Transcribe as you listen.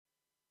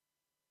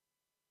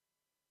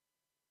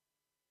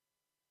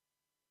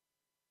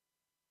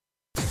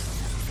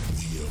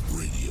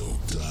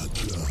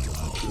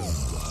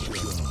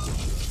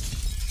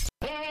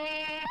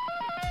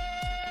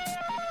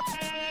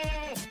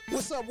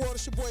What's up, world?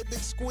 It's your boy Big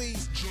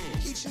Squeeze.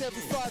 Each and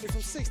every Friday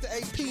from 6 to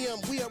 8 p.m.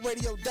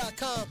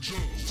 WeUpRadio.com.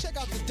 Check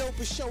out the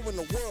dopest show in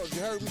the world,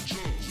 you heard me?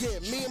 Yeah,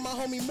 me and my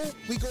homie Mook,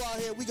 we go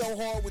out here, we go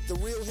hard with the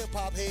real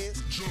hip-hop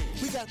heads.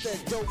 We got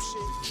that dope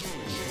shit.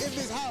 If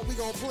it's hot, we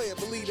gon' play it,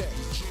 believe that.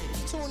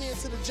 Tune in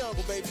to the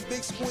jungle, baby.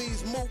 Big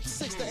Squeeze, Mook,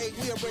 6 to 8,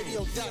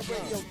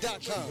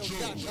 WeUpRadio.com.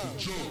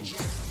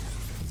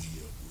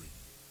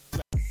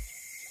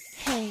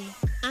 Hey,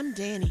 I'm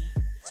Danny.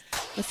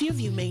 A few of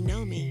you may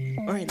know me,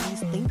 or at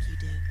least think you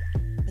do,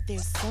 but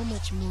there's so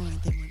much more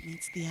than what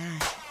meets the eye.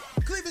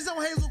 Cleveland's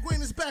own Hazel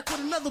Green is back with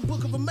another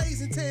book of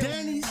amazing tales.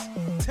 Danny's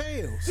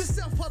Tales. This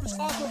self-published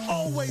author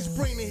always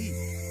bring the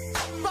heat.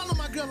 Follow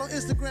my girl on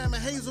Instagram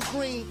at Hazel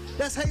Green.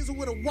 That's Hazel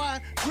with a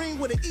Y, Green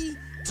with an E,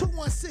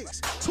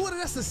 216. Twitter,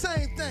 that's the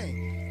same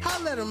thing.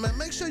 Holla at her, man.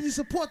 Make sure you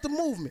support the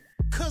movement,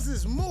 cause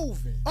it's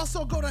moving.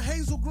 Also go to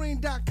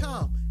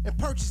hazelgreen.com and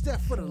purchase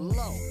that for the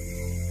low.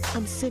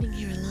 I'm sitting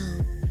here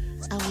alone.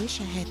 I wish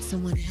I had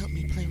someone to help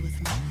me play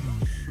with my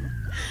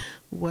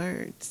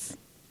words.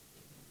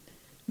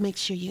 Make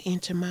sure you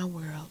enter my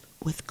world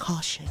with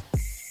caution.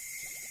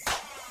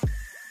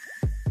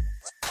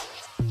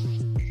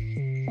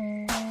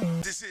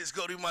 This is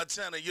Cody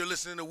Montana. You're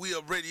listening to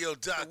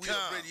WeUpRadio.com.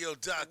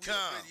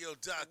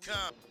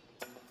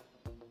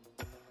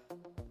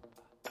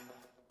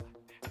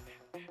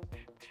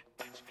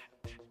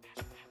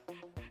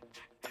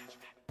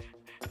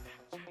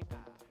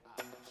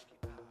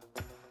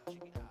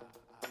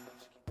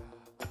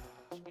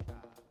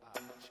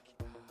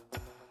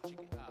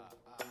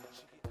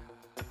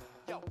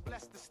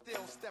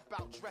 Step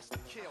out, dress to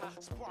kill,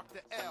 spark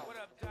the L. What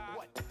up, Doc?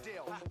 What the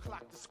deal?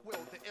 Clock the squill,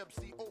 the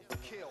MC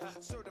overkill.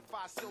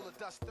 Certified seal of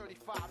dust,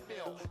 35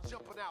 mil.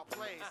 Jumping out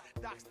planes,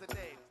 Doc's the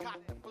name. Cock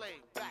the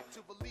flame, back to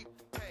relief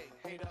the pain.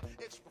 Hater,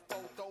 itch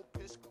before, dope,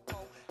 pitch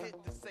control. Hit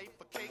the safe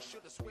for case,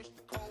 should've switched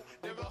the code.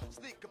 Nigga,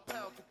 sneak a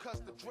pound through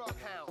custom drug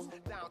hounds.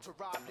 Down to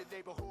rob your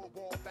neighborhood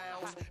wall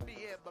bounds. Me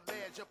and my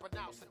man jumping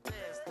out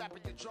sedans.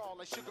 Slapping your jaw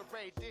like Sugar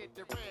Ray did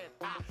the Ran.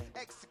 I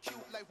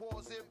execute like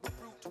wars in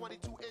Brute.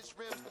 22-inch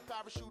rims, the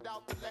parachute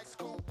out the Lex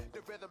coupe.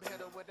 The rhythm hit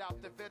him without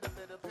the venom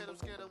in him. Hit him,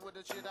 skin him with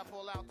the shit. I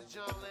pull out the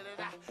John Lennon.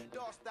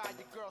 Dog style,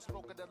 your girl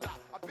smoking a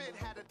lot. I been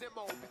had a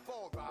demo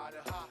before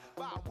riding high.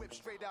 Buy a whip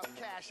straight up,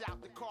 cash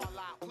out the car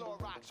lot.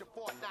 Clorox your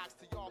Fort Knox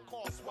to y'all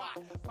call SWAT.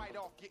 Bite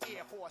off your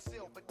ear for a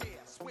silver deer.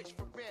 Switch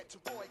from red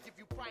to Roy, give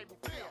you primal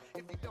fear.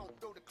 If you don't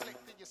throw the click,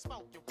 then you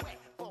smoke, you're wet.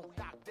 Phone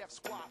knock death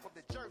squad from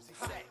the Jersey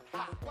set.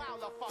 Wild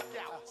the fuck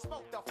out,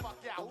 smoke the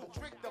fuck out,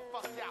 drink the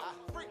fuck out,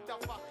 freak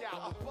the fuck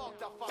out, bug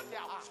the fuck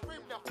out,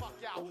 scream the fuck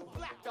out,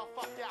 black the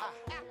fuck out,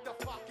 act the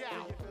fuck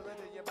out. Do you feel it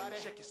in your body?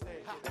 Shake your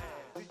snake.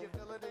 Do you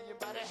feel it in your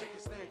body? Shake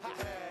your snake. Do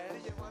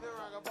you wanna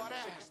rock a body?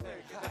 Shake your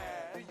snake.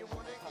 Do you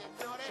wanna get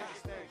naughty? Shake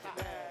your snake.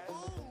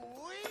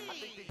 Ooh-wee. I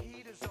think the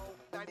heat is on.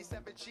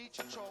 97 cheat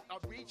your trunk.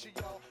 I'm reaching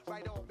yo.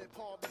 Right on me,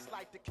 palm. It's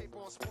like the Cape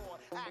on spawn.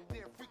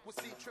 Active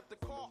frequency, trip the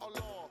car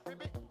along.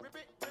 Ribbit,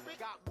 ribbit, ribbit.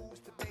 Got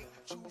moves to make.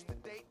 Choose the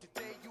date.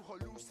 Today you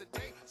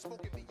hallucinate.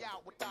 Smoking me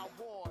out without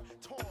war.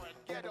 Torn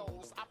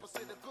ghettos.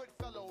 Opposite of good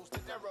fellows. The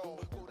narrow.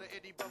 Go to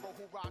any borough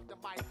who rock the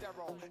mic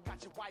Darrow.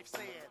 Got your wife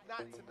saying,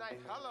 not tonight.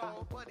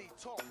 Hello. Money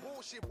talk.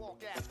 Bullshit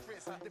walk ass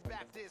Chris. The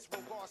Baptist.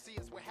 Roll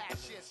Garcias with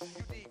hashes.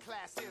 You need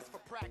classes for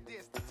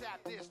practice. To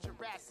tap this.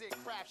 Jurassic.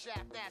 Crab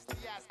shaft. Nasty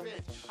ass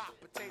bitch. Hot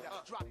potato.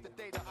 Drop the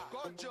data.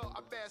 Ganja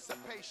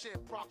emancipation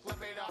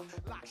proclamator.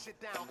 Lock shit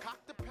down. Cock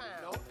the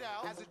pound. No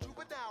doubt. As a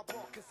juvenile,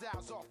 brought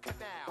Cazals off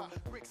canal.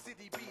 Brick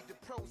City be the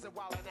pros and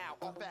wildin' out.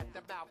 Off at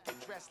the mouth. Get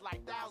dressed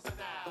like thousand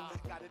now.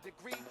 Got a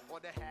degree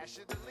on the hash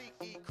of the league.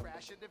 E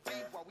crash in the V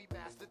while we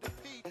master the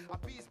V. I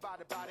bees by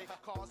the body.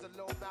 Cause a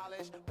low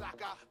mileage.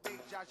 Blacker. Big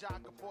Jaja.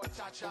 Kapor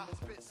cha-cha.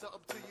 Spit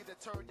something to you to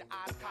turn your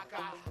eyes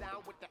cock-eye.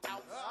 Down with the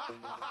outs.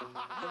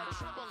 You're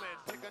trembling.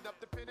 Picking up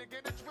the pin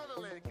again and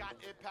drilling. Got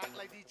impact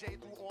like DJ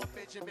through on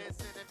Benjamin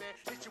Cinnamon.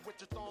 Hit you with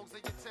your thongs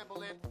and your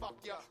Timberland. Fuck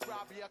ya.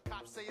 Rob ya.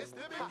 Cops say it's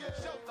the begin.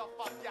 Jump the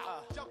fuck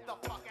out. Jump the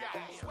fuck out.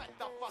 Sweat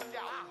the fuck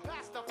out.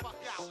 Pass the fuck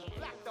out.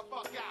 Black the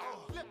fuck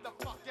out. Flip the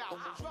fuck out.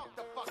 Drunk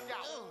the fuck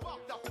out.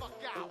 Fuck the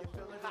fuck out. You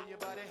feel it in your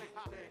body?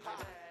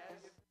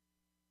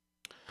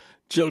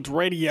 Jooked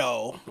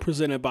Radio,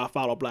 presented by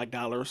Follow Black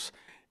Dollars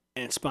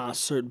and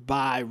sponsored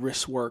by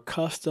Wristwork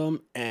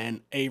Custom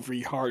and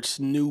Avery Hart's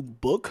new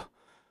book,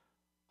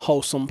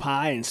 Wholesome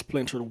Pie and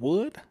Splintered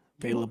Wood,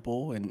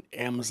 available in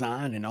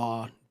Amazon and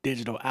all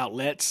digital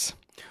outlets.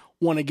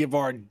 Want to give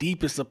our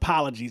deepest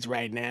apologies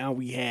right now.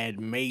 We had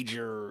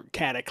major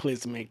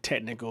cataclysmic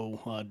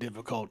technical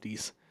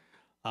difficulties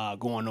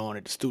going on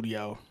at the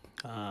studio.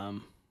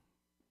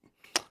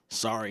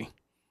 Sorry.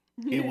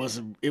 It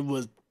was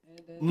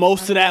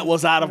most of that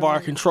was out of our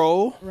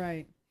control.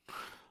 Right.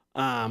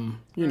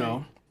 You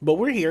know, but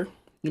we're here.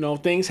 You know,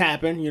 things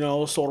happen, you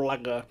know, sort of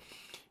like a,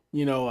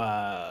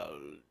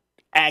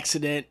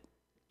 accident,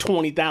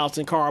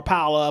 20,000 car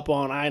pile up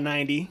on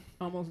I-90.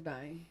 Almost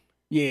dying.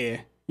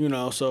 Yeah,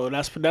 so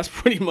that's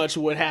pretty much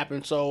what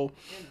happened. So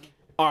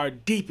our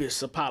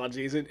deepest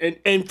apologies,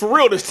 and for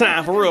real this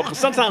time, for real, because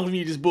sometimes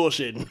we just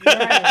bullshitting.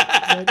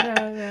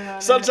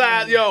 Right.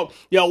 Sometimes, yo,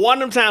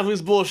 one of them times we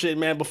was bullshitting,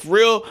 man, but for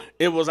real,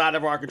 it was out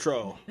of our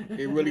control.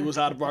 It really was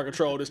out of our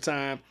control this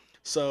time.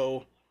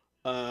 So,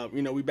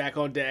 we back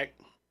on deck,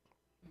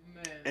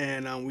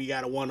 and we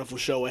got a wonderful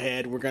show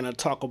ahead. We're gonna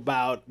talk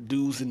about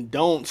do's and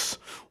don'ts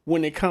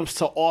when it comes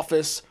to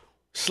office/work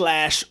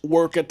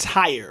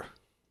attire,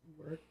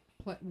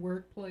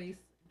 workplace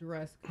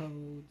dress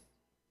codes.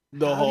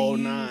 the whole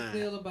nine. nine. How do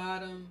you feel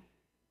about them?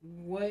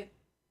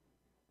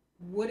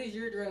 What is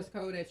your dress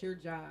code at your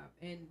job,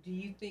 and do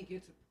you think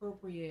it's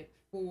appropriate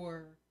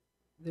for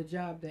the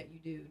job that you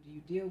do? Do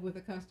you deal with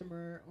a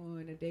customer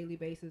on a daily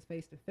basis,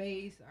 face to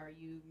face? Are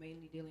you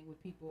mainly dealing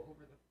with people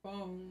over the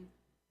phone?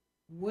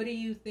 What do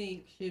you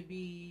think should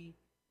be?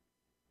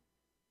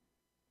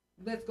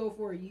 Let's go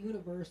for a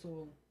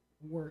universal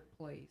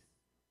workplace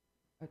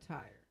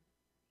attire.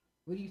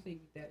 What do you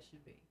think that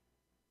should be?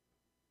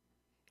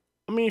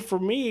 I mean, for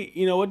me,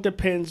 it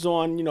depends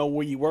on,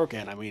 where you work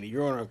at. I mean, if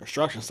you're on a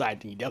construction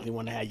site, then you definitely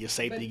want to have your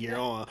safety gear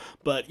on.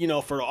 But,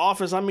 for the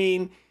office, I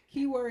mean...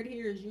 Keyword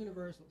here is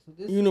universal. So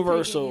this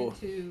universal. is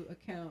taking into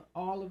account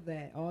all of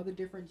that, all the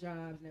different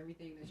jobs and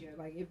everything that you have.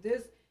 Like,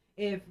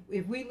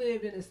 if we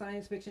lived in a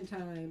science fiction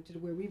time to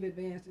where we've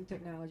advanced in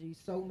technology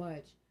so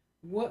much,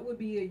 what would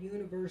be a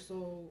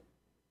universal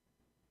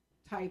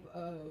type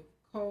of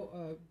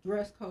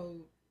dress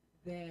code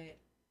that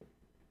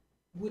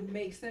would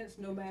make sense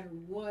no matter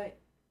what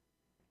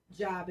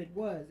job it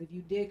was? If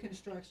you did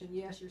construction,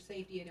 yes, your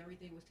safety and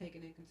everything was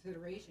taken in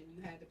consideration.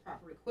 You had the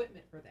proper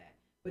equipment for that,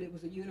 but it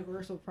was a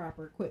universal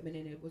proper equipment,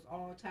 and it was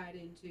all tied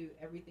into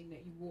everything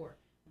that you wore,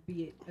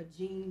 be it a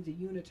jeans, a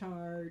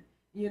unitard,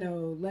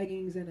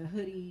 leggings and a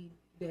hoodie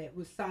that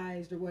was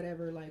sized or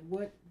whatever. Like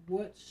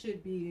what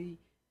should be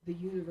the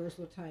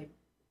universal type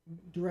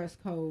dress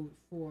code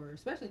for,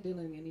 especially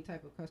dealing in any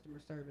type of customer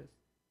service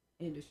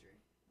industry?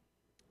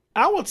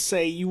 I would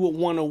say you would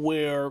want to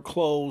wear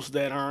clothes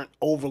that aren't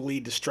overly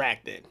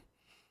distracted,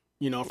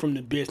 from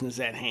the business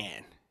at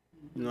hand.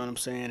 You know what I'm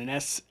saying? And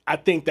I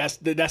think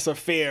that's a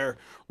fair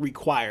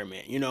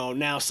requirement.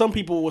 Now some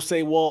people will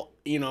say, well,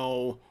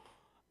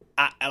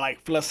 I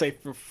like, let's say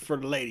for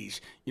the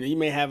ladies, you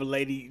may have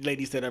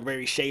ladies that are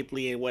very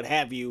shapely and what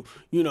have you,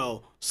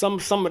 some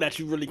of that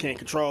you really can't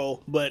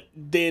control, but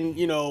then,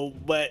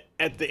 but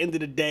at the end of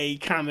the day,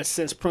 common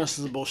sense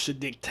principles should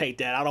dictate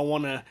that. I don't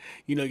want to,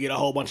 get a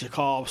whole bunch of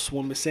calls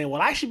women saying,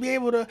 well, I should be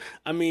able to,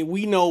 I mean,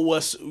 we know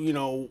what's,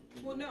 Well,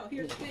 no,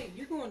 here's the thing.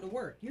 You're going to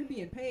work. You're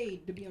being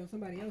paid to be on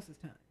somebody else's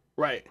time.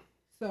 Right.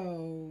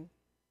 So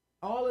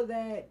all of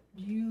that,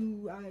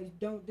 I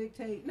don't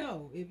dictate.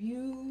 No, if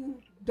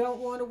you don't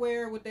want to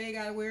wear what they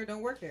got to wear,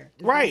 don't work there.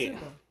 It's right.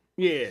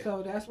 Yeah.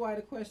 So that's why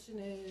the question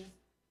is,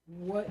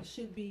 what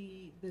should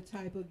be the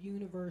type of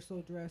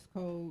universal dress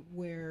code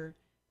where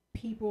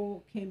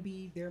people can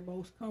be their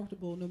most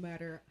comfortable no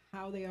matter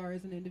how they are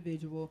as an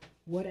individual,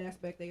 what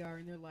aspect they are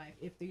in their life,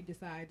 if they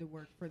decide to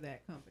work for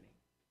that company?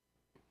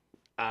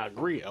 I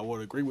agree. I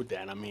would agree with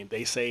that. I mean,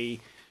 they say,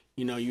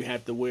 you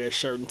have to wear a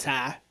shirt and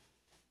tie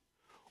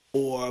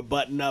or a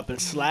button up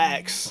and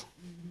slacks.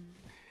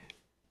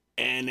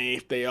 And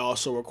if they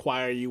also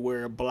require you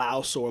wear a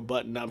blouse or a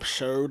button up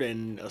shirt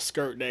and a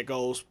skirt that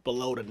goes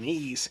below the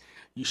knees,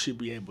 you should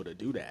be able to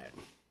do that.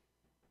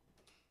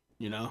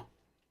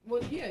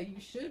 Well, yeah, you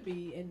should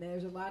be. And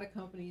there's a lot of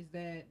companies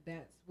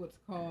that's what's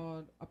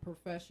called a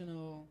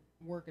professional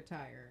work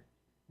attire.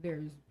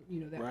 There's,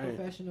 that right.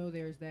 Professional,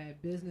 there's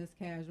that business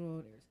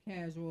casual,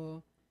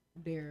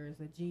 there's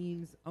a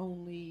jeans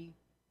only,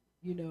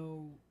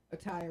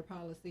 attire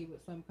policy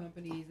with some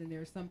companies, and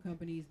there's some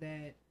companies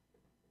that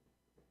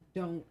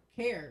don't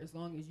care as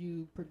long as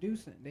you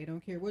producing. They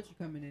don't care what you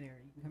come in there.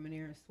 You can come in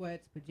there in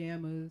sweats,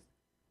 pajamas.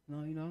 As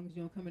long as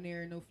you don't come in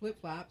there in no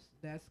flip-flops,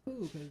 that's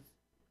cool.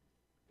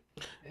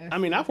 I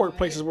mean, I've worked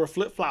places where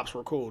flip-flops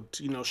were cool.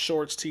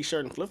 Shorts,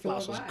 t-shirt, and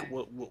flip-flops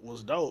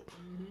was dope.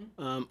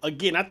 Mm-hmm.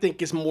 Again, I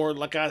think it's more,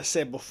 like I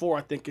said before,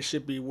 I think it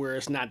should be where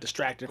it's not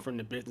distracting from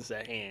the business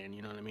at hand.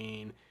 You know what I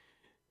mean?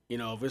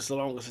 If it's, as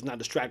long as it's not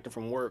distracting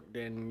from work,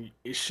 then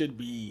it should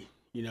be,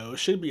 it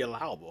should be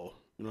allowable.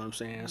 You know what I'm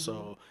saying? Mm-hmm.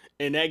 So,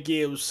 and that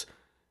gives,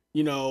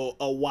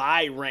 a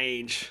wide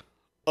range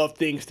of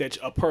things that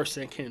a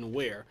person can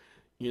wear.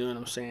 You know what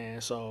I'm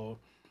saying? So,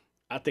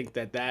 I think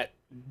that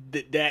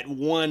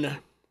one,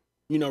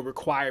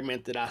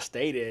 requirement that I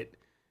stated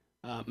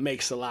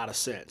makes a lot of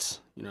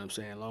sense. You know what I'm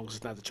saying? As long as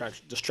it's not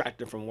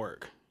distracting from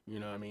work. You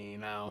know what I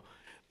mean? Now,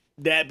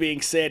 that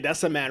being said,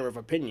 that's a matter of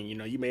opinion.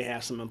 You may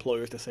have some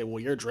employers that say, well,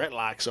 your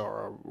dreadlocks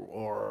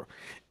or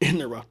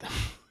interrupt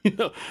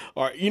them.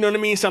 Or, you know what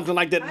I mean? Something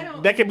like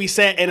that. That could be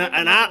said. And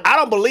I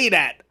don't believe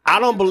that. I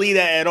don't believe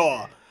that at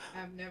all.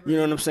 I've never. You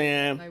know what I'm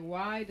saying? Like,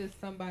 why does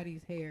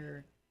somebody's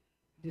hair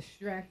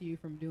distract you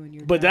from doing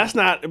your but job? That's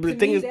not, but the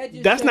thing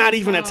is, that's not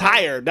even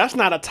attire. That's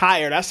not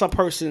attire. That's some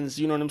person's,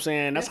 you know what I'm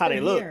saying? That's how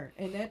they look.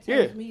 And that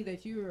tells me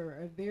that you are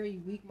a very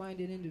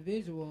weak-minded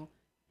individual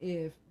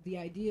if the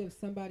idea of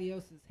somebody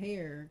else's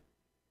hair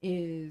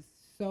is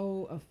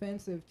so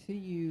offensive to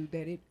you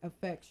that it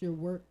affects your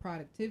work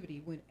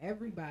productivity when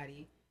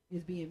everybody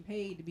is being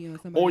paid to be on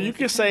somebody? Or you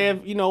can say, a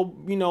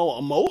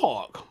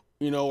mohawk,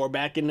 or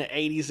back in the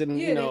 80s and,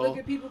 they look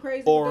at people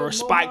crazy or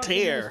spiked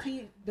hair.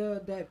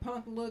 That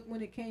punk look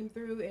when it came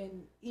through,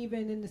 and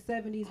even in the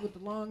 70s with the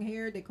long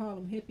hair, they call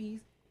them hippies.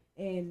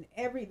 And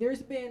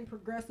there's been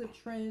progressive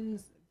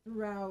trends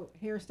throughout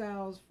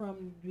hairstyles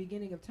from the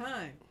beginning of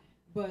time.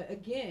 But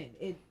again,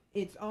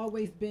 it's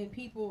always been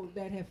people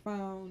that have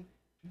found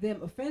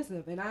them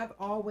offensive. And I've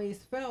always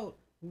felt,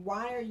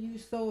 why are you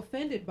so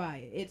offended by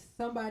it? It's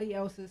somebody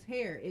else's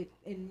hair. It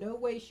in no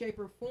way, shape,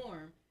 or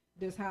form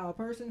does how a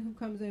person who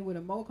comes in with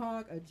a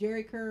mohawk, a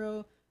jerry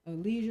curl, a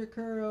leisure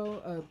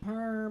curl, a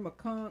perm, a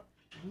conch,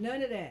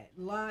 none of that,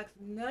 locks,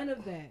 none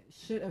of that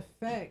should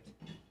affect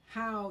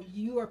how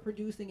you are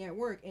producing at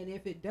work. And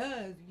if it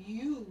does,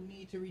 you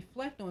need to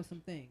reflect on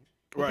some things.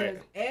 Because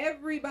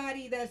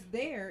everybody that's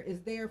there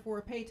is there for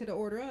a pay to the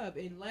order of.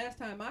 And last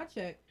time I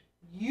checked,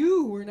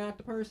 you were not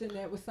the person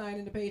that was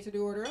signing the pay to the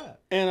order of.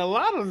 And a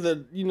lot of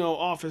the,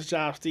 office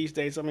jobs these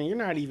days, I mean, you're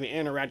not even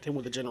interacting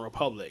with the general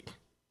public.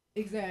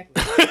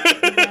 Exactly.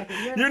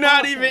 You're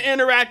not even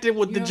interacting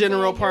with the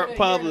general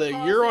public.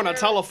 You're on a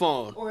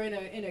telephone. Or in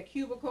a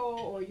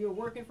cubicle, or you're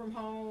working from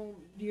home.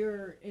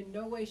 You're in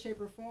no way, shape,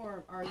 or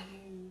form are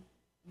you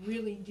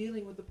really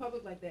dealing with the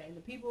public like that. And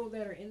the people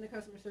that are in the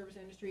customer service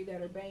industry,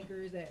 that are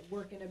bankers, that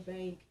work in a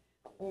bank,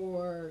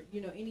 or,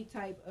 any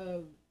type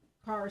of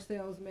car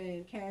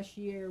salesman,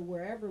 cashier,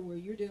 wherever, where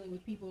you're dealing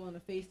with people on a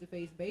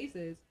face-to-face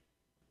basis,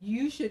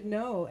 you should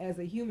know as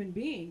a human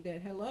being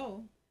that,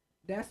 hello,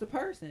 that's a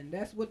person.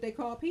 That's what they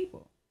call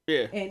people.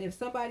 Yeah. And if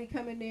somebody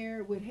come in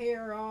there with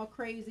hair all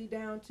crazy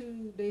down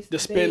to to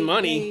spend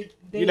money,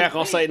 you're not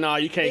gonna say, "No,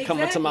 you can't come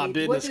into my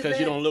business because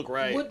you don't look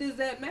right." What does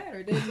that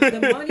matter?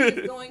 The money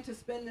is going to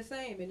spend the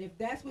same. And if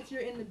that's what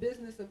you're in the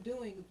business of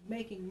doing,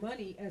 making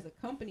money as a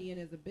company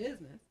and as a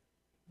business,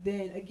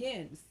 then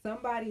again,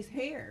 somebody's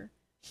hair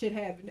should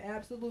have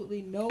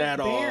absolutely no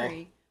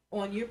bearing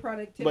on your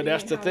productivity. But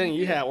that's the thing.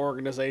 You have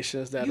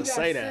organizations that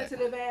say that. You got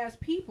sensitive ass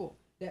people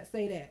that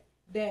say that.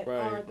 That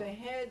are the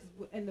heads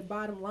and the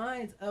bottom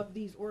lines of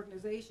these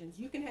organizations.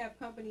 You can have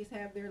companies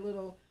have their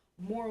little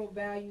moral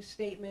value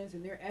statements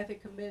and their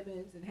ethic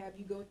commitments and have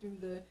you go through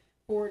the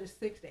 4 to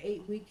 6 to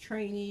 8 week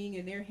training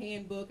and their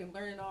handbook and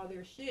learning all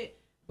their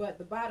shit. But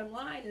the bottom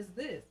line is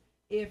this: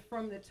 if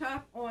from the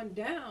top on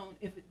down,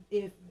 if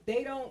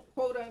they don't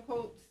quote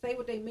unquote say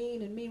what they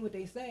mean and mean what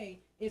they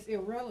say, it's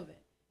irrelevant.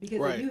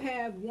 Because if you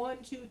have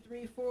 1, 2,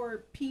 3,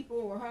 4 people,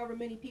 or however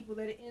many people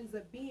that it ends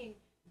up being,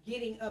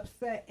 getting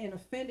upset and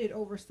offended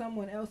over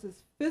someone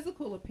else's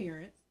physical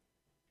appearance,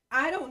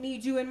 I don't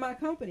need you in my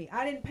company.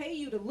 I didn't pay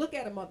you to look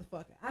at a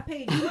motherfucker. I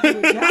paid you to do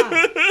a job.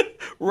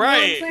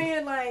 Right. You know what I'm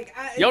saying? Like,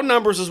 your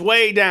numbers is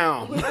way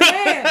down. Man, you know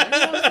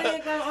what I'm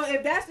saying?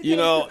 If that's the case,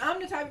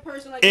 I'm the type of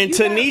person like. And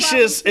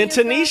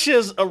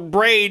Tanisha's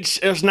rage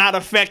is not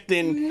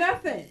affecting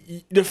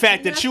nothing. The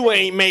fact that you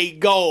ain't made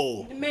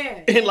gold,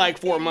 man, in like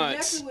 4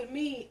 months. Messing with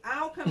me,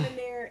 I'll come in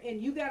there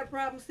and you got a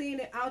problem seeing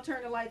it. I'll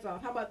turn the lights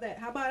off. How about that?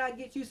 How about I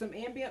get you some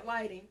ambient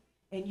lighting?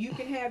 And you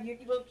can have your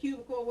little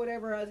cubicle or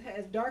whatever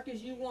as dark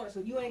as you want, so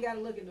you ain't got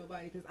to look at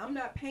nobody. Because I'm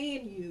not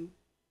paying you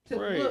to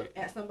look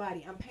at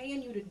somebody. I'm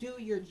paying you to do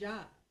your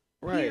job.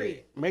 Right.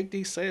 Period. Make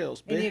these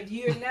sales, bitch. And if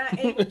you're not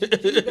able to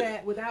do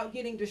that without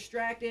getting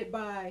distracted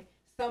by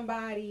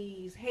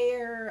somebody's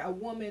hair, a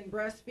woman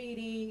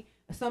breastfeeding,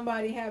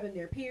 somebody having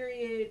their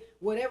period,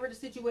 whatever the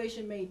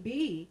situation may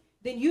be,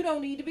 then you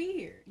don't need to be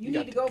here. You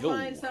need to go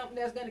find something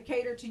that's going to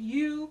cater to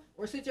you,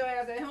 or sit your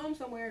ass at home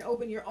somewhere and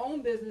open your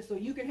own business so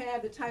you can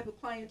have the type of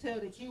clientele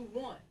that you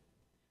want.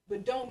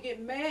 But don't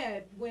get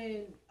mad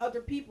when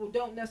other people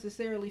don't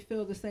necessarily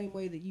feel the same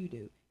way that you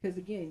do. Because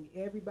again,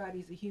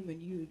 everybody's a human.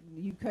 You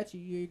cut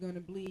you're going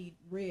to bleed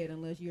red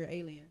unless you're an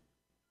alien.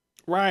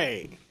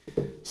 Right.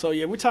 So,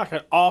 yeah, we're talking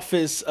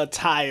office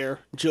attire,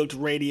 Jooked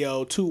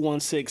Radio,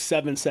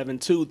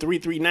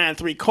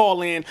 216-772-3393.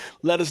 Call in.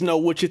 Let us know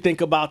what you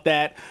think about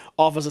that.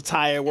 Office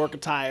attire, work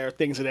attire,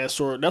 things of that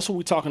sort. That's what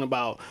we're talking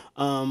about.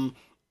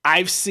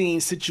 I've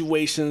seen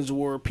situations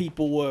where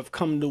people will have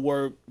come to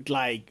work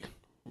like,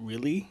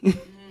 really?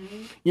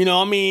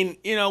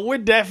 Mm-hmm. We're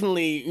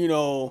definitely,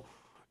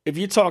 if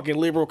you're talking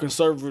liberal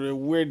conservative,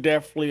 we're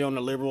definitely on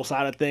the liberal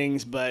side of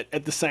things. But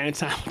at the same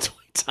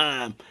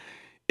time,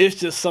 it's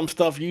just some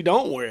stuff you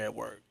don't wear at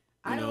work.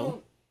 I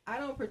don't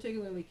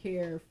particularly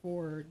care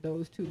for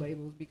those two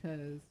labels,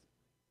 because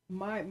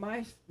my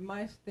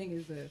thing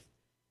is this: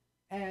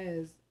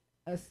 as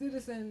a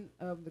citizen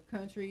of the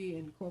country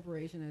and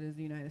corporation that is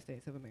the United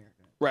States of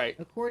America, right?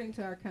 According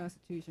to our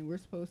Constitution, we're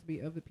supposed to be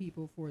of the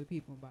people, for the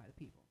people, and by the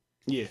people.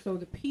 Yeah. So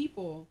the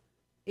people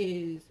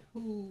is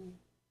who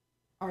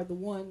are the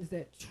ones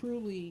that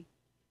truly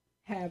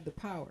have the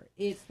power.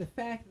 It's the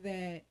fact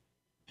that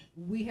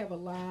we have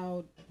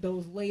allowed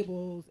those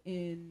labels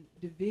in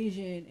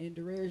division and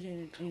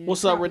derision and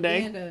what's up,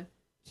 Renee?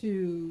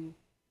 To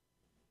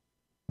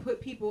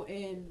put people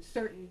in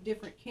certain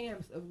different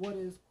camps of what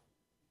is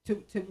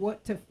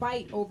to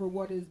fight over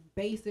what is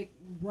basic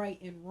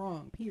right and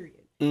wrong, period.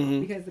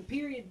 Because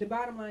the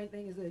bottom line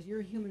thing is this: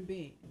 you're a human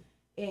being,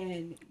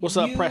 and what's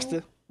up,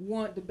 Preston?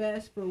 Want the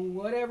best for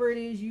whatever it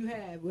is you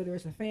have, whether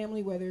it's a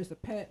family, whether it's a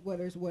pet,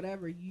 whether it's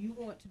whatever. You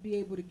want to be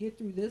able to get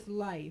through this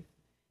life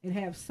and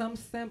have some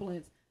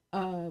semblance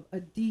of a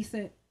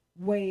decent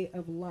way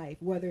of life,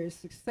 whether it's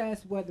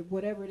success,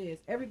 whatever it is.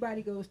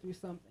 Everybody goes through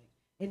something,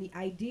 and the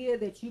idea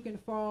that you can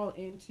fall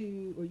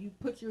into, or you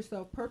put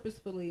yourself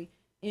purposefully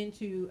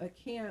into a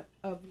camp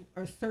of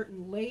a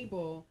certain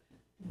label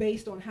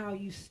based on how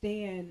you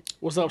stand.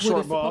 What's up,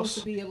 short boss? Supposed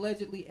to be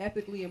allegedly,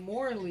 ethically, and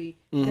morally.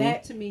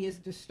 That to me is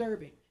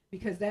disturbing,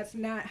 because that's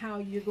not how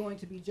you're going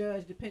to be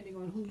judged, depending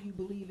on who you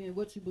believe in,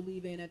 what you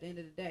believe in at the end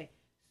of the day.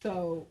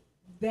 So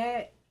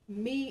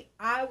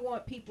I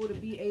want people to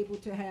be able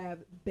to have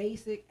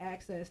basic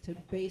access to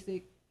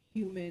basic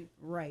human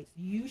rights.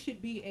 You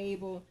should be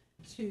able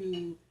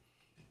to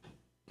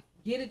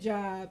get a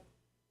job.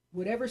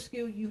 Whatever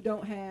skill you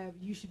don't have,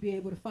 you should be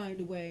able to find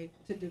a way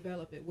to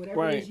develop it.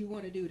 Whatever it is you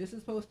want to do. This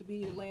is supposed to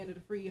be the land of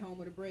the free, home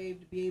of the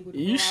brave, to be able to...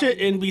 You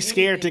shouldn't be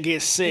scared to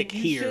get sick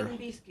here.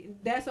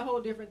 That's a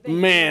whole different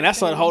thing. Man,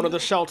 that's a whole other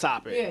show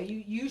topic. Yeah,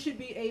 you should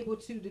be able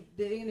to... And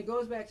it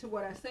goes back to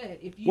what I said.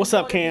 If you What's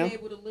up, Cam? Be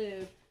able to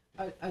live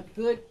a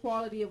good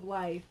quality of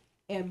life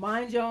and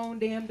mind your own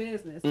damn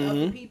business, of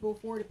the people,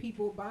 for the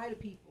people, by the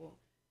people,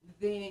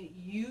 then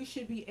you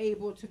should be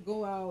able to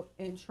go out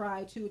and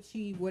try to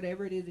achieve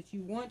whatever it is that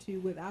you want to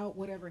without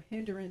whatever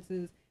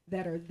hindrances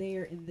that are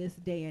there in this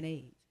day and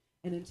age.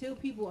 And until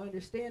people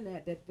understand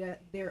that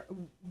there,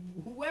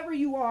 whoever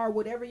you are,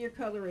 whatever your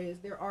color is,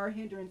 there are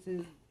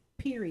hindrances,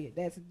 period.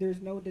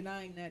 There's no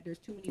denying that. There's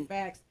too many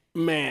facts.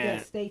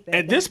 Man, state that.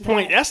 at this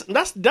point,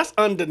 that's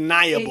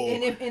undeniable.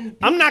 And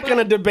I'm not going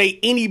to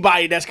debate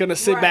anybody that's going to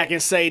sit back and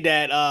say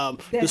that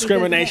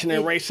discrimination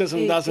and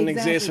racism doesn't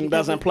exist and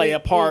doesn't play a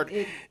part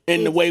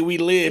in the way we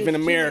live in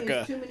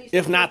America,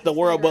 if not the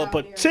world, but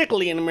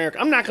particularly in America.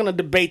 I'm not going to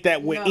debate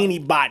that with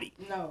anybody.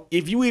 No.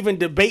 If you even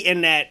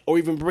debating that or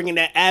even bringing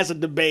that as a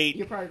debate,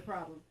 you're part of the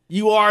problem.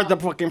 You are the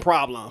fucking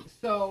problem.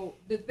 So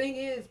the thing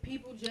is,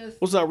 people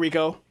just... What's up,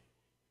 Rico?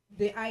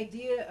 The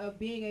idea of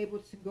being able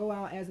to go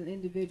out as an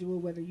individual,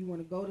 whether you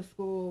want to go to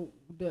school,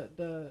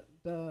 the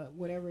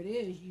whatever it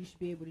is, you should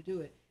be able to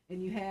do it.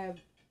 And you have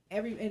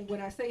and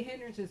when I say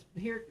hindrances,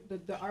 here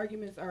the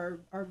arguments are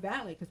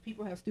valid, because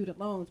people have student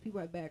loans, people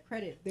have bad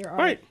credit.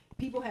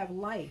 People have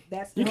life.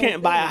 That's you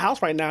can't buy a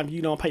house right now if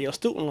you don't pay your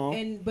student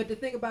loan. But the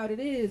thing about it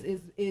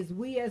is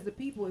we as the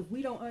people, if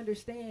we don't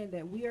understand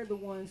that we are the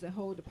ones that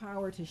hold the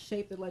power to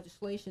shape the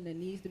legislation that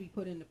needs to be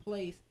put into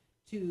place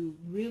to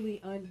really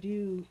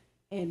undo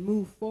and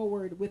move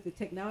forward with the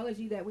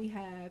technology that we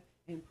have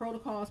and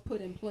protocols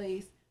put in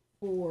place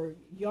for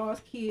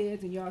y'all's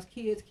kids and y'all's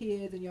kids'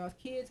 kids and y'all's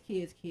kids'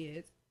 kids,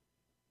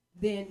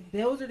 then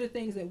those are the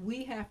things that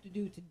we have to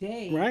do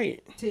today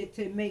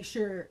to make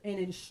sure and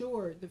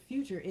ensure the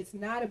future. It's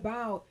not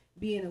about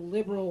being a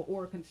liberal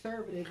or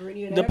conservative or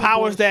any of that. The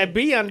powers that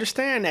be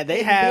understand that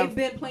they have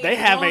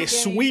a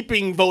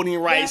sweeping voting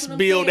rights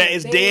bill that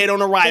is dead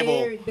on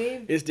arrival.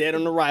 It's dead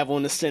on arrival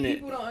in the Senate.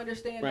 People don't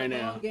understand the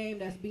long game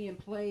that's being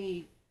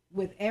played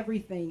with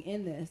everything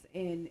in this.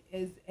 And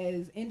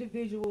as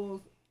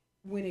individuals,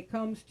 when it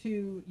comes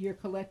to your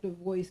collective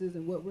voices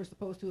and what we're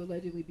supposed to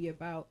allegedly be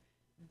about,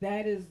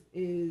 that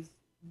is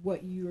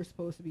what you are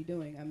supposed to be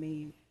doing. I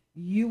mean,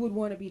 you would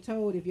want to be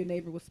told if your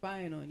neighbor was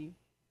spying on you.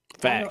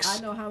 Facts.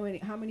 I know how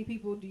many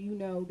people do you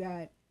know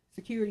got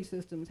security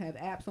systems, have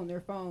apps on their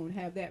phone,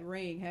 have that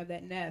Ring, have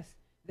that Nest,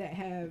 that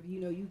have,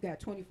 you've got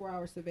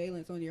 24-hour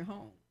surveillance on your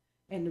home.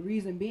 And the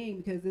reason being,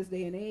 because this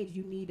day and age,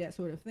 you need that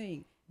sort of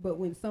thing. But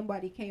when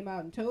somebody came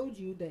out and told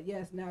you that,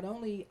 yes, not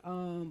only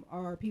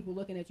are people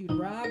looking at you to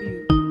rob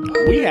you.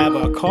 We have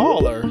a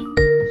caller.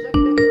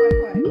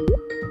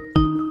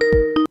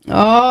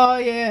 Oh,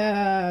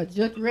 yeah.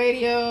 Jooked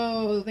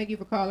Radio. Thank you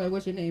for calling.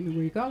 What's your name and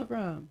where you calling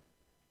from?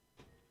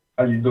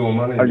 How you doing?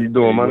 My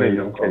name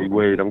is K.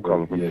 Wade. I'm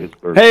calling from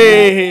Pittsburgh.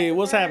 Hey,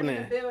 what's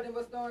happening?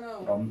 What's going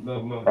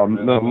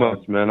on? Not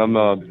much, man. I'm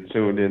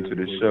tuned into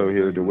the show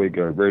here at the Wake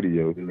Up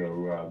Radio.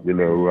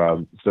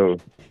 So.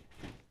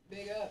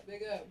 Big up.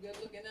 Good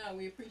looking out.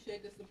 We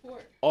appreciate the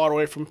support. All the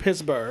way from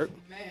Pittsburgh.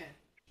 Man.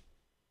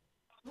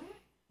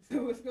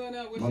 So what's going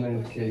on?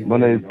 My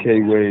name is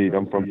K. Wade.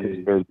 I'm from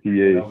Pittsburgh,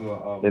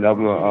 PA, and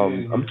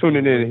I'm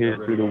tuning in here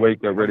through the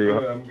Wake Up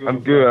Radio.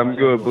 I'm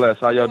good. Bless.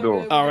 How y'all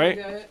doing? All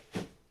right.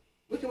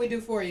 What can we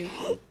do for you?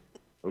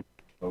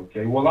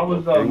 Okay. Well, I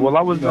was listening and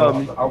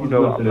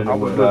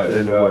whatnot,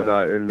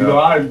 and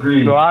I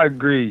agree.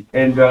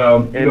 And my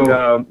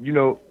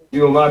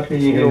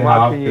opinion in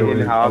how I feel,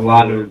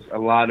 a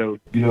lot of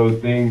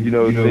things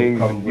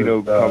come with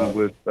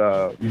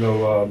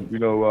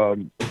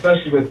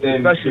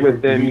especially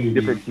within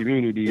different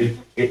communities.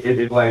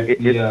 It's like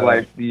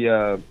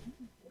the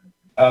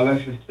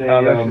let's just say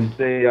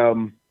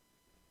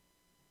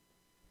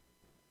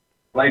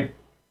like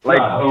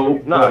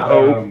not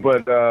hope,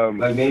 but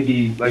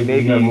maybe if we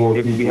had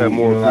more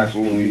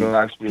people,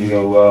 actually,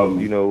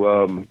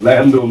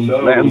 letting them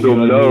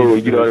know,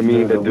 you know what I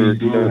mean, that they're,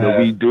 that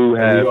we do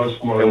have,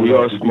 and we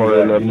are smart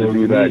enough to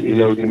do that.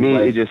 To me,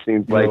 it just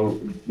seems like,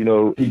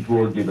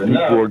 people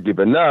are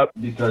giving up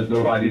because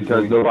nobody's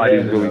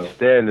really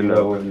standing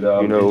up.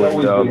 And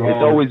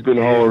it's always been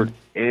hard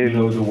in,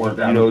 the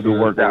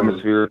work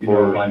atmosphere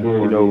for,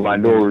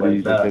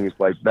 minorities and things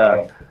like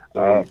that.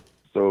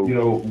 So,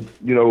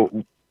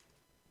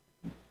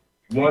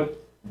 once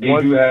they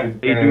do have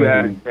it,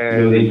 and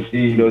they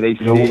see,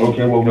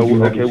 okay, what we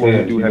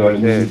do have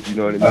in hand, you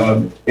know what I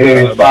mean? It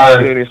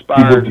inspires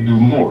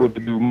people to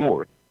do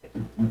more.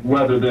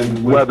 Whether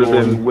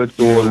than what's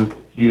on,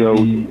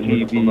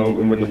 TV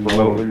and with the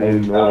promoting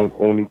and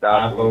on these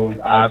iPhones,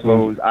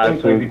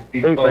 iTunes,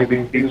 things like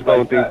these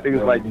phone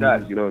things like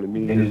that. You know what I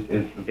mean? And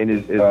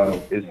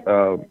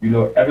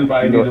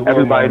everybody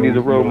needs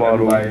a role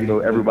model.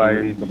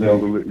 Everybody needs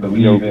something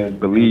to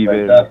believe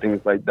in,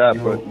 things like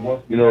that. But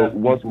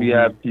once we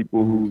have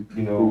people who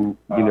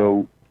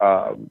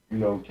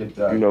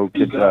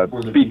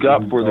speak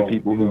up for the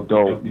people who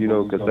don't,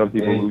 because some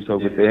people lose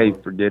hope and say, hey,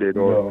 forget it,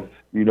 or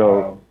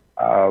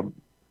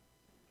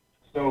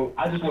So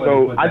I just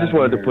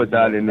wanted to put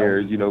that in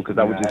there, because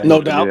I was just no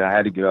doubt. I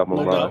had to get out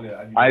my mind.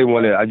 I didn't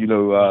want to,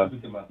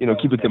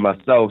 keep it to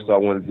myself, so I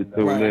wanted to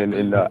tune in,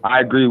 and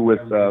I agree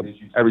with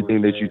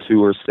everything that you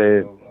two are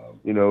saying,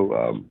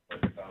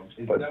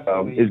 but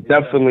it's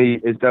definitely,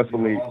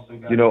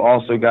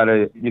 also got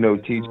to,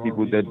 teach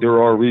people that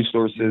there are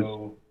resources,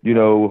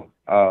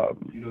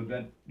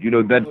 that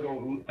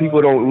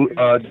people don't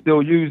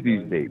still use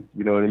these days.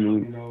 You know what I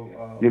mean?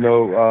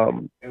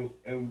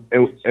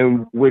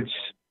 And which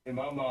in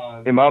my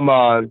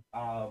mind,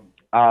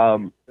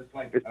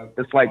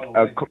 it's like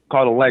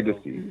called a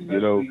legacy.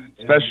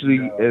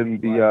 Especially in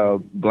the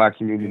black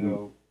community.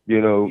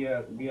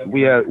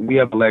 We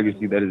have a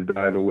legacy that is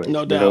dying away.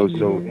 No doubt.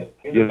 So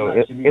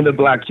in the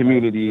black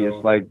community,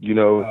 it's like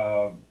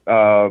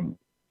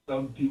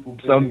some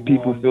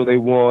people feel they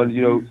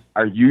won,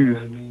 our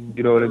youth,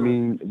 you know what I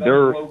mean?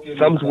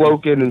 Some's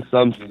woken and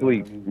some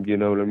sleep, you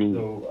know what I mean?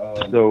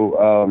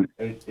 So,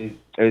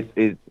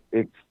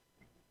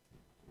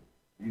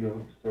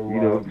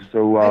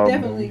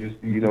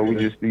 we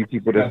just need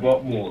people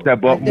to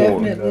step up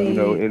more. Definitely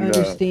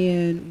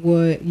understand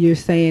what you're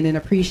saying and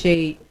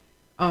appreciate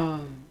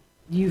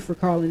you for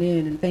calling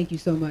in, and thank you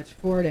so much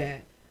for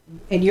that.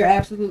 And you're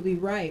absolutely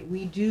right.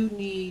 We do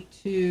need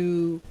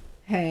to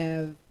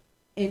have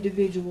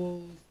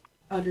individuals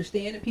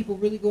understand, and people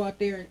really go out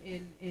there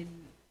and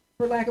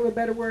for lack of a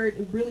better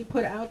word, really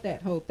put out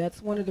that hope.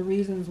 That's one of the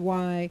reasons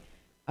why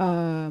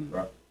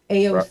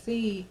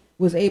AOC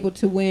was able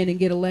to win and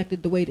get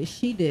elected the way that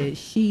she did.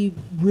 She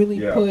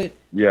really put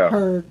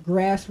her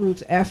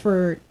grassroots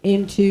effort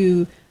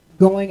into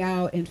going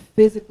out and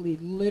physically,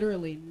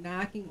 literally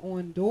knocking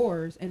on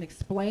doors and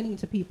explaining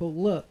to people,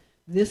 look,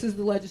 this is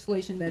the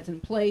legislation that's in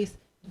place.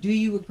 Do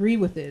you agree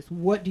with this?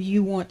 What do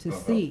you want to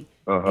see?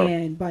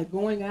 And by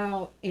going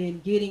out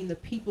and getting the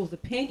people's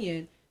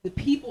opinion, the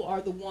people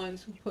are the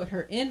ones who put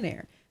her in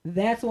there.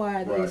 That's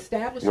why the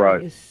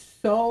establishment is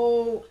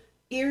so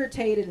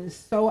irritated and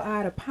so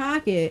out of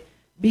pocket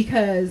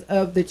because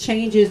of the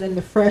changes in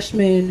the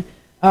freshman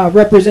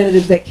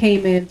representatives that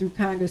came in through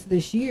Congress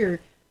this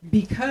year,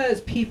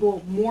 because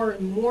more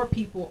and more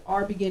people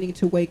are beginning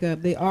to wake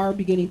up. They are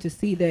beginning to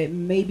see that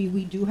maybe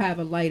we do have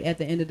a light at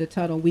the end of the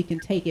tunnel. We can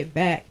take it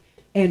back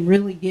and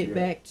really get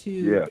back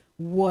to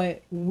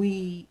what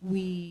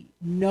we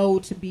know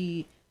to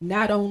be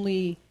not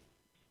only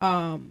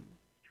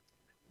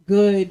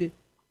good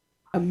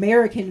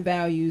American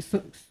values,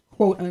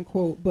 quote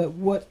unquote, but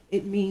what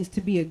it means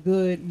to be a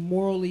good,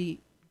 morally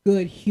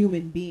good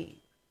human being,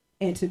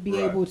 and to be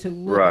able to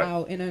look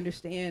out and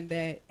understand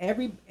that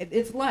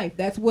it's life.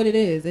 That's what it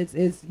is.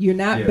 It's you're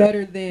not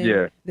better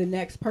than the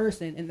next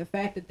person, and the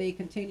fact that they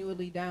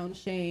continually down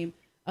shame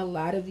a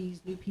lot of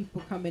these new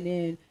people coming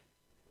in,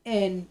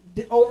 and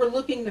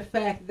overlooking the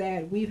fact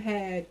that we've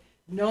had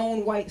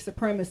known white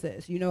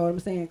supremacists, you know what I'm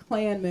saying,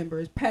 Klan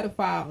members,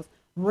 pedophiles,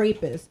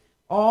 rapists,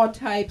 all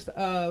types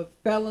of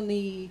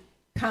felony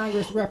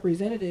Congress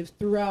representatives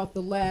throughout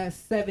the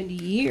last 70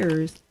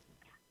 years.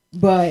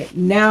 But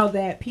now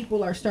that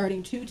people are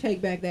starting to take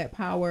back that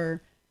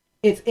power,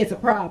 it's a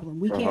problem.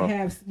 We can't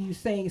have you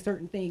saying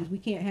certain things. We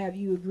can't have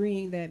you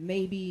agreeing that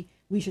maybe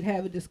we should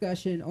have a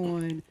discussion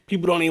on.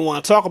 People don't even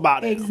want to talk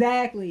about it.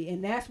 Exactly,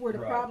 and that's where the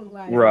problem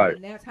lies. Right.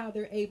 And that's how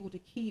they're able to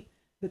keep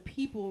the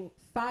people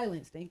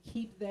silenced and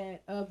keep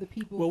that of the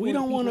people. Well, we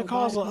don't want to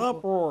cause an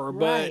uproar,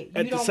 but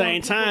at the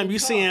same time, you're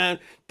talk. seeing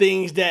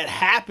things that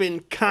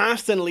happen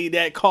constantly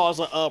that cause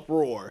an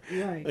uproar,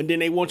 and then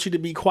they want you to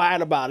be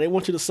quiet about it. They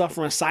want you to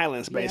suffer in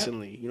silence,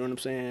 basically. You know what I'm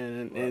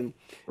saying? And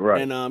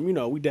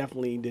we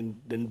definitely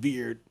then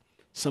veered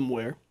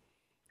somewhere,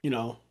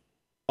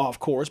 off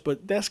course,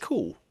 but that's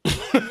cool.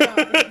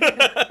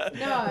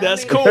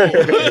 That's cool.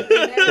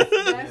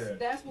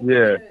 That's what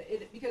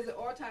because it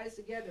all ties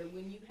together.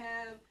 When you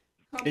have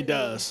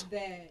companies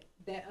that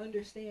that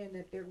understand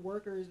that their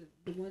workers,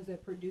 the ones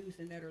that produce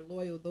and that are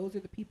loyal, those are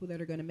the people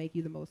that are going to make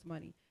you the most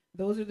money.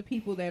 Those are the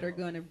people that are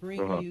going to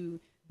bring you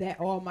that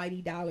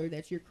almighty dollar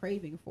that you're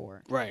craving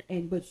for. Right.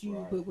 But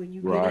when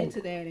you get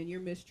into that and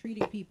you're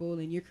mistreating people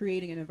and you're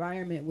creating an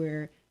environment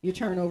where your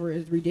turnover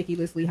is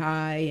ridiculously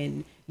high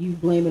and you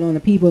blame it on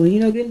the people, and you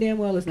know good and damn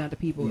well it's not the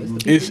people.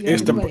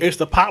 It's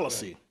the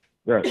policy.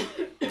 Right.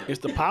 It's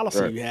the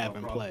policy you have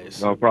in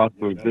place. No,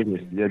 prosperous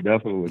business. Yeah,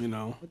 definitely. You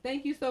know. Well,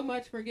 thank you so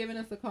much for giving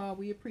us a call.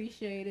 We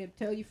appreciate it.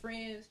 Tell your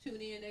friends, tune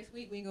in next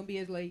week. We ain't gonna be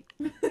as late.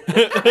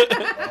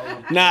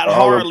 Not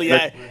hardly.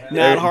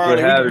 Not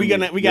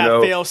hardly. We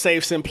got fail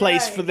safes in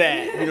place for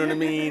that. You know what I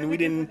mean? We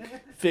didn't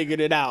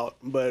figure it out,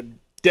 but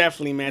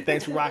definitely, man.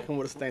 Thanks for rocking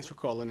with us. Thanks for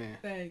calling in.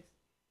 Thanks.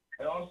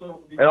 And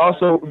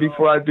also,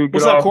 before I do get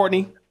What's off, up,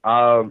 Courtney?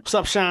 What's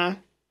up, Sean?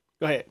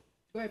 Go ahead.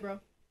 Go ahead, bro.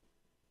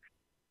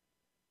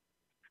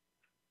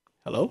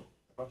 Hello?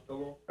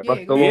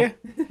 Yeah.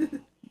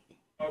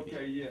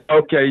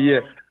 Okay, yeah.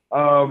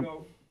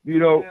 You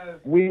know,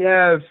 we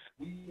have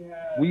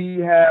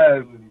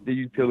the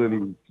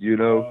utilities, you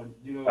know,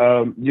 the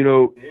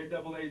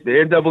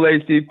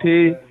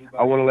NAACP.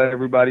 I want to let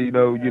everybody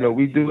know,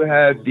 we do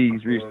have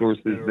these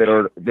resources that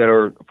are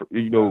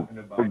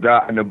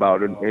forgotten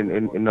about and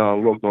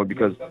looked on,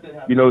 because,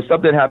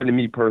 something happened to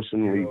me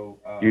personally,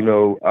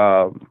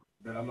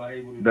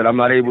 that I'm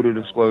not able to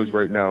disclose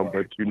right now,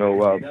 but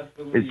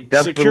it's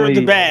definitely secure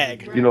the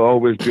bag.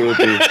 Always good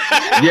to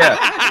yeah.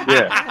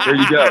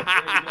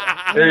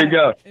 There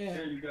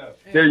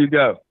you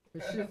go. For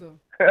shizzle.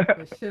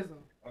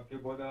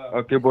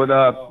 Okay, but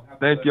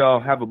thank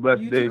y'all. Have a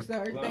blessed day. Too,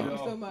 sir. Thank you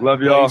so much.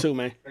 Love y'all. You too,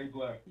 man.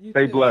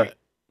 Stay blessed.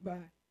 Bye.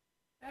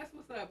 That's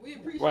what's up. We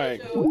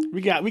appreciate y'all. We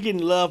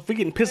getting love. We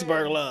getting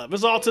Pittsburgh love.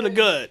 It's all to the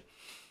good.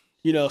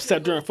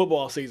 Except during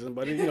football season,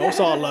 but it's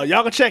all love.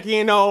 Y'all can check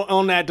in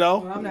on that though.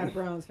 Well, I'm not a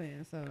Browns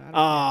fan, so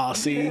I don't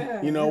see,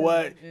 you know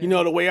what?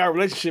 Yeah. The way our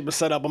relationship is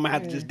set up, I'm gonna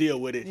have to just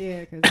deal with it. Yeah,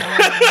 because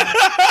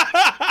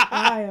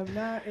I am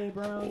not a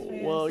Browns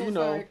fan. Well,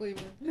 sorry,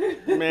 Cleveland.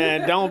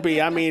 Man, don't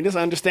be. I mean, it's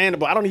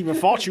understandable. I don't even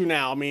fault you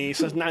now. I mean,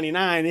 since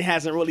 '99, it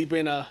hasn't really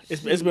been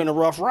it's been a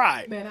rough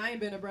ride. Man, I ain't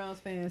been a Browns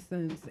fan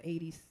since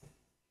 '86,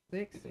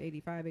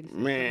 85, 86.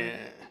 Man,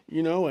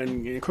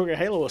 and Crooked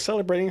Halo was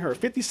celebrating her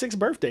 56th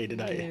birthday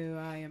today. No,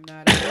 I am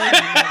not a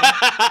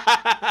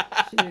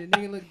Shit,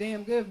 nigga look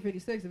damn good for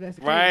 56 if that's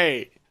the case.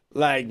 Right.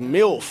 Like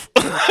MILF.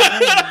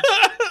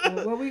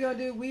 What we gonna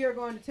do, we are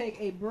going to take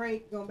a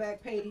break, go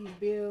back, pay these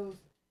bills,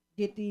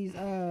 get these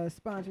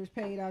sponsors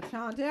paid out.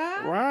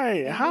 Chanta.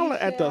 Right. Holla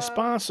at the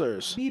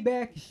sponsors. Be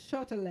back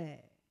shortly.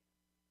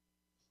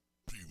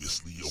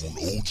 Previously on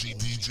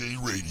OGDJ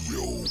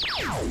Radio.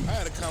 I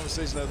had a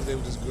conversation the other day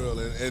with this girl,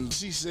 and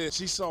she said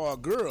she saw a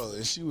girl,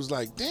 and she was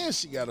like, damn,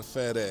 she got a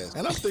fat ass.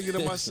 And I'm thinking to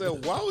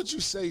myself, why would you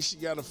say she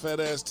got a fat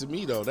ass to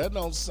me, though? That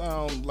don't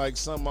sound like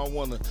something I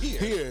want to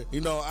hear.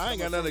 I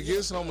ain't got nothing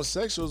against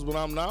homosexuals, but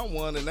I'm not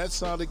one, and that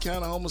sounded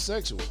kind of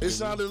homosexual. It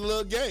sounded a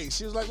little gay.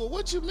 She was like, well,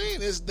 what you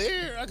mean? It's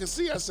there. I can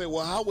see. I said,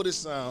 well, how would it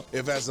sound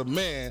if as a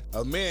man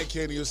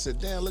came to you and said,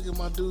 damn, look at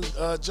my dude's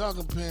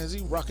jogging pants.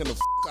 He rocking the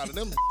out of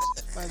them.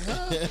 Like,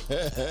 huh?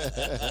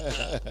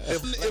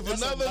 if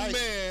another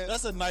man,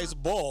 that's a nice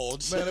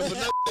bulge. Man, if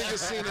another nigga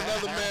seen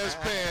another man's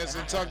pants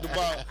and talked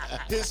about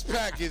his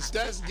package,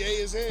 that's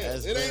gay as hell.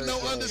 It ain't no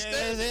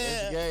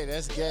understanding.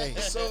 That's gay.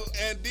 So,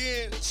 and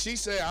then she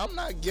said, I'm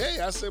not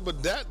gay. I said,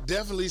 but that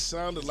definitely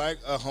sounded like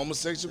a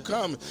homosexual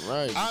comment.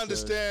 Right. I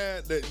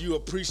understand that you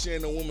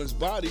appreciate a woman's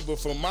body, but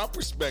from my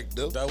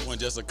perspective, that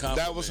wasn't just a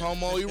compliment. That was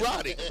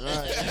homoerotic.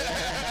 Right.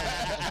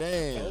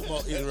 Damn.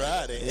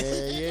 Homoerotic.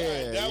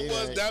 Yeah.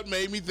 That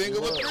made me think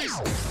of a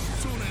threesome.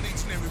 Tune in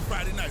each and every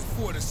Friday night,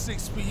 4 to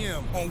 6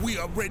 p.m. on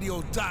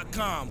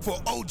WeUpRadio.com for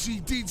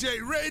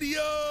OGDJ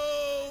Radio.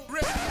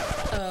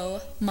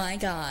 Oh my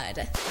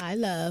God. I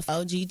love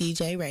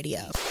OGDJ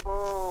Radio.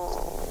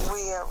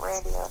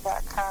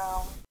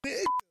 WeUpRadio.com.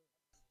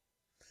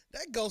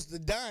 That Ghost to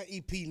Don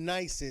EP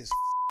nice as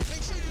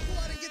Make sure you go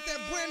out and get that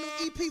brand new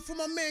EP from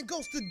my man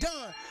Ghost to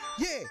Don.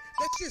 Yeah,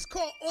 that shit's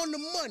called On the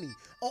Money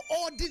on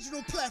all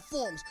digital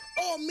platforms,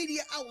 all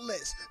media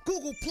outlets,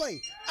 Google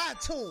Play,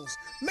 iTunes.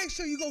 Make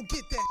sure you go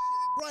get that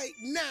shit right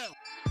now.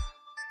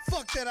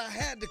 Fuck that, I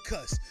had to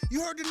cuss.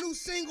 You heard the new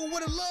single,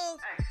 What a Love?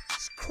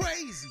 It's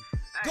crazy.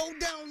 Go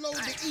download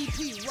the EP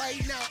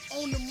right now,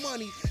 On the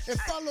Money, and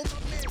follow my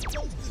man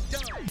Ghost to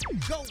Don.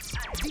 Ghost,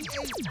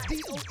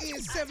 DADON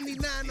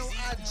 79 on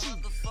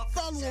IG.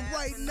 Follow him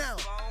right now.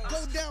 Go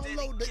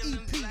download the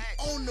EP,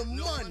 On the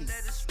Money.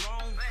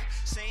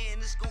 Saying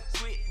it's gon'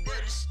 quit,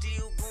 but it's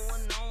still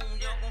going on.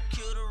 Y'all gon'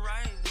 kill the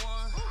right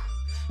one.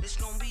 It's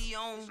gon' be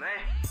on.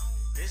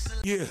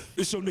 Yeah,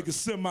 it's your nigga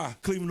Semi,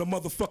 Cleveland the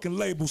motherfucking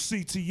label,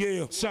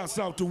 CTL. Shouts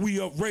out to We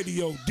Up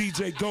Radio,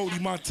 DJ Goldie,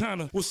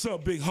 Montana. What's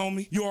up, big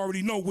homie? You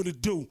already know what to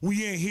do.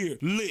 We in here,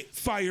 lit,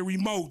 fire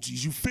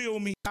emojis, you feel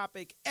me?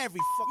 Topic every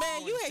fucking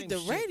Man, you hate the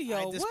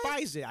radio. I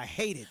despise it. I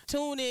hate it.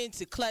 Tune in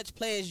to Clutch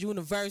Players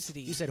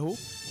University. You said who?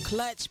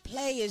 Clutch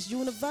Players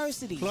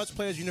University. Clutch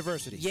Players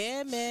University.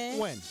 Yeah, man.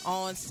 When?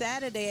 On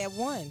Saturday at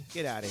 1.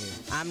 Get out of here.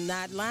 I'm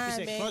not lying, You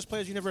said man. Clutch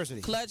Players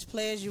University. Clutch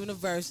Players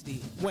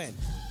University. When?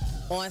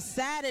 On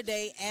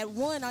Saturday at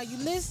 1. Are you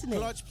listening?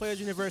 Clutch Players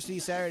University,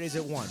 Saturdays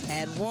at 1.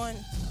 At 1.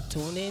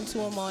 Tune in to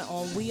them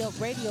on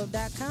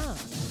WeUpRadio.com.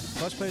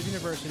 Clutch Players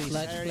University,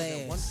 Clutch Saturdays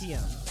Players. at 1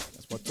 p.m.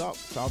 That's what's up.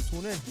 So I'll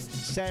tune in.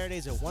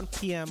 Saturdays at 1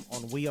 p.m.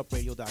 on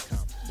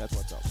WeUpRadio.com. That's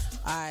what's up.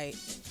 All right.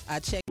 I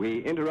checked.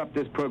 We interrupt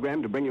this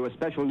program to bring you a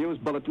special news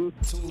bulletin.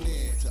 Tune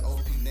in to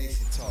OP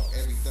Nation Talk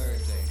every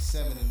Thursday,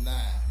 7 to 9.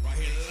 Right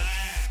here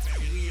live at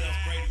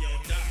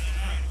WeUpRadio.com.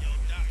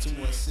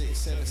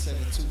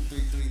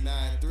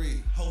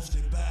 216-772-3393.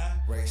 Hosted by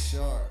Ray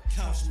Sharp,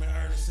 Councilman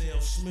Ernest L.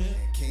 Smith,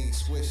 and King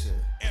Swisher.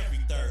 Every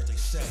Thursday,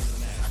 7 to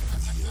 9.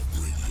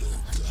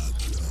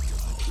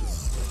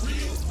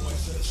 Real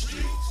voice of the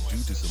streets. Due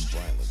to some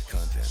violent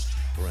content,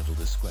 parental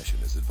discretion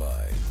is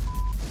advised.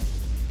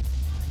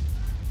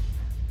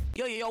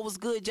 Yo, what's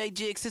good? J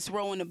Jig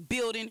Cicero in the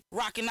building,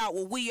 rocking out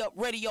with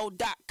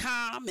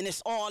WeUpRadio.com, and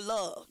it's all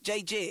love.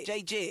 J Jig.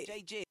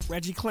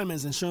 Reggie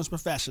Clemens, insurance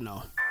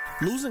professional.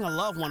 Losing a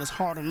loved one is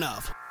hard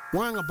enough.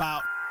 Worrying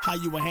about how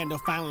you will handle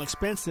final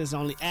expenses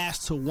only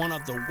adds to one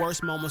of the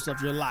worst moments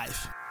of your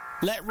life.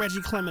 Let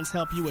Reggie Clemens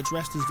help you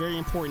address this very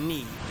important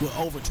need. With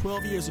over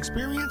 12 years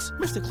experience,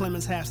 Mr.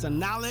 Clemens has the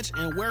knowledge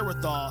and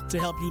wherewithal to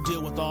help you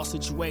deal with all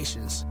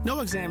situations.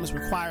 No exam is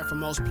required for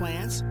most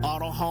plans.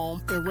 Auto,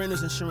 home, and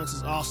renter's insurance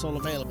is also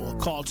available.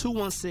 Call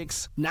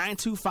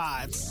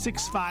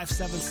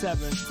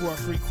 216-925-6577 for a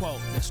free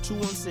quote. That's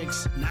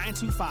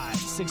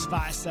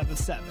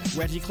 216-925-6577.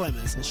 Reggie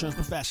Clemens, insurance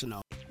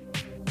professional.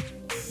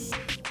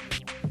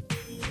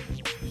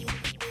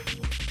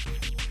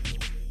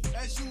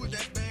 That's you with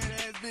that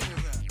badass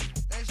business, huh?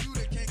 That's you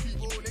that can't keep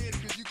old lady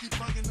because you keep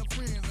fucking them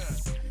friends,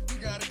 huh? You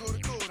gotta go to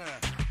court, huh?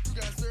 You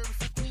gotta serve a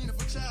subpoena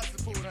for child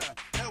support, huh?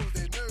 That was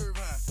that nerve,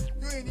 huh?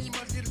 You ain't even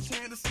much get a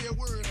chance to say a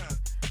word, huh?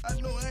 I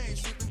know I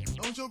ain't tripping.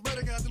 Don't your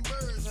brother got them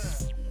birds,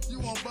 huh? You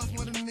won't bust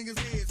one of them niggas'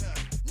 heads, huh?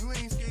 You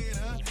ain't scared,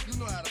 huh? You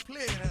know how to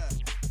play it, huh?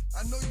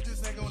 I know you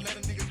just ain't gonna let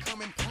a nigga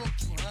come and punk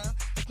you, huh?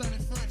 Stand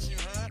in front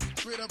you, huh?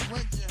 Straight up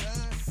run you,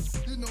 huh?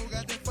 You know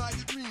got that fire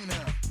green,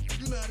 huh?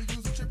 You know how to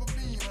use a triple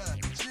beam, huh?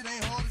 Shit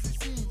ain't hard as it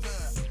seems,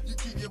 huh? You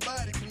keep your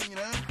body clean,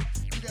 huh?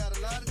 You got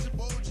a lot of your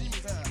bold jeans,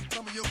 huh?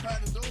 Some of your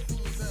partners dope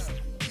fiends, huh?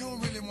 You don't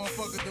really want to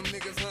fuck with them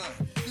niggas, huh?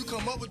 You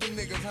come up with them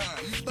niggas,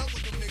 huh? You stuck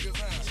with them niggas,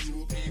 huh?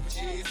 You a paper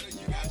chaser,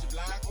 you got your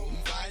block on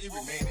fire, you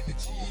remain in the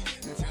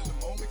cheese. Until the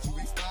moment you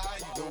expire,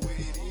 you know what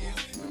it is.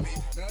 You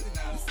make nothing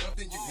out of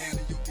something, you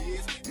handle your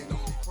biz. And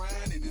don't be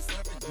crying, and it's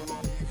something you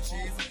a paper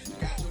chaser. You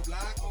got your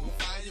block on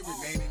fire, you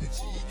remain in the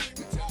cheese.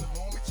 Until the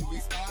moment you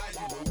expire,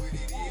 you know what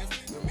it is.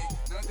 You make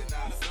nothing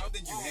out of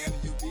something, you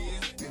handle your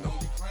biz. And don't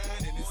be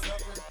crying, and it's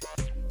something.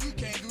 You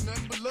can't do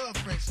nothing but love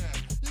French, huh?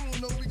 You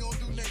don't know what we gon'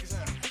 do next,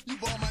 huh? You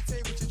ball my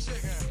tape with your chick,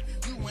 huh?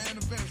 You wearing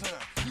the vest,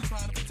 huh? You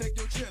trying to protect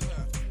your chest,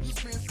 huh? You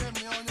spend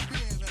 70 on your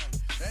bins, huh?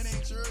 That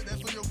ain't sure, that's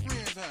for your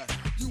friends, huh?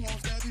 You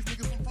won't stop these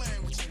niggas from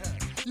playing with you, huh?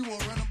 You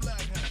won't run a block,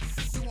 huh?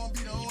 You won't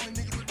be the only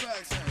nigga with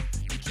rocks, huh?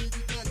 You keep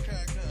your gun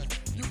cocked, huh?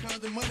 You count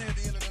the money at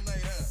the end of the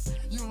night, huh?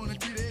 You on a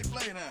 3-day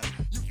flight, huh?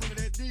 You full of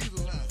that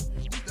diesel, huh?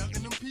 You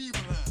ducking them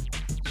people, huh?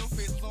 Your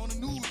face was on the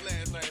news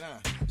last night, huh?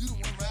 You the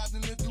one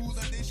robbing little dudes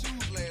out their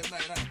shoes last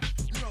night, huh?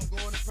 You don't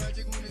go in the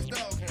project when it's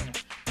dark, huh?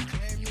 You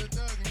claim you a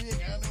thug and you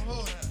ain't got no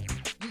hoe, huh?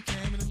 You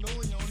came in the know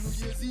you on New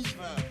Year's Eve,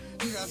 huh?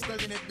 You got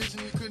stuck in that bitch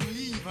and you couldn't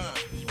leave, huh?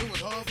 It was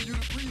hard for you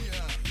to breathe,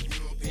 huh?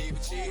 You a paper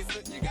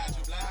chaser, you got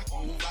your block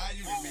on fire,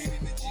 you remain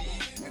in the G.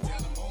 Until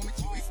the moment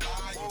you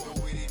expire, you know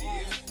what it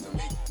is. To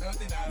make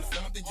nothing out of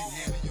something, you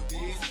handle your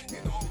biz.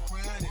 And don't be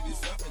crying if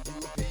it's something, you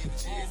a paper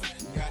chaser.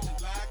 You got your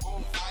block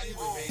on fire, you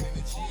remain in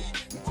the G.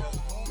 Until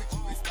the moment you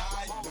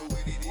expire, you know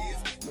what it is.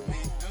 To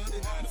make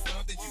nothing out of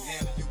something, you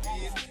handle your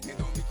biz. And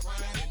don't be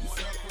crying if it's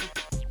something.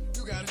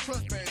 You got a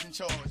trust badge in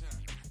charge, huh?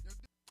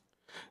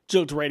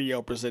 Jooked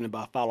Radio, presented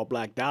by Follow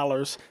Black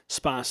Dollars,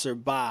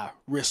 sponsored by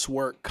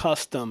Wristwork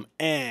Custom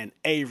and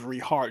Avery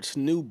Hart's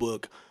new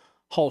book,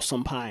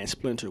 Wholesome Pie and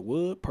Splinter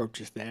Wood.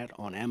 Purchase that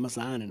on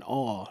Amazon and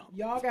all.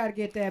 Y'all gotta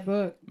get that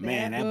book.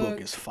 Man, that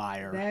book is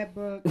fire. That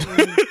book is,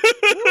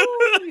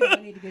 y'all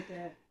need to get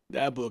that.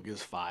 That book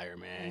is fire,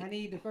 man. And I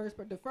need the first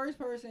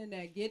person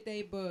that get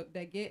their book,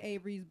 that get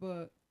Avery's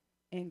book,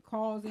 and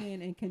calls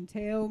in and can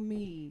tell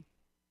me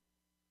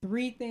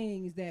 3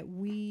 things that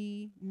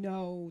we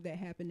know that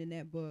happened in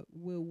that book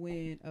will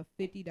win a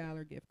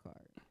 $50 gift card.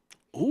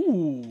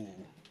 Ooh.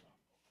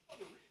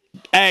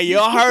 Hey,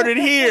 y'all heard it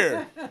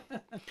here.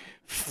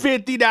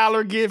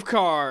 $50 gift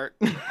card.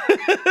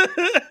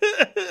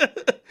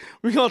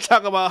 We're going to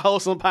talk about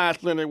Wholesome Pie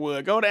Splintered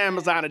Wood. Go to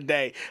Amazon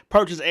today.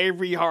 Purchase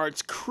Avery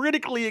Hart's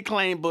critically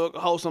acclaimed book,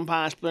 Wholesome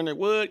Pie Splintered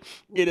Wood.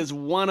 It is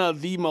one of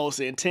the most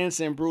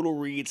intense and brutal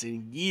reads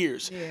in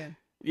years. Yeah.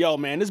 Yo,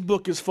 man, this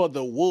book is for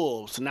the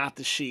wolves, not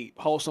the sheep.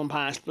 Wholesome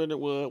Pie Splintered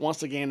Wood,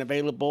 once again,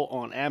 available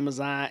on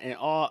Amazon and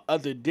all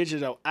other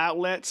digital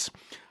outlets.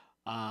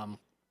 While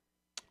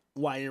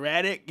you're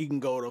at it, you can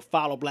go to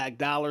Follow Black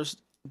Dollars,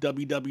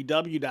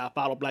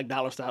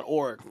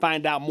 www.followblackdollars.org.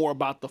 Find out more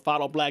about the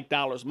Follow Black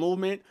Dollars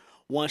movement.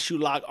 Once you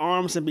lock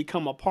arms and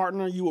become a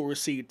partner, you will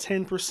receive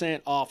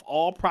 10% off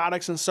all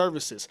products and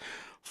services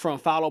from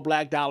Follow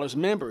Black Dollars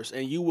members,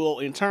 and you will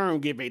in turn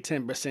give a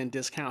 10%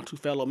 discount to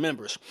fellow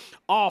members.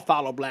 All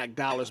Follow Black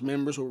Dollars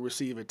members will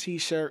receive a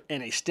t-shirt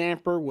and a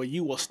stamper where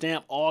you will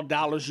stamp all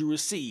dollars you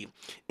receive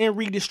and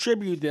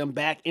redistribute them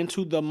back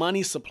into the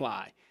money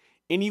supply.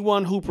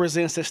 Anyone who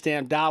presents a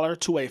stamped dollar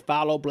to a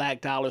Follow Black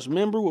Dollars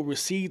member will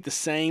receive the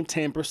same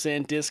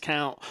 10%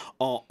 discount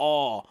on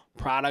all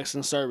products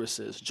and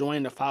services.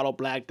 Join the Follow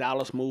Black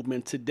Dollars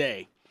movement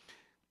today.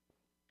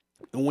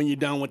 And when you're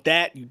done with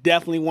that, you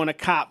definitely want to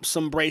cop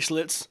some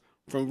bracelets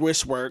from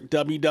Wristwork,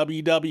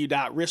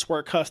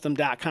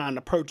 www.wristworkcustom.com,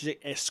 to purchase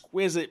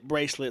exquisite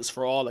bracelets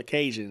for all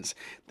occasions.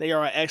 They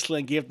are an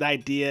excellent gift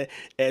idea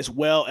as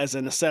well as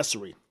an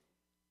accessory.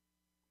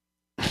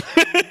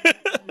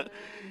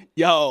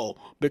 Yo,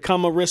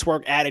 become a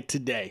Wristwork addict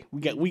today.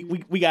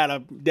 We gotta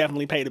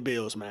definitely pay the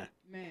bills, man.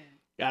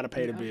 Gotta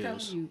pay the bills. I'm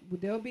telling you,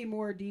 there'll be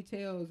more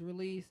details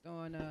released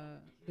on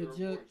the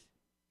Jooked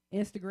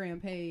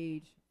Instagram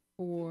page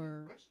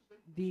for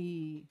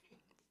the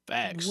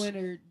Facts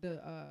winner, the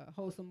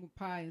Wholesome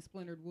Pie and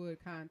Splintered Wood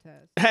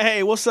contest.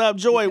 Hey, what's up,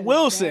 Joy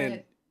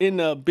Wilson in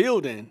the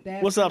building?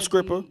 What's up,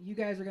 Scripper? You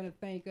guys are gonna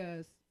thank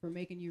us for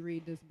making you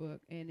read this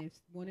book, and if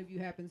one of you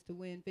happens to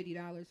win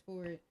 $50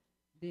 for it,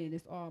 then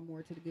it's all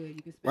more to the good.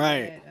 You can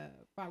spend that,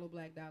 Follow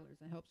Black Dollars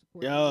and help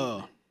support.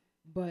 Yo.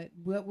 But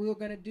what we're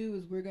gonna do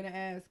is we're gonna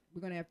have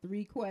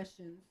 3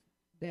 questions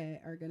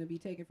that are gonna be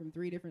taken from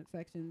 3 different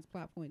sections,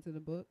 plot points of the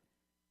book,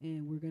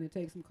 and we're gonna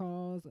take some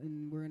calls,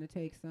 and we're gonna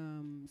take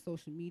some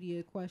social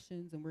media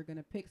questions, and we're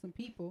gonna pick some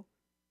people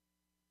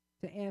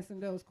to answer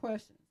those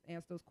questions.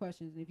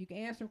 And if you can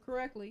answer them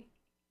correctly,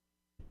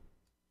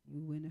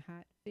 you win a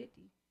hot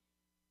 50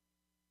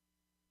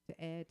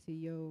 to add to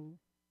your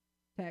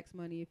tax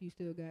money if you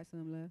still got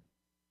some left.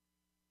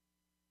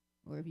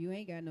 Or if you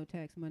ain't got no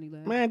tax money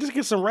left, man, just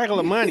get some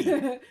regular money.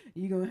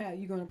 you're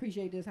gonna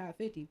appreciate this hot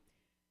 50.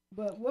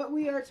 But what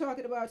we are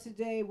talking about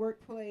today,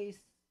 workplace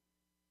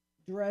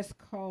dress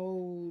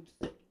codes.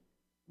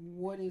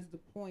 What is the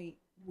point?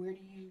 Where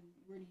do you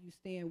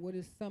stand? What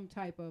is some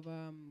type of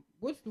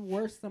what's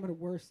some of the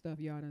worst stuff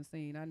y'all done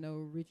seen? I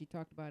know Richie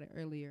talked about it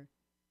earlier.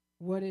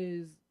 What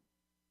is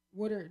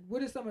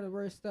some of the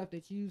worst stuff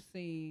that you've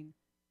seen?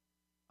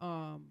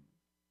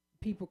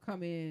 People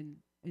come in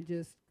and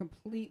just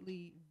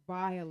completely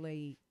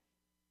violate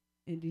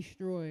and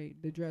destroy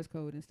the dress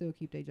code and still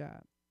keep their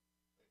job.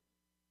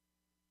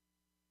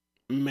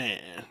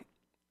 Man,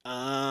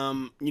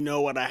 you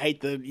know what? I hate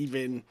to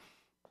even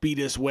be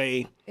this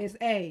way. It's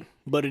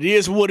but it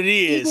is what it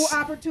is. Equal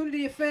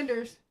opportunity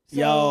offenders.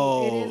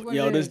 So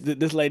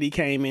this lady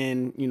came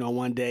in,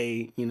 one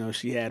day,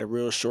 she had a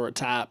real short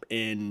top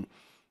and,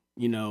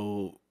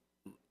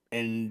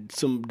 and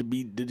to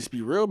just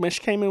be real, man, she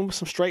came in with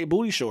some straight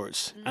booty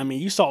shorts. Mm-hmm. I mean,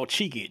 you saw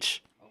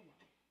cheekage.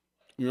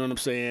 You know what I'm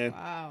saying?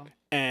 Wow.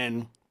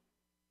 And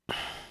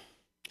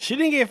she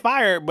didn't get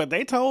fired, but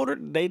they told her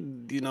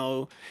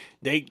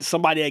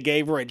somebody had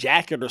gave her a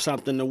jacket or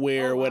something to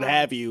wear, or what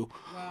have you,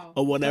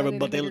 or whatever.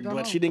 But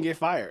she didn't get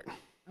fired.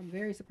 I'm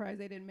very surprised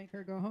they didn't make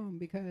her go home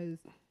because.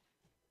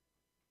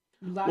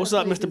 What's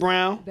up, Mr.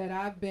 Brown? That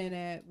I've been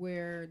at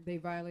where they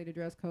violated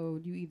dress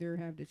code, you either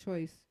have the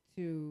choice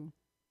to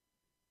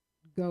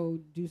go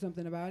do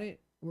something about it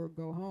or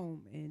go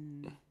home,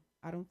 and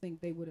I don't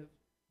think they would have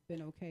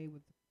been okay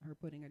with her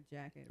putting a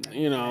jacket.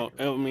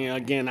 I mean,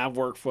 again, I've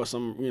worked for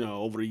some,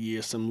 over the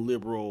years, some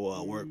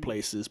liberal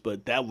workplaces,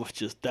 but that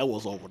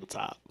was over the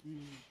top.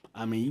 Mm.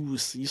 I mean, you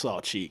saw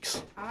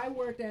cheeks. I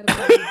worked at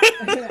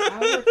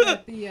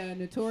the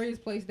notorious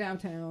place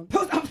downtown,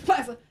 Post Office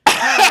Plaza,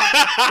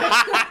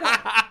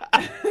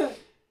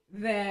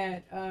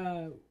 that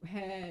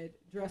had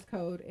dress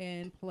code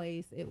in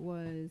place. It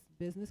was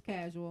business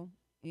casual,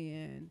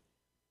 and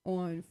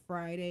on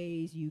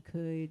Fridays you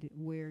could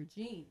wear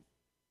jeans.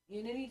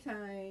 And any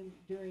time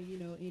during,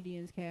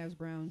 Indians, Cavs,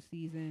 Browns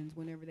seasons,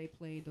 whenever they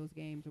played those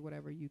games or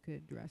whatever, you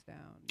could dress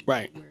down.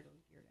 Right. Wear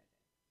those gear that day.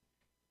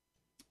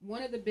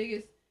 One of the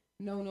biggest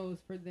no-nos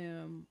for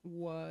them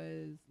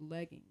was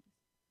leggings.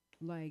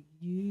 Like,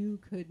 you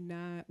could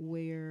not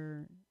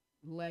wear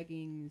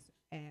leggings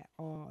at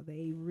all.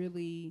 They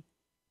really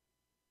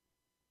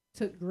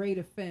took great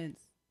offense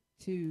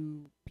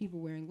to people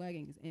wearing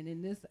leggings. And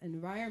in this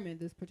environment,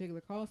 this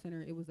particular call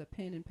center, it was a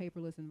pen and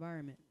paperless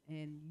environment,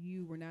 and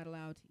you were not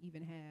allowed to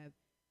even have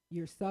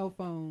your cell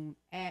phone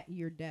at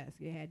your desk.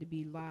 It had to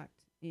be locked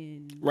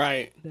in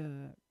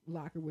the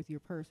locker with your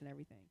purse and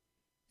everything.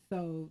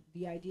 So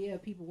the idea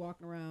of people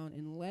walking around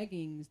in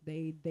leggings,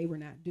 they were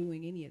not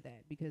doing any of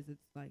that because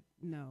it's like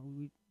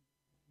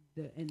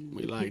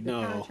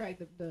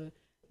contract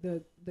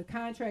the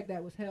contract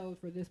that was held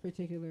for this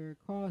particular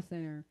call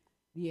center.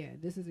 Yeah,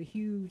 this is a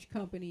huge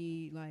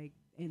company,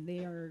 and they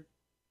are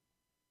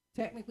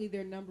technically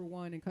they're number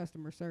one in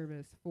customer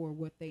service for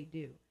what they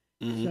do.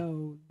 Mm-hmm.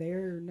 So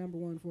they're number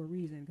one for a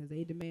reason because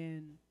they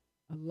demand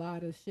a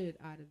lot of shit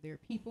out of their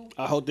people.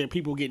 I hope their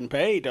people getting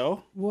paid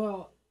though.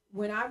 Well,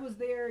 when I was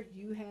there,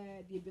 you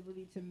had the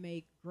ability to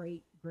make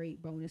great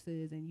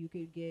bonuses, and you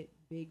could get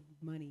big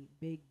money,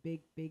 big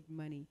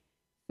money.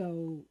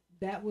 So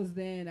that was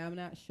then. I'm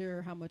not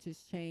sure how much has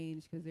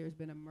changed because there's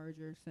been a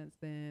merger since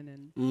then,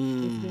 and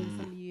it's been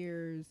some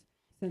years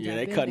since I've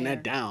they're been cutting there.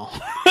 that down.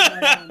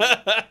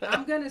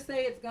 I'm gonna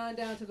say it's gone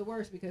down to the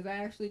worst because I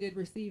actually did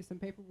receive some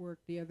paperwork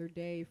the other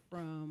day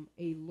from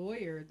a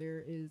lawyer.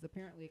 There is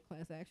apparently a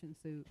class action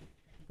suit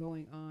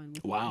going on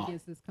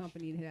against this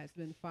company that has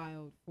been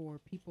filed for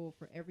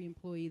every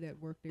employee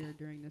that worked there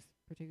during this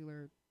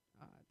particular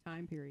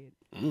time period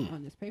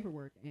on this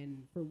paperwork,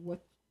 and for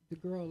what the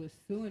girl is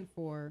suing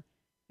for,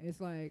 it's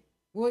like,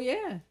 well,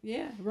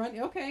 run.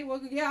 Okay,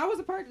 well, I was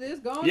a part of this.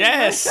 Go on.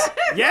 Yes.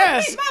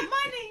 My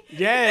money.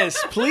 Yes,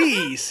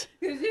 please.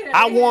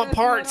 I want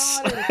parts.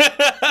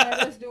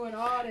 That's doing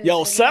all this.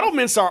 Yo,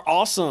 settlements are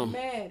awesome.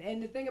 Man,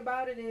 and the thing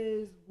about it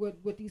is,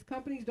 what these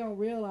companies don't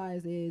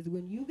realize is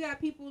when you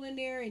got people in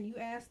there and you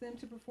ask them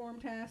to perform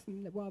tasks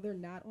while they're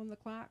not on the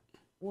clock,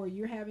 or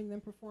you're having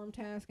them perform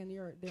tasks and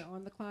they're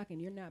on the clock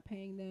and you're not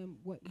paying them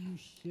what you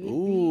should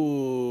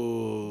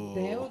be.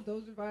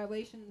 Those are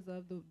violations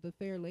of the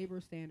fair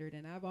labor standard,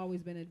 and I've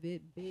always been a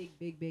big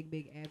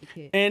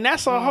advocate. And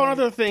that's a whole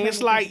other thing.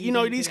 It's like,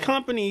 these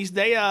companies,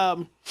 they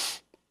want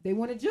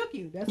to juke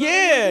you. That's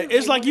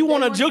it's like you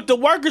want to juke the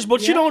workers,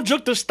 but you don't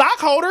juke the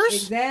stockholders.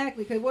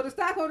 Exactly, because the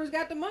stockholders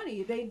got the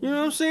money. You know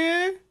what I'm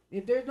saying?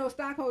 If there's no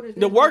stockholders,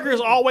 the workers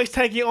always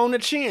take it on the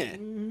chin.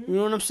 Mm-hmm. You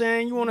know what I'm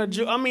saying? You want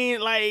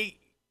to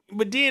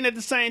but then at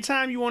the same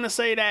time, you want to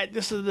say that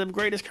this is the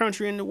greatest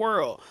country in the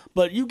world.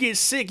 But you get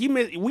sick.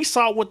 We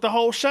saw it with the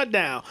whole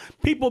shutdown.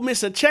 People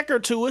miss a check or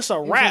two. It's a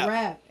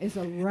wrap. It's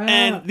a wrap.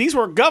 And these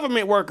were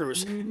government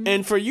workers. Mm-hmm.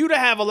 And for you to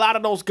have a lot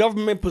of those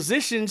government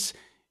positions,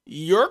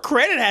 your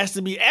credit has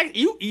to be.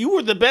 You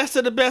were the best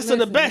of the best of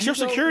the best. Your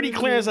security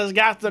clearance has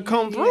got to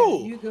come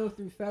through. You go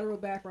through federal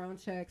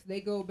background checks. They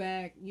go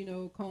back,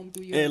 comb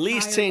through your at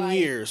least 10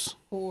 years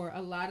for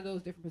a lot of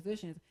those different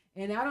positions.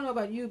 And I don't know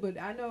about you, but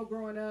I know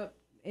growing up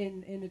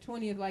in the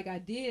 20s like I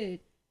did,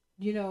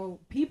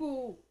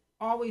 people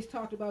always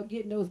talked about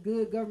getting those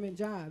good government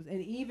jobs.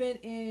 And even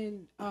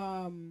in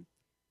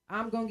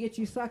I'm Gonna Get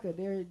You Sucker,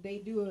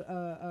 they do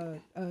a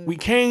we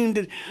came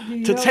to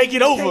take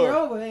it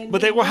over,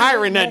 but they were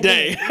hiring that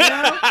day.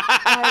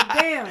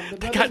 Damn,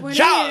 they got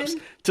jobs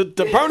to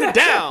burn it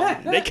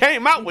down. They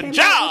came out with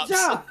jobs.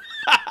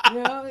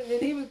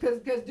 And he was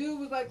because dude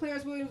was like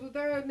Clarence Williams was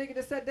there, nigga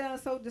that sat down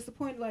so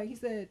disappointed, like he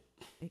said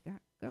they got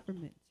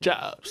government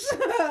jobs.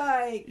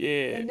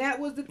 And that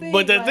was the thing.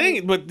 But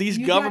but these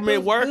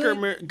government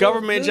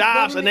government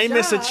jobs, and they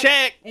miss a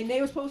check. And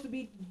they were supposed to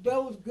be,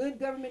 those good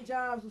government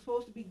jobs were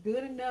supposed to be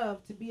good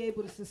enough to be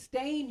able to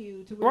sustain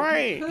you to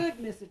where you could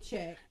miss a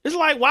check. It's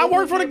like, why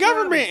work for the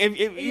government?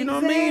 If you know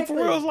what I mean? For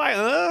real, it's like,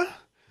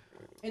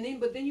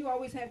 But then you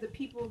always have the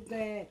people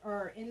that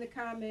are in the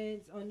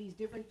comments on these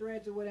different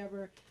threads or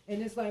whatever,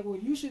 and it's like, well,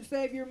 you should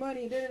save your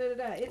money.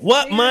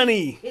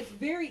 Money? It's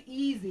very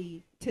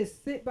easy to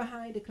sit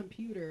behind a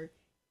computer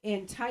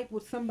and type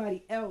what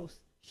somebody else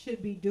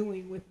should be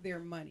doing with their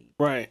money.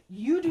 Right.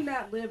 You do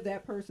not live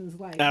that person's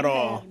life. At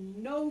all. You have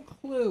no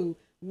clue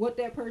what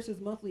that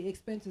person's monthly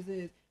expenses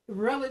is.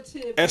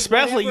 Relative,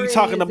 especially you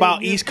talking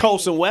about East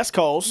Coast and West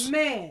Coast,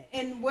 man,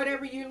 and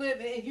whatever you live,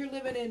 if you're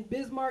living in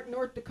Bismarck,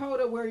 North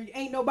Dakota, where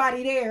ain't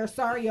nobody there,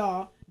 sorry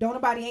y'all,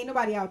 ain't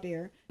nobody out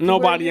there.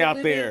 Nobody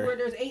out there. Where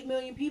there's 8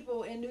 million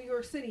people in New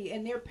York City,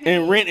 and they're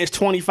paying. And rent is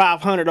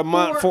 $2,500 a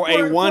month for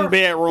a one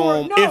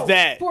bedroom, if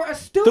that. For a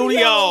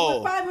studio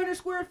with 500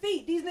 square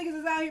feet, these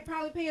niggas is out here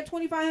probably paying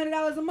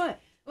 $2,500 a month.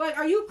 Like,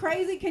 are you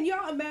crazy? Can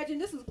y'all imagine?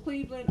 This is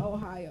Cleveland,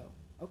 Ohio.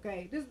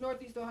 Okay, this is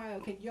Northeast Ohio.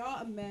 Can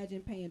y'all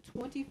imagine paying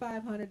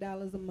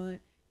 $2,500 a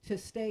month to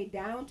stay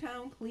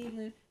downtown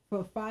Cleveland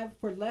for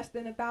less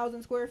than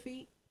 1,000 square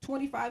feet?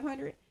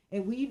 $2,500,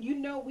 and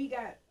we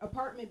got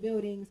apartment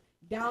buildings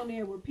down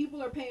there where people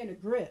are paying a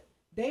grip.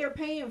 They are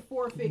paying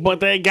 $450.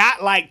 But they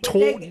got like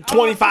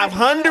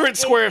 2,500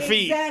 square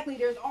feet. Exactly.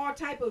 There's all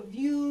type of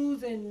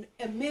views and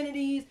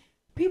amenities.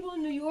 People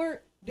in New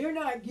York, they're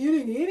not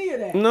getting any of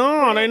that.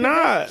 No, they're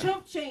not.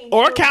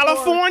 Or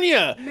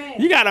California.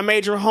 You got a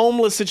major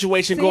homeless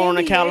situation going on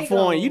in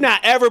California. You're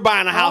not ever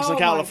buying a house in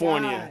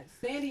California.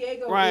 San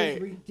Diego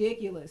is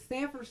ridiculous.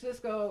 San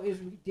Francisco is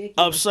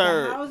ridiculous.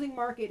 Absurd. The housing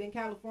market in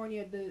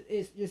California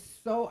is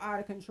just so out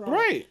of control.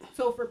 Right.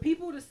 So for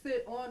people to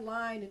sit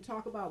online and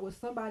talk about what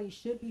somebody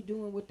should be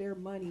doing with their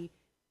money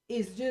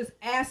is just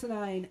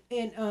asinine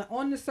and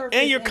on the surface.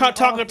 And you're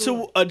talking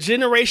to a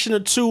generation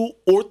of 2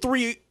 or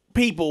 3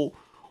 people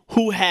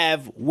who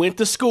have went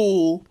to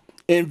school,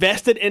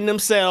 invested in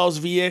themselves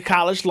via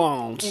college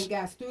loans, and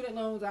got student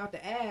loans out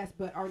the ass,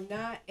 but are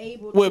not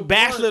able with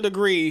bachelor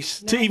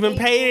degrees to even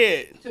pay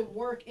it. To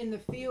work in the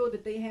field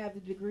that they have the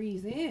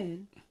degrees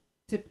in,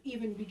 to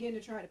even begin to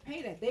try to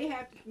pay that. They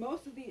have to,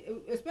 most of the,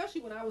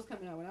 especially when I was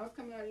coming out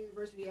of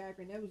University of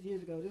Akron, that was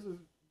years ago. This was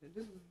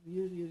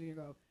years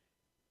ago.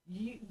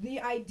 The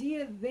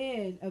idea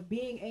then of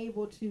being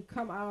able to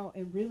come out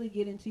and really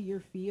get into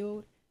your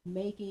field,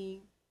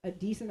 making a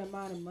decent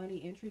amount of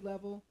money entry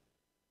level,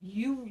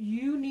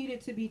 you needed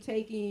to be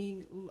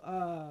taking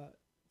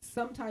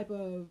some type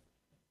of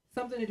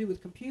something to do with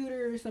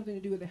computers, something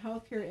to do with the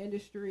healthcare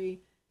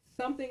industry,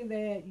 something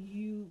that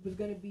you was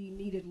going to be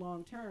needed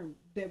long term,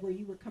 that where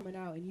you were coming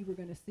out and you were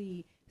going to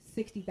see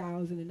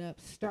 60,000 and up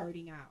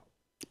starting out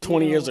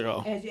 20 years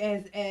ago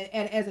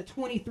as a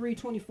 23,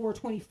 24,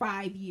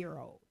 25 year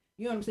old.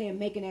 You know what I'm saying?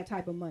 Making that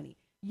type of money.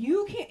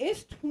 You can't.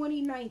 It's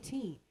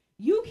 2019.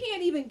 You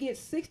can't even get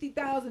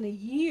 60,000 a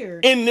year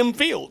in them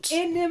fields.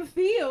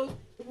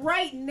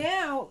 Right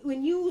now,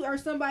 when you are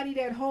somebody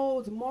that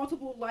holds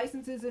multiple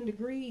licenses and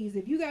degrees,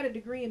 if you got a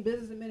degree in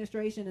business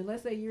administration, and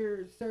let's say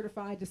you're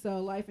certified to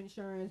sell life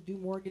insurance, do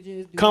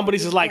mortgages,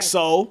 companies is like,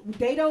 so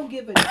they don't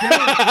give a damn.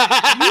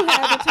 You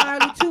have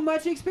entirely too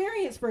much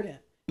experience for them.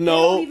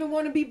 No, they don't even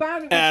want to be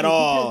bothered with at you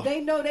all. because they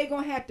know they're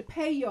gonna have to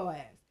pay your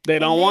ass. They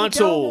don't want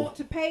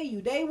to pay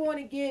you. They want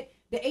to get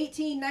the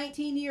 18,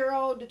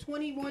 19-year-old, the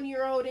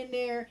 21-year-old in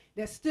there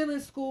that's still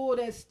in school,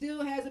 that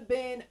still hasn't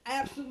been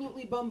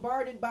absolutely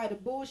bombarded by the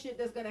bullshit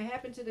that's going to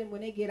happen to them when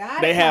they get out of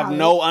college. They have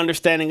no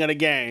understanding of the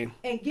game.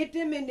 And get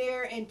them in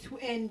there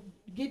and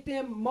get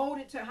them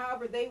molded to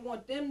however they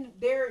want them,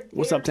 their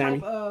up, Tammy?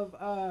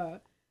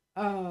 type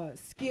of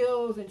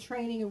skills and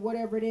training and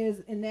whatever it is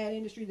in that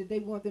industry that they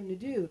want them to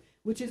do,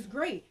 which is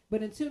great.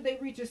 But until they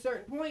reach a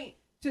certain point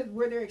to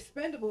where they're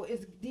expendable,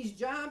 these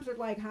jobs are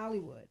like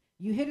Hollywood.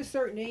 You hit a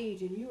certain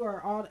age and you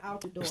are all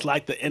out the door. It's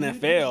like the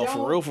NFL,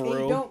 for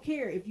real. You don't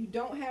care. If you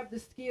don't have the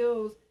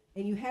skills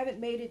and you haven't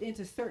made it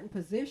into certain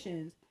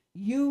positions,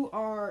 you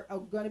are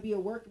going to be a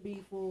worker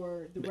bee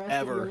for the rest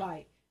of your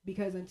life.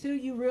 Because until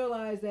you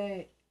realize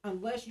that,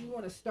 unless you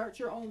want to start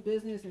your own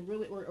business and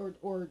really,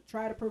 or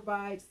try to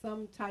provide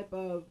some type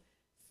of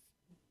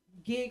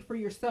gig for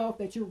yourself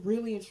that you're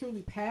really and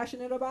truly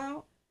passionate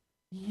about,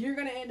 you're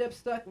going to end up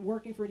stuck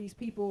working for these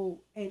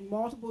people in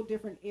multiple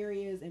different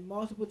areas and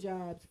multiple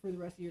jobs for the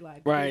rest of your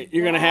life. Right.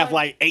 You're going to have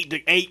like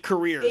eight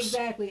careers.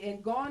 Exactly.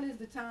 And gone is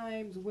the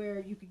times where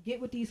you could get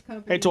with these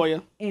companies Hey,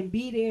 Toya. and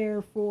be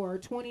there for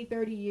 20,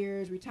 30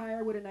 years,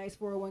 retire with a nice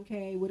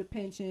 401k, with a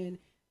pension.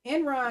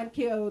 Enron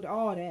killed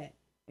all that.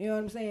 You know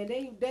what I'm saying?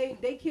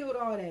 They killed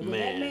all that. When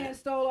that man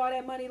stole all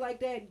that money like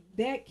that,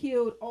 that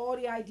killed all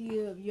the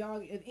idea of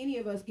of any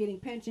of us getting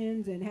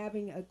pensions and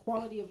having a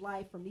quality of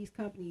life from these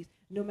companies,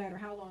 no matter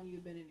how long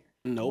you've been in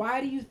there. Nope. Why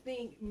do you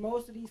think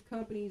most of these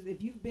companies,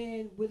 if you've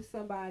been with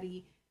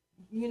somebody,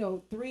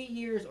 3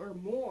 years or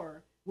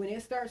more, when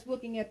it starts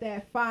looking at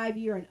that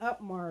 5-year and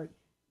up mark,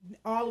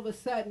 all of a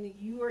sudden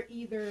you are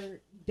either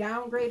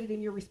downgraded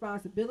in your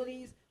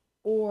responsibilities,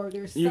 or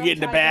there's you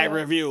getting a bad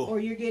review, or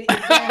you're getting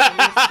there's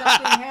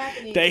something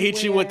happening. They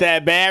hit you with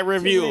that bad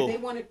review. They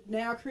want to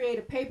now create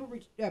a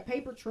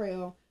paper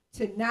trail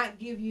to not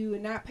give you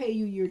and not pay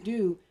you your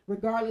due,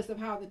 regardless of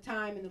how the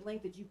time and the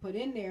length that you put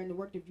in there and the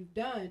work that you've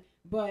done.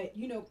 But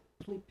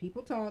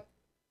people talk,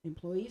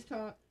 employees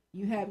talk.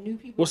 You have new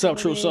people. What's up,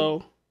 True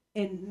Soul?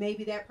 And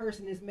maybe that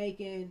person is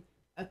making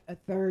a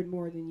third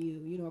more than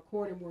you, a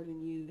quarter more than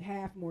you,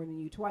 half more than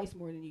you, twice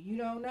more than you. You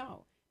don't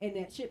know. And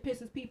that shit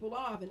pisses people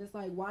off. And it's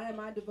like, why am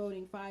I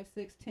devoting 5,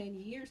 6, 10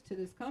 years to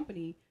this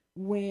company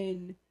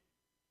when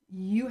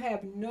you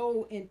have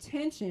no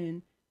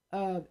intention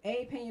of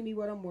A, paying me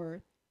what I'm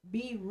worth,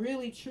 B,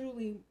 really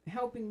truly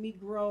helping me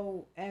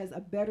grow as a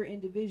better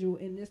individual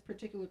in this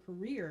particular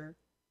career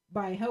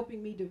by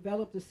helping me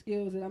develop the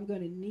skills that I'm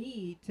going to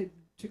need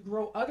to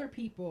grow other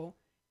people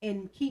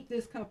and keep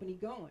this company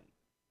going.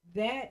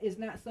 That is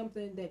not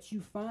something that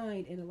you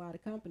find in a lot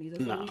of companies.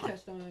 That's why we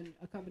touched on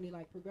a company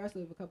like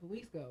Progressive a couple of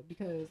weeks ago,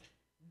 because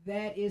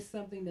that is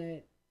something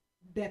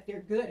that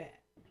they're good at,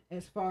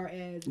 as far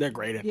as they're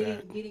great at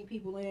getting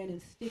people in and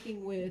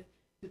sticking with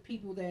the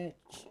people that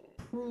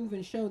prove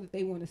and show that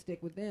they want to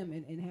stick with them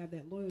and have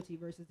that loyalty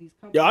versus these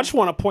companies. Yo, I just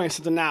want to point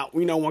something out.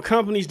 When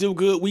companies do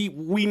good,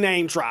 we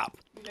name drop.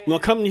 When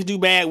companies do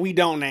bad, we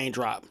don't name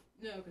drop.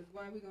 No, because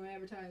why are we going to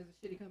advertise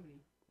a shitty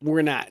company?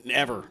 We're not,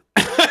 ever.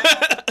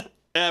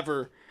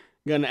 Ever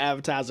gonna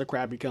advertise a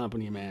crappy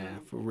company, man,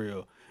 for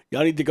real.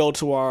 Y'all need to go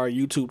to our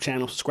YouTube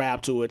channel,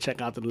 subscribe to it,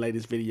 check out the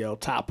latest video,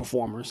 Top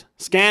Performers.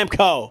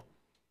 Scamco.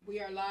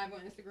 We are live on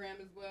Instagram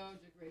as well,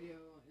 Jooked Radio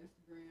on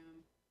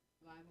Instagram,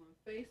 live on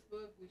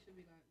Facebook. We should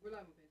be live. We're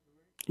live on Facebook,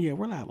 right? Yeah,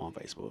 we're live on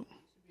Facebook. We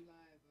should be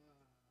live.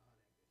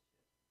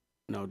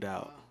 No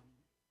doubt.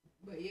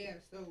 But yeah,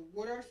 so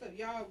what are some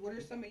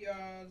of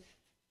y'all's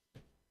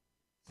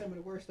some of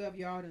the worst stuff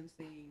y'all done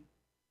seen?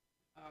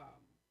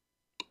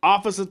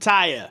 Office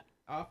Attire.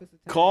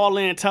 Call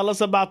in. Tell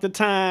us about the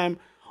time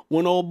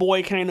when old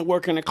boy came to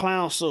work in a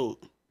clown suit.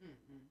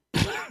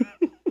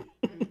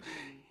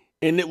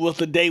 and it was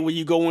the day where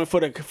you go in for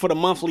the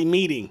monthly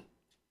meeting.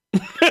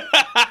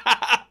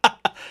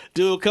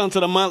 Dude come to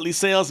the monthly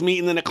sales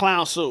meeting in a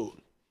clown suit.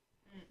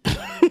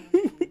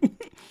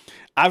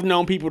 I've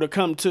known people to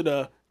come to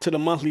the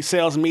monthly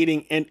sales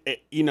meeting and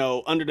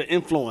under the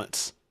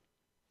influence.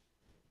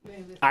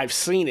 Man, I've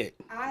seen it.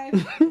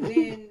 I've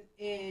been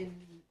in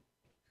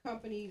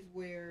companies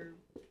where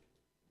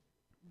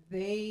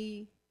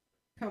they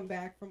come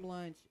back from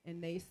lunch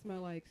and they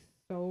smell like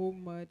so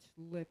much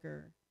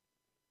liquor,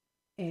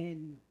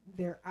 and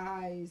their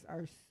eyes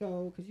are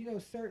so,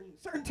 because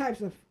certain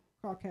types of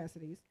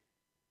caucasities,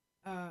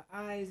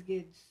 eyes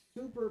get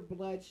super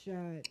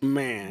bloodshot,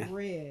 Man,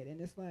 red,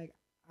 and it's like,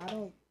 I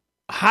don't.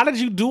 How did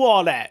you do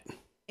all that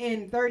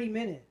in 30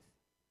 minutes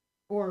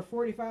or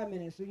 45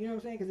 minutes? So you know what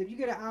I'm saying? Because if you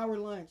get an hour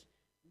lunch,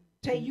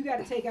 you got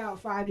to take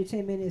out 5 to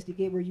 10 minutes to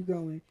get where you're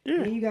going.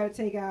 Yeah. And you got to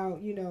take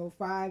out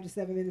 5 to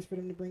 7 minutes for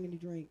them to bring in the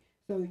drink.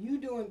 So you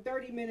doing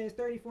 40 minutes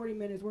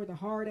worth of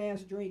hard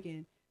ass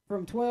drinking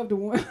from 12 to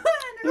 1.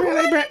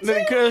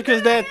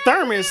 Because that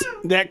thermos,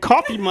 that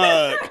coffee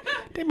mug,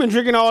 they've been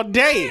drinking all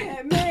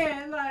day.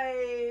 Man,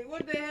 like,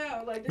 what the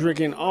hell? Like,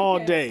 Drinking all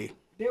day.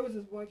 There was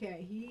this one cat.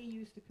 He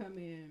used to come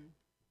in,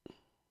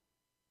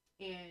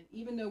 and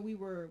even though we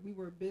were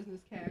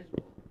business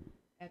casual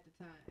at the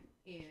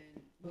time,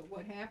 but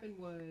what happened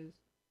was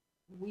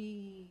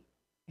we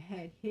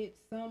had hit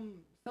some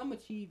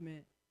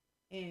achievement,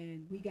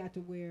 and we got to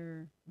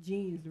wear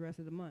jeans the rest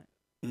of the month.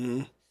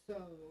 Mm-hmm. So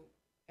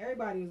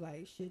everybody was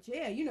like, "Shit,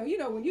 yeah, you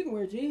know, when you can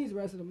wear jeans the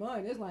rest of the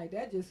month, it's like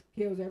that just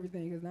kills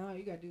everything." Because now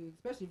you got to do,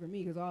 especially for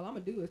me, because all I'm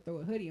gonna do is throw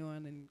a hoodie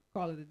on and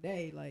call it a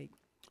day. Like,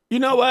 you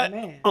know what?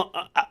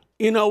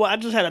 You know what? I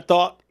just had a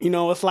thought.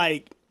 It's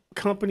like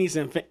companies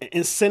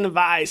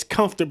incentivize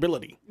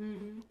comfortability.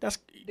 Mm-hmm.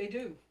 They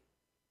do.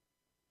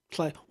 It's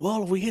like,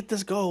 well, if we hit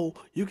this goal,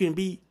 you can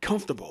be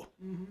comfortable.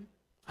 Mm-hmm.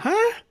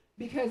 Huh?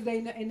 Because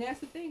they know, and that's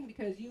the thing,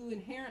 because you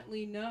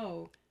inherently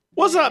know.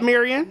 What's up,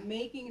 Marianne?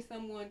 Making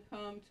someone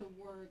come to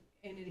work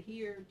and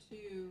adhere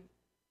to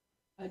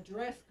a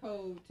dress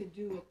code to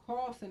do a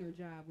call center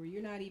job where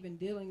you're not even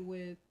dealing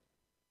with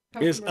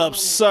it's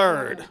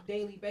absurd. On a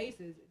daily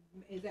basis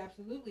is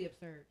absolutely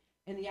absurd.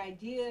 And the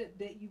idea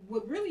that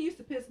what really used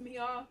to piss me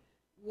off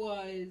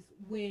was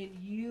when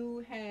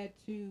you had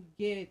to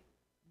get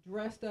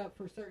dressed up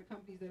for certain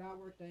companies that I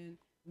worked in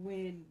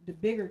when the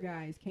bigger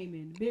guys came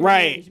in, the bigger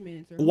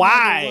managements, or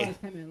why?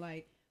 Come in.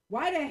 Like,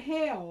 why the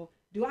hell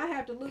do I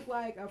have to look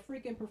like a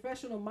freaking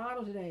professional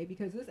model today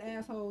because this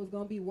asshole is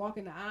gonna be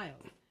walking the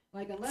aisles?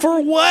 Like, for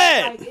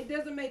what? Like, it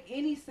doesn't make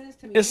any sense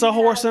to me. It's a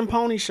horse and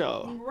pony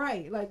show.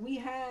 Right. Like, we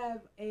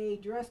have a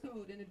dress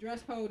code, and the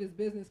dress code is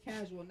business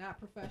casual, not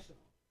professional.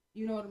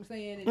 You know what I'm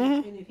saying?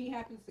 And if he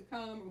happens to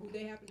come, or who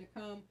they happen to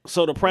come.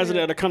 So the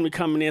president of the company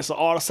coming in, so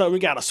all of a sudden we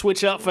got to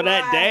switch up for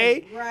that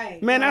day?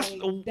 Right. Man, that's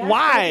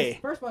why?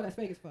 First of all, that's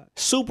fake as fuck.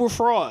 Super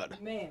fraud.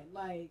 Man,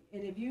 like,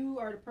 and if you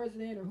are the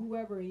president or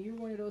whoever, and you're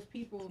one of those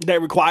people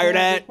that require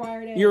that,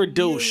 you're a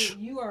douche.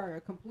 You are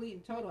a complete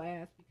and total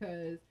ass,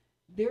 because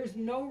there's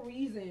no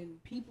reason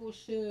people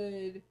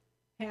should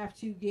have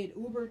to get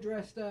uber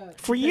dressed up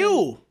for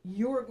you.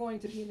 You're going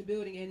to be in the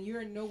building, and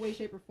you're in no way,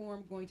 shape, or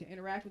form going to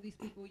interact with these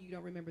people. You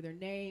don't remember their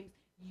names.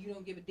 You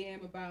don't give a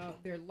damn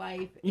about their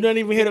life. You're not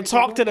even here to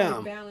talk to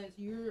them. Balance.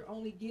 You're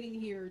only getting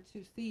here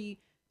to see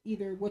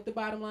either what the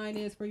bottom line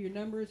is for your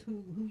numbers,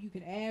 who you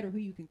can add, or who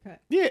you can cut.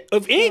 Yeah,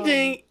 if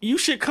anything, you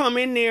should come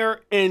in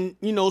there and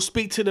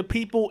speak to the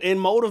people and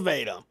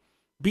motivate them.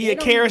 Be a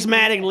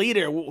charismatic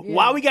leader. Yeah.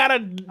 Why we gotta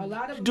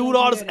do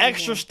all this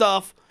extra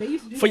stuff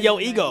for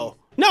your ego?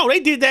 No, they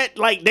did that.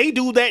 Like, they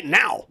do that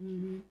now.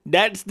 Mm-hmm.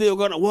 That's still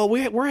gonna. Well,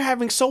 we're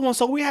having so and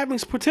so. We're having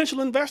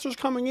potential investors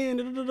coming in.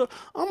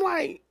 I'm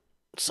like,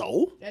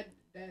 so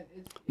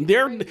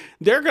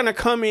they're gonna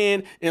come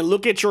in and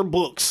look at your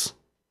books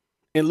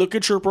and look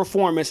at your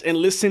performance and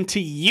listen to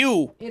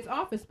you. It's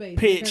office space.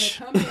 Pitch.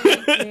 Come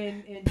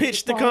in and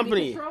pitch the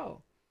company.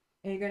 Control.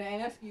 And you're gonna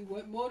ask you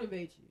what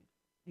motivates you.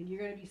 And you're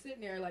going to be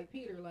sitting there like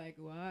Peter, like,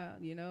 well,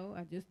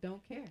 I just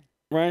don't care.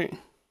 Right.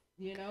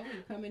 You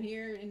come in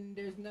here and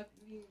there's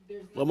nothing.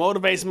 What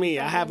motivates me?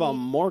 I have a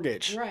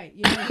mortgage. Right.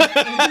 And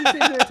he's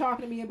sitting there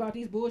talking to me about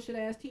these bullshit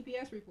ass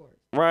TPS reports.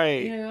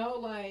 Right.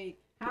 Like.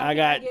 I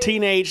got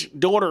teenage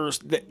daughters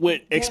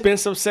with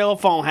expensive cell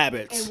phone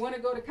habits. And want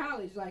to go to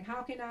college. Like,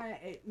 how can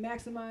I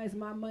maximize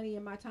my money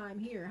and my time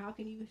here? How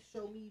can you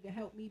show me to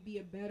help me be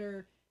a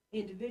better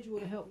individual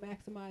to help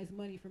maximize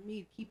money for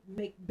me to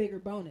make bigger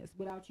bonus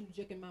without you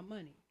jicking my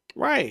money?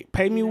 Right.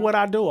 Pay me what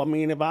I do. I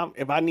mean,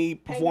 if I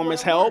need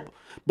performance help,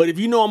 but if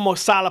you know I'm a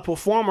solid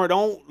performer,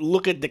 don't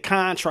look at the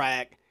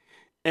contract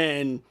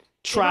and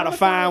try to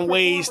find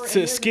ways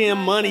to skim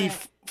money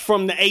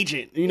from the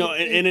agent. And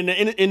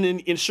in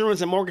the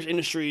insurance and mortgage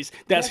industries,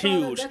 that's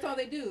huge. That's all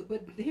they do.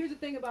 But here's the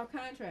thing about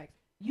contracts: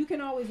 you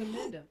can always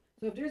amend them.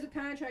 So if there's a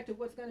contract of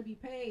what's going to be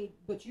paid,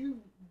 but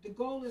the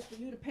goal is for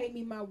you to pay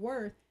me my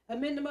worth,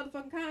 amend the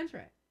motherfucking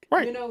contract.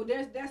 Right.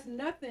 That's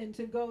nothing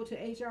to go to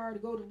HR, to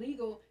go to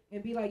legal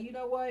and be like, you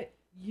know what?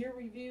 your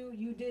review,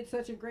 you did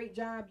such a great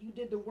job. You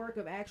did the work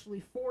of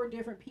actually 4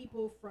 different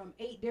people from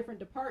 8 different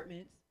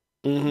departments.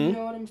 Mm-hmm. You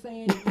know what I'm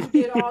saying? You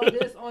did all of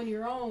this on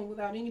your own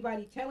without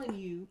anybody telling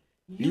you.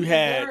 You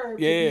deserve to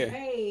be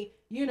paid,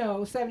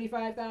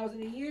 $75,000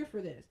 a year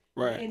for this.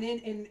 Right. And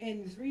then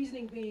and his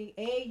reasoning being,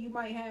 you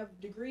might have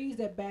degrees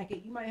that back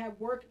it. You might have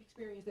work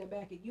experience that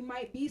back it. You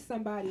might be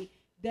somebody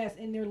that's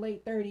in their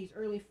late 30s,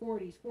 early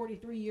 40s,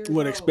 43 years old.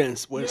 With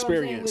experience.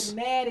 With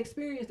mad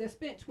experience that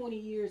spent 20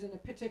 years in a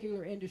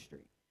particular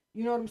industry.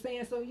 You know what I'm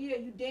saying? So, yeah,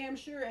 you damn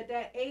sure at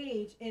that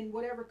age in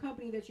whatever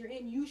company that you're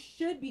in, you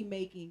should be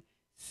making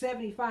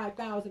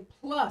 $75,000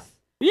 plus.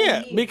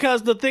 Yeah,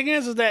 because the thing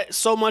is that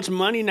so much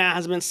money now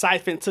has been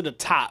siphoned to the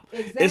top.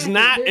 Exactly. It's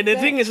not, and the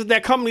thing is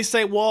that companies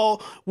say,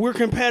 well, we're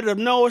competitive.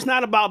 No, it's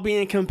not about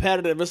being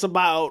competitive. It's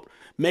about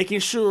making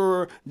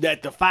sure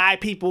that the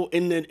 5 people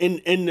in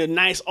the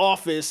nice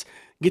office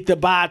get to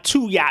buy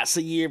 2 yachts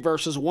a year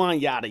versus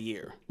 1 yacht a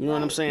year. You know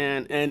what I'm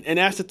saying? And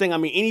that's the thing. I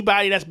mean,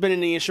 anybody that's been in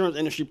the insurance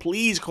industry,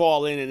 please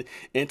call in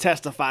and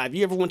testify. If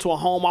you ever went to a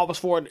home office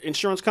for an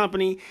insurance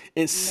company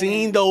and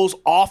seen those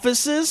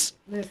offices,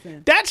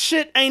 that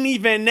shit ain't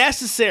even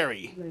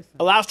necessary.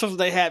 A lot of stuff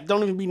they have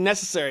don't even be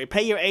necessary.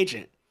 Pay your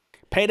agent.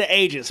 Pay the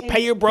agents.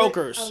 Pay your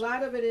brokers. A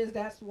lot of it is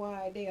that's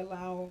why they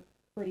allow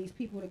for these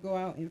people to go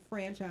out and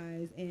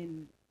franchise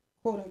and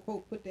quote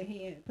unquote put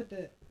the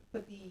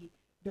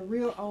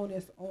real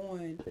onus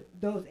on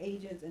those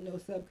agents and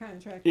those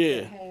subcontractors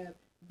that have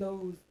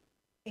those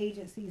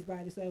agencies by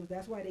themselves.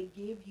 That's why they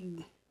give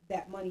you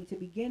that money to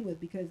begin with,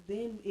 because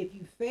then if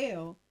you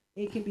fail,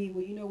 it can be,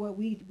 well, you know what,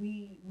 we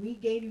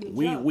gave you a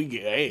jump,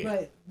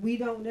 but we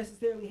don't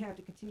necessarily have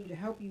to continue to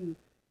help you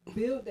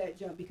build that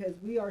jump because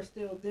we are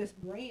still this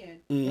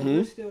brand and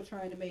we're still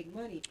trying to make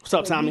money. What's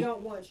up, Tommy? We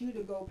don't want you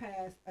to go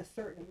past a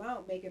certain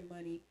amount making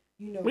money,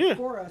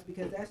 for us,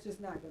 because that's just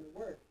not going to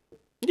work.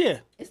 Yeah.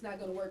 It's not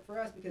going to work for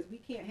us because we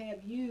can't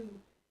have you.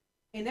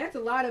 And that's a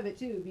lot of it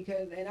too,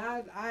 because, and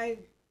I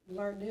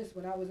learned this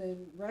when I was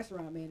in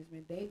restaurant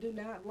management. They do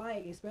not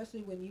like,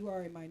 especially when you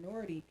are a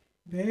minority,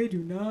 they do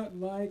not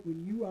like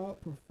when you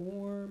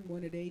outperform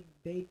one of they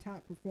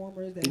top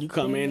performers. And you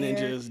come in and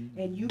just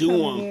you do come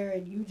them. in there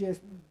and you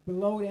just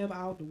blow them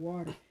out the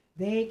water.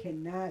 They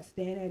cannot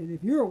stand that. And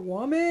if you're a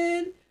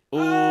woman,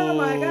 oh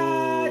my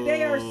God,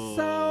 they are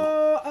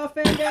so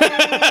offended.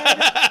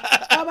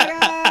 Oh my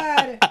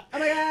God. Oh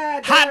my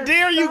God. How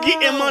dare you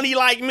getting money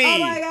like me? Oh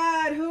my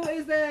God, who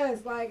is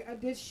this? Like,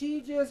 did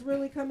she just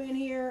really come in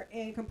here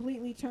and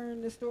completely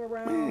turn the store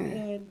around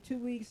in 2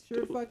 weeks?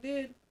 Sure the fuck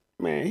did.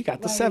 Man, he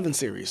got the 7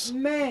 series.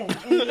 Man,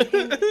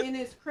 and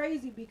it's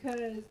crazy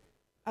because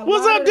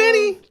What's up,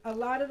 Denny? A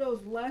lot of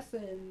those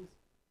lessons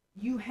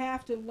you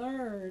have to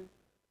learn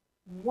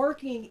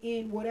working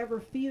in whatever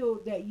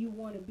field that you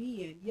want to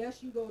be in.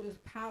 Yes, you go to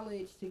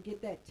college to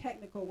get that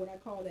technical, what I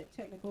call that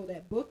technical,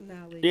 that book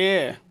knowledge.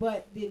 Yeah.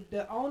 But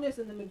the onus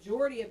and the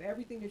majority of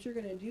everything that you're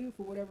going to do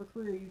for whatever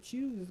career you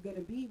choose is going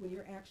to be when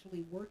you're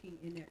actually working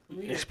in that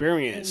career.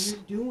 Experience.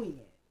 And you're doing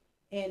it.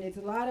 And it's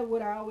a lot of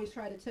what I always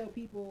try to tell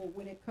people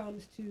when it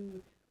comes to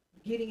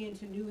getting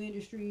into new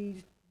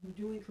industries,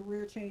 doing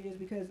career changes,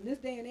 because in this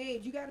day and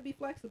age, you got to be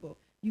flexible.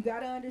 You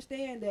got to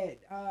understand that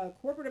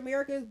corporate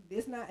America,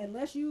 it's not,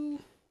 unless you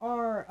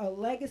are a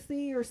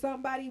legacy or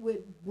somebody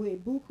with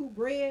buku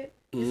bread,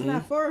 it's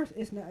not for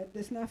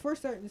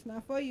certain. It's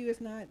not for you.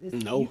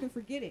 You can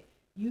forget it.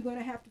 You're going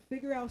to have to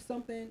figure out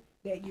something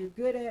that you're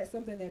good at,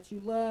 something that you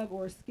love,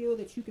 or a skill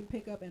that you can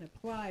pick up and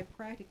apply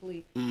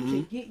practically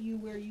to get you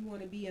where you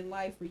want to be in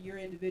life for your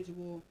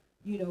individual,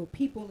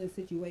 people and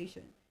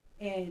situation.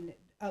 And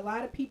a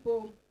lot of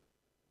people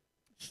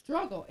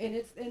struggle, and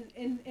it's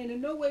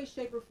in no way,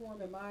 shape, or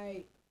form am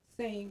I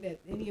saying that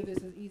any of this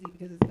is easy,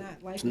 because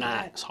it's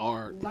not. It's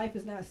hard. Life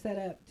is not set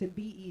up to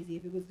be easy.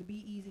 If it was to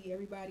be easy,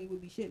 everybody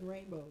would be shitting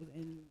rainbows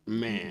and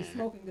be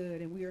smoking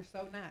good, and we are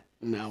so not.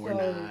 No, we're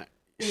not.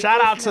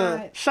 Shout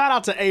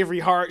out to Avery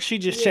Hart. She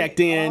just checked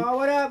in. Oh,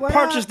 what up?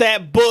 Purchased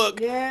that book.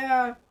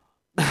 Yeah.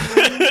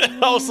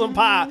 Wholesome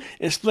Pie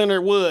and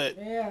Splintered Wood.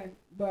 Yeah.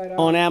 But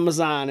on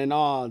Amazon and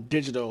all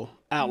digital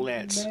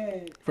outlets.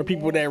 For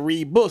people that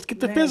read books,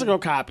 get the physical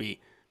copy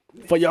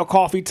for your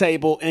coffee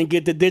table and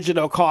get the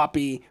digital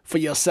copy for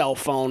your cell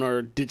phone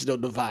or digital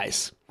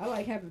device. I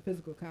like having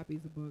physical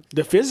copies of books.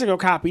 The physical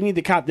copy, you need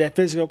to copy that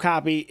physical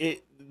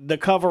copy. The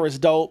cover is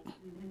dope.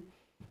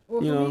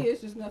 Well, for me,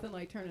 it's just nothing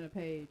like turning a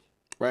page.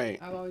 Right.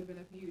 I've always been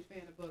a huge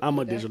fan of books. I'm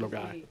a digital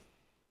guy.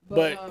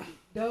 But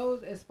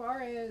those, as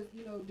far as,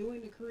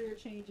 doing the career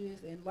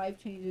changes and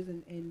life changes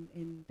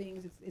and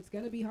things, it's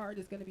going to be hard.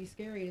 It's going to be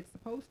scary. It's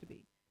supposed to be.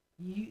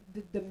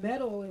 The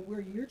metal and where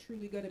you're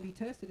truly going to be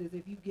tested is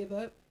if you give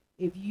up,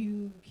 if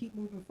you keep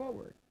moving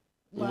forward.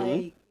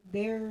 Like,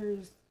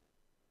 there's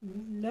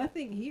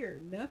nothing here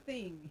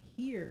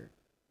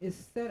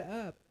is set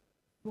up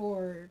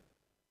for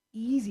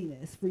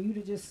easiness, for you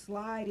to just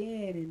slide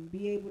in and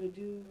be able to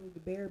do the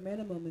bare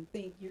minimum and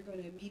think you're going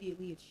to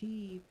immediately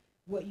achieve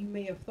what you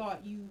may have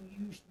thought you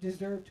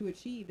deserve to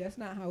achieve. That's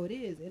not how it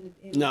is.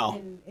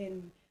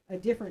 In a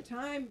different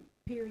time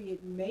period,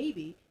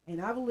 maybe.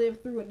 And I've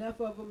lived through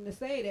enough of them to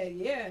say that,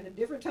 yeah, in a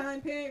different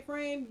time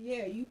frame,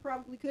 yeah, you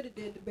probably could have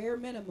did the bare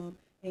minimum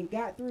and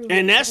got through.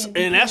 And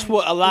that's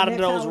what a lot of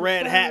those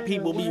red hat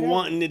people be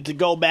wanting it to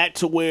go back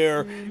to,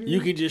 where you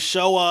can just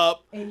show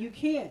up and you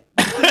can't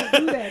do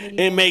that anymore.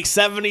 And make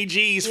 70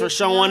 G's for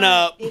showing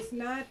up. It's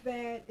not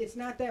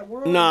that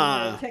world.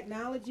 Nah.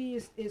 Technology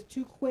is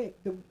too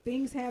quick. The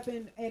things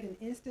happen at an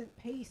instant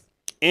pace.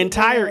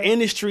 Entire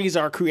industries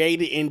are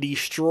created and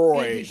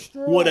destroyed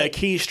with a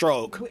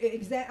keystroke.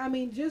 Exactly. I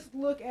mean, just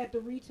look at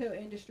the retail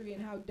industry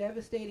and how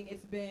devastating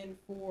it's been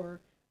for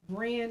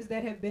brands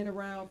that have been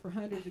around for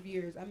hundreds of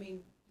years. I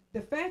mean,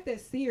 the fact that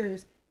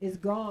Sears is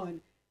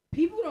gone,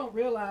 people don't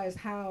realize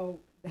how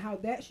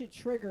that should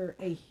trigger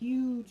a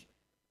huge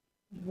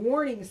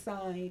warning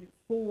sign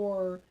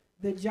for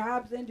the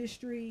jobs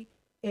industry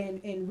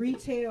and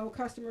retail,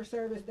 customer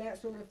service,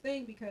 that sort of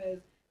thing, because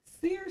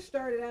Sears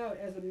started out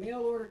as a mail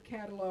order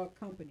catalog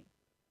company.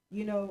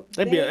 You know,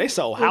 they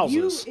sold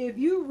houses. If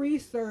you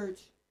research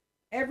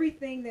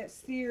everything that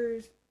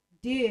Sears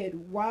did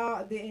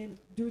throughout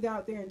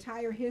their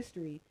entire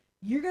history,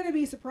 you're going to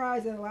be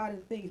surprised at a lot of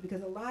the things,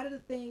 because a lot of the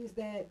things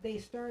that they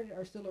started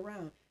are still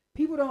around.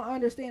 People don't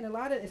understand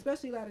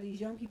especially a lot of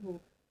these young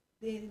people.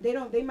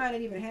 They might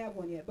not even have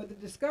one yet. But the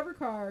Discover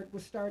card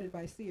was started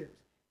by Sears,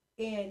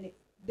 and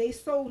they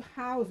sold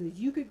houses.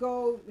 You could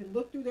go and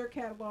look through their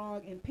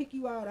catalog and pick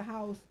you out a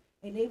house,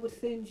 and they would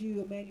send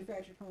you a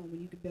manufactured home,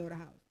 and you could build a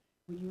house.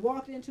 When you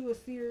walked into a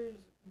Sears,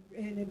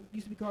 and it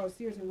used to be called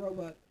Sears and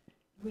Roebuck,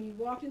 when you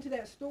walked into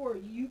that store,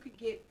 you could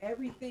get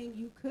everything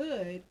you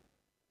could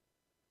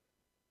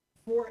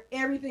for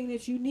everything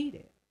that you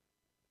needed.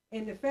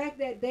 And the fact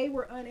that they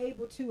were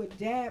unable to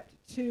adapt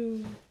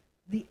to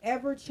the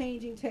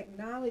ever-changing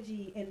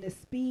technology and the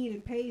speed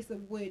and pace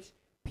of which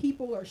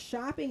people are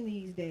shopping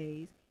these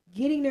days,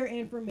 getting their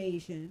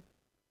information,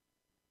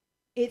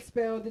 it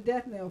spelled the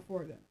death knell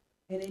for them.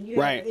 And then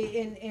you have,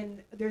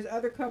 and there's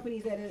other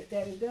companies that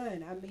have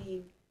done. I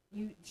mean,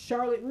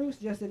 Charlotte Russe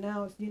just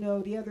announced,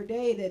 the other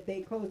day that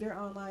they closed their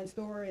online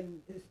store,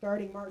 and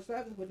starting March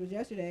 7th, which was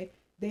yesterday,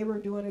 they were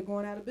doing a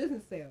going out of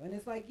business sale. And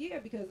it's like, yeah,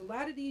 because a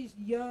lot of these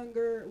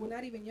younger, well,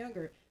 not even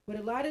younger, but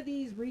a lot of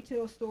these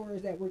retail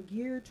stores that were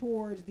geared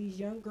towards these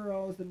young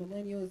girls, the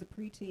millennials, the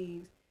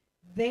preteens,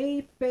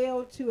 they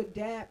failed to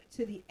adapt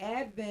to the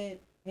advent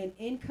and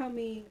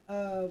incoming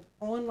of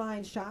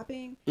online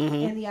shopping,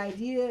 and the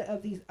idea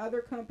of these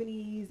other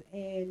companies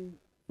and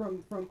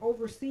from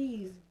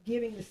overseas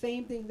giving the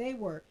same thing they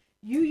were.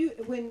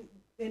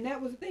 And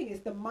that was the thing.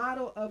 It's the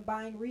model of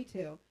buying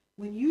retail.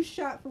 When you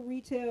shop for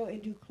retail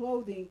and do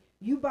clothing,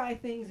 you buy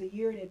things a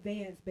year in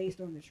advance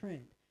based on the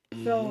trend.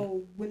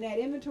 So when that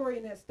inventory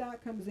and that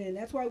stock comes in,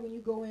 that's why when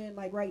you go in,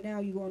 like right now,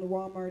 you go into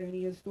Walmart or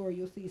any other store,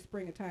 you'll see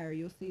spring attire,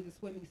 you'll see the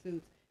swimming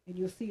suits, and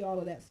you'll see all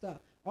of that stuff.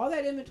 All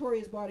that inventory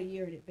is bought a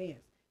year in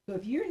advance. So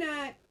if you're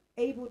not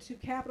able to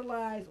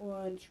capitalize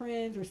on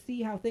trends or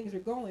see how things are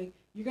going,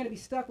 you're going to be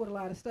stuck with a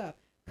lot of stuff.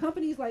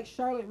 Companies like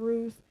Charlotte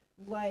Russe,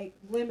 like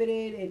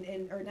Limited,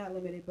 and or not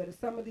Limited, but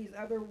some of these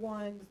other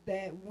ones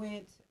that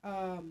went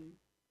out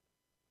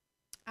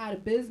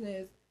of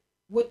business,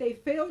 what they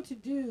failed to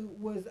do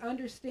was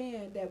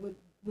understand that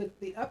with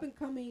the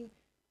up-and-coming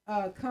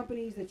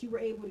companies that you were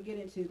able to get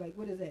into, like,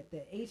 what is that,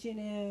 the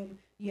H&M,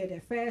 you had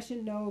that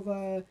Fashion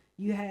Nova,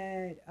 you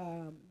had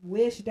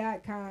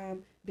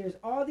Wish.com, there's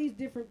all these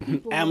different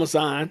people.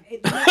 Amazon.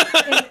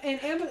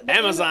 And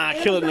Amazon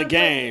killing the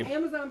game.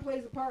 Amazon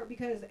plays a part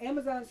because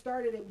Amazon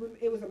started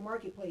it was a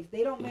marketplace.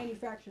 They don't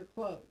manufacture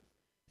clothes.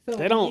 So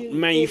they don't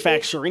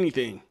manufacture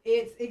anything.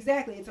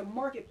 It's a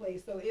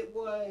marketplace. So it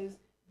was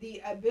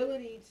the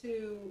ability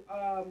to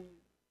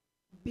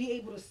be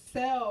able to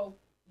sell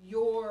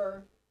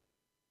your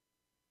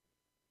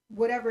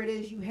whatever it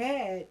is you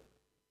had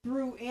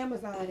through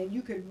Amazon, and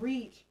you could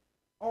reach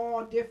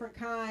all different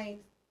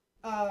kinds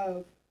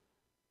of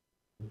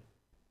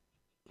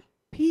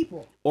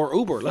people. Or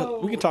Uber.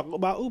 We can talk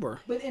about Uber.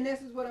 And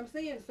this is what I'm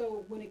saying.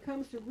 So when it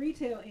comes to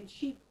retail and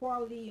cheap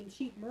quality and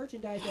cheap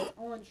merchandise that's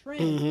on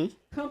trend,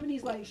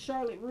 companies like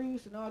Charlotte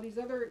Russe and all these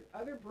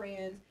other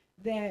brands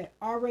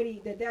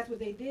that's what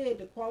they did.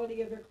 The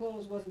quality of their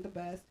clothes wasn't the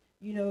best.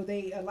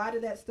 A lot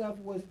of that stuff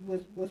was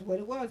what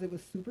it was. It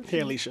was super cheap. Hey,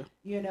 Alicia.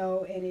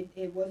 And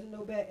it wasn't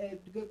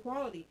good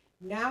quality.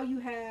 Now you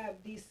have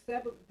these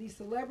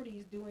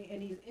celebrities doing,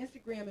 and these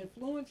Instagram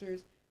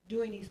influencers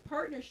doing these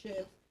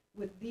partnerships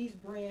with these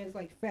brands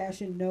like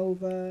Fashion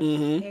Nova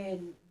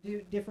and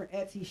different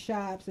Etsy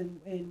shops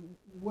and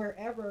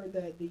wherever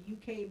the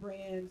UK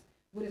brands.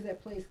 What is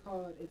that place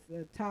called? It's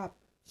the Top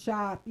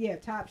Shop. Yeah,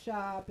 Top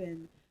Shop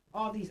and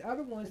all these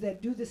other ones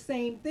that do the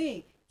same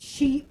thing.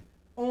 Cheap,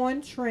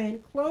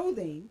 on-trend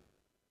clothing.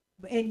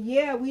 And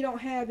yeah, we don't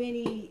have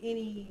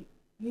any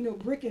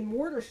brick and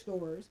mortar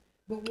stores,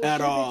 but we'll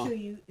ship it to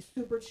you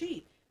super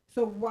cheap.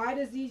 So why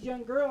does these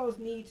young girls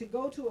need to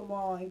go to a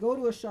mall and go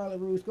to a Charlotte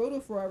Russe, go to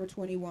a Forever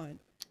 21?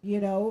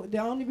 The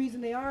only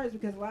reason they are is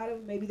because a lot of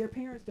them, maybe their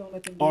parents don't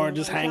let them or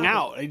just hang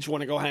out. They just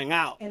want to go hang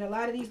out. And a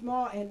lot of these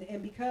mall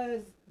and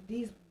because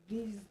these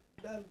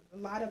a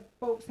lot of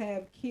folks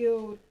have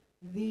killed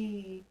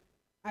the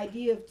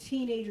idea of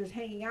teenagers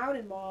hanging out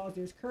in malls.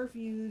 There's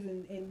curfews,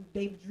 and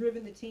they've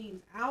driven the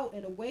teens out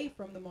and away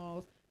from the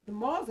malls. The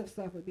malls have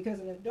suffered because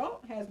an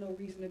adult has no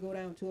reason to go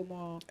down to a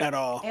mall at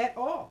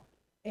all.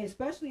 And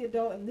especially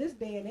adult in this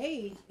day and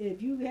age,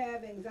 if you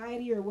have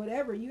anxiety or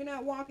whatever, you're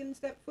not walking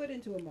step foot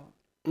into a mall.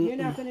 You're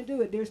not going to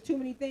do it. There's too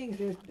many things.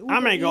 There's Uber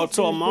I may go Eats,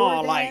 to a there's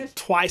mall DoorDash. like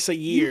twice a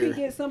year. You can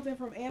get something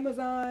from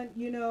Amazon,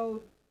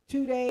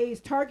 2 days.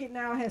 Target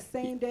now has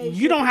same day.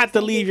 You don't have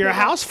to leave your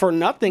house for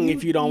nothing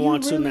if you don't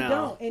want to really now.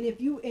 Don't. And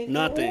if you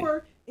nothing.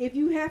 Or if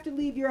you have to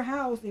leave your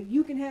house, if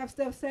you can have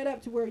stuff set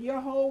up to where your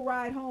whole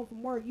ride home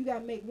from work, you got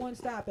to make one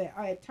stop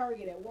at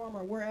Target, at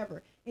Walmart,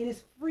 wherever, and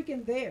it's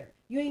freaking there.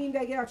 You ain't even got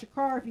to get out your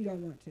car if you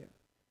don't want to.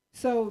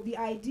 So the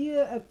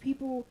idea of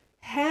people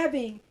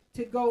having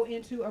to go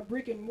into a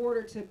brick and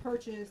mortar to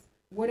purchase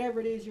whatever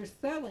it is you're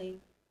selling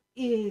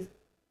is,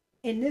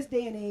 in this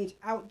day and age,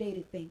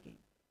 outdated thinking.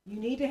 You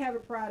need to have a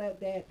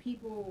product that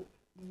people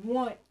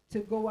want to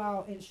go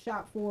out and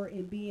shop for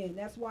and be in.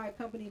 That's why a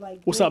company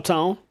like What's up,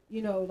 Tone?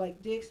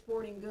 Like Dick's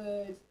Sporting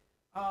Goods,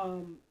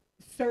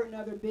 certain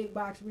other big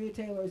box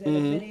retailers that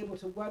have been able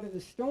to weather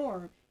the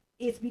storm,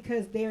 it's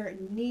because they're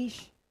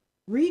niche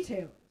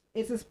retailers.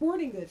 It's a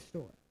sporting goods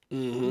store.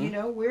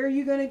 Where are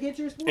you going to get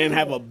your sports? And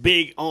have a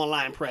big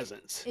online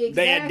presence. Exactly.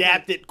 They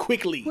adapted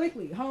quickly.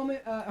 Home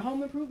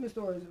improvement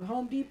stores,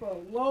 Home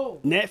Depot,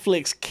 Lowe's.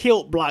 Netflix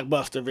killed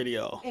Blockbuster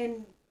Video.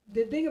 And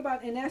the thing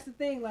and that's the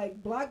thing,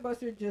 like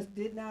Blockbuster just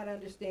did not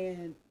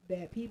understand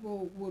that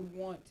people would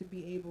want to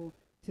be able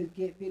to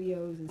get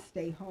videos and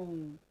stay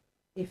home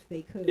if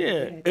they could.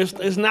 Yeah,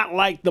 it's not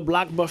like the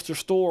Blockbuster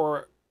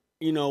store,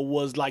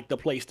 was like the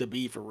place to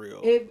be for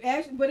real.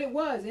 But it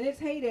was in its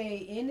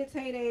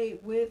heyday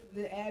with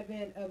the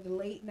advent of the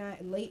late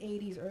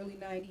 80s, early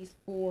 90s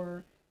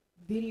for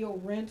video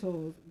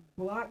rentals.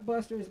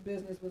 Blockbuster's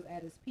business was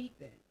at its peak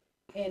then.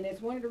 And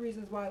it's one of the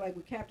reasons why, like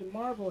with Captain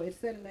Marvel, it's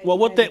set in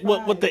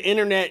 1995. With the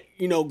internet,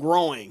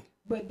 growing.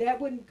 But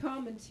that wouldn't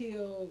come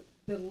until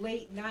the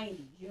late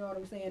 90s. You know what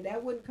I'm saying?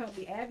 That wouldn't come.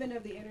 The advent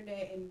of the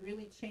internet and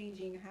really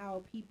changing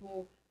how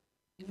people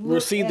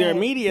receive their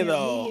media,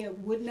 though. Media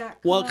would not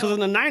well, because in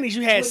the 90s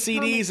you had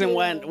CDs and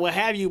what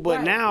have you,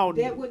 but now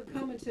that wouldn't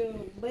come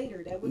until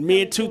later. That would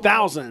mid to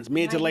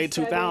late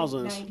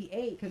 2000s.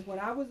 98. Because when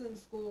I was in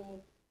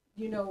school,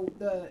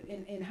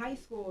 in high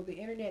school, the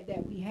internet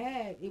that we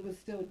had, it was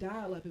still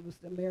dial-up. It was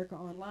America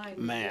Online.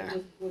 Man,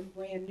 it was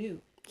brand new.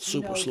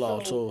 Super slow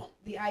too.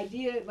 The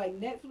idea, like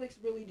Netflix,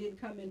 really didn't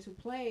come into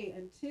play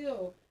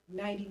until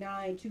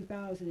 99,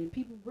 2000, and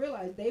people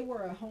realized they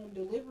were a home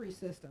delivery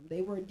system.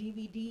 They were a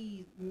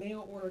DVD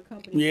mail order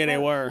company. Yeah, they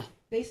were.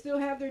 They still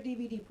have their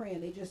DVD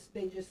brand. They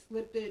just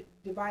slipped it,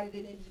 divided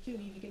it into two.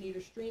 You can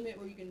either stream it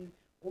or you can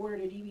order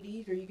the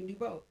DVDs, or you can do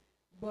both.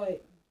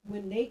 But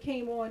when they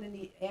came on and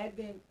the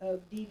advent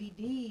of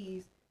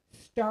DVDs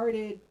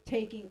started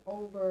taking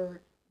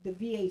over the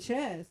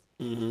VHS,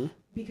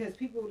 because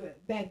people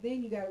back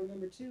then, you got to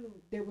remember too,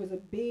 there was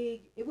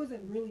it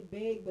wasn't really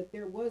big, but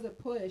there was a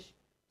push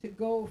to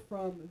go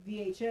from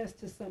VHS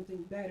to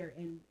something better,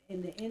 and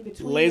in the in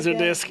between,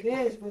 Laserdisc.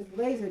 This was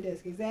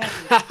Laserdisc,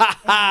 exactly.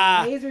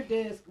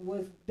 Laserdisc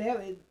was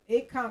that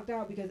it conked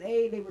out because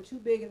they were too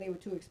big and they were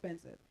too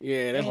expensive.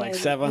 Yeah, that's like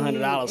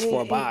 $700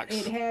 for a box.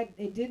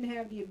 It didn't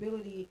have the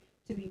ability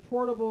to be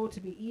portable, to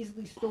be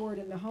easily stored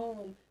in the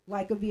home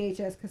like a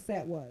VHS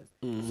cassette was.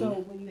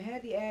 So when you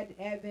had the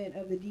advent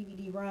of the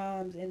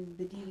DVD-ROMs and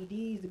the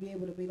DVDs to be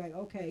able to be like,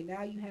 okay,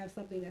 now you have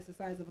something that's the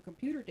size of a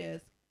computer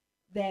disc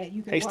that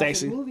you can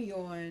watch a movie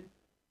on,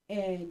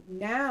 and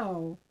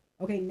now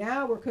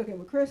we're cooking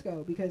with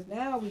Crisco because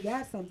now we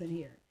got something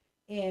here.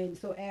 And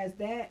so as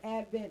that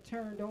advent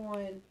turned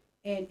on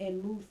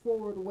and moved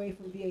forward away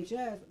from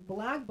VHS,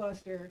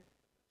 Blockbuster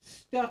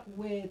stuck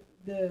with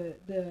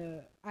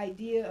the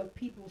idea of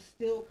people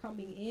still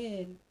coming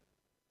in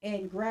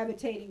and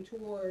gravitating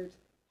towards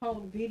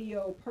home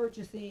video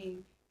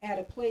purchasing at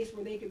a place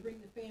where they could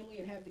bring the family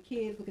and have the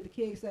kids look at the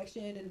kids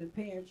section and the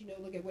parents,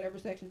 look at whatever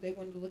sections they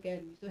wanted to look at,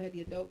 and you still had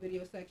the adult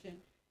video section.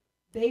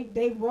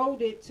 They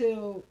rolled it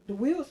till the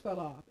wheels fell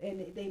off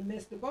and they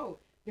missed the boat.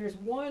 There's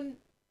one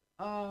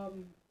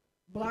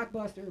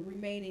Blockbuster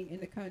remaining in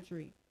the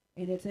country,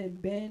 and it's in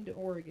Bend,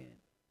 Oregon.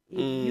 You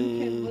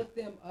can look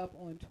them up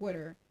on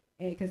Twitter,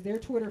 and because their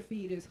Twitter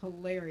feed is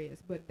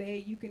hilarious. But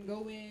you can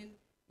go in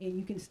and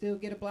you can still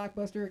get a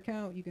Blockbuster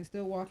account. You can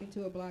still walk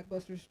into a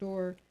Blockbuster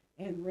store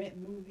and rent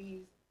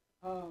movies.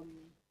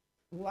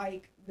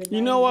 Like the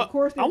you know what?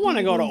 I want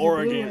to go to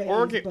Oregon.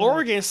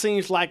 Oregon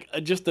seems like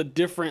just a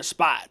different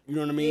spot. You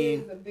know what I mean?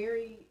 It is a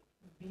very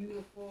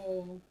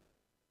beautiful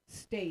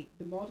state.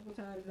 The multiple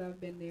times I've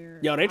been there.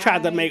 Yo, they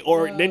tried to make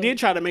Oregon. They did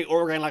try to make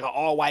Oregon like an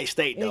all-white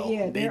state, though.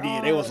 Yeah, they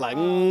did. They was like,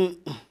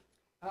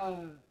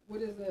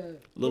 what is the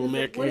Little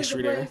American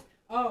history there?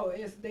 Oh,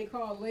 they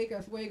call Lake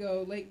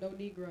Oswego Lake No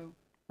Negro.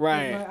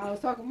 Right. I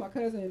was talking to my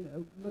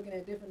cousin, looking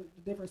at different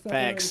suburbs,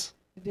 Facts.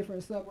 the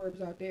different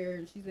suburbs out there,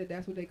 and she said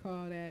that's what they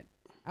call that.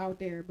 out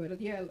there. But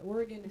yeah,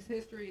 Oregon's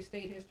history,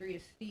 state history,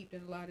 is steeped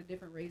in a lot of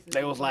different races.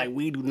 They was like,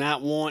 we do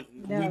not want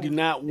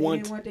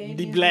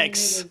the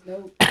blacks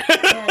Nope.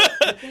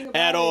 The thing about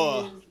at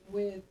all.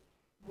 Is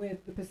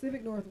with the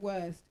Pacific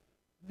Northwest,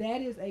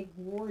 that is a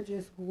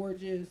gorgeous,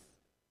 gorgeous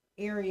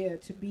area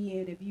to be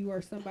in if you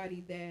are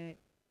somebody that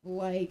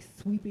likes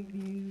sweeping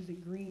views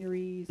and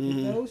greeneries.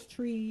 And those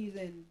trees,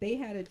 and they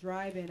had a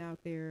drive-in out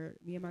there.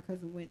 Me and my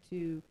cousin went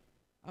to,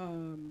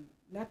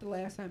 not the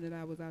last time that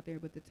I was out there,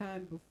 but the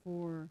time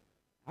before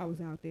I was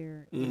out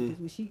there. Because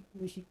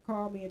when she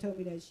called me and told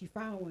me that she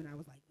found one, I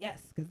was like, yes,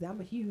 because I'm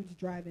a huge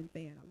drive-in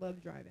fan. I love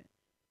drive-in.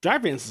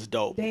 Drive-ins is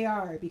dope. They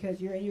are, because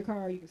you're in your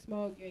car, you can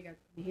smoke, you ain't got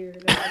to hear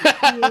kids.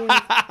 You know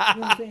what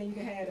I'm saying? You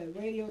can have a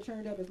radio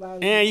turned up as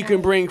loud as And you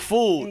can bring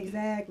food.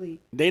 Exactly.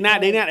 They not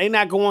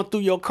going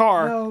through your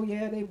car. No,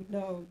 yeah,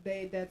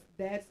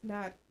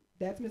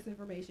 that's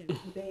misinformation.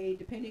 They,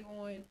 depending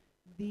on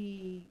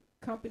the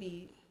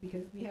company,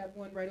 because we have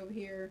one right over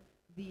here,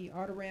 the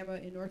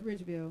Autorama in North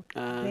Ridgeville,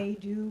 they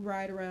do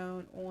ride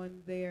around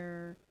on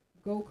their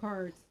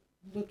go-karts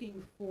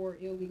looking for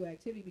illegal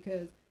activity,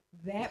 because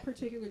that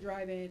particular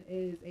drive-in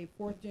is a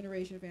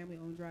fourth-generation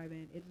family-owned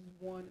drive-in. It is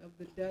one of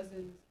the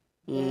dozens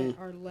that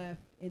are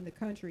left in the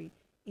country.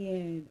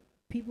 And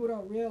people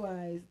don't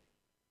realize,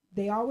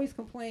 they always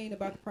complain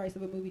about the price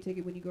of a movie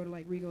ticket when you go to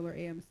like Regal or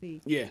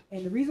AMC. Yeah.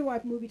 And the reason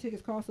why movie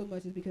tickets cost so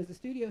much is because the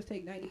studios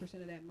take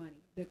 90% of that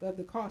money, of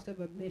the cost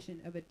of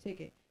admission of a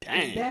ticket.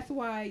 Dang. And that's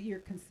why your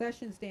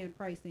concession stand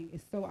pricing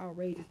is so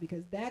outrageous,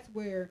 because that's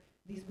where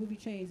these movie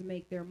chains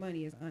make their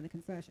money, is on the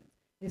concessions.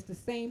 It's the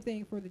same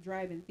thing for the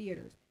drive-in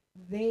theaters.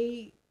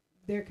 With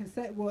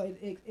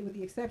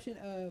the exception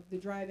of the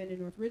drive-in in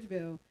North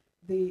Ridgeville,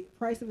 the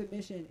price of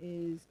admission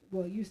is,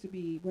 well, it used to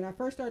be, when I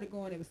first started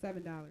going, it was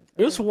 $7.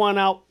 This one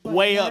out But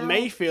way now, up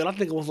Mayfield, I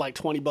think it was like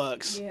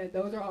 $20. Yeah,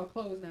 those are all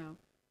closed now.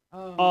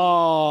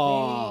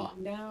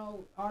 Now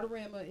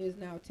Autorama is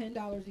now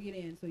 $10 to get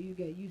in, so you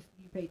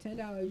pay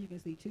 $10, you can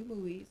see 2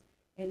 movies,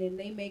 and then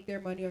they make their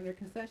money on their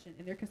concession,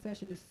 and their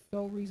concession is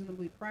so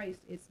reasonably priced,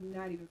 it's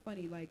not even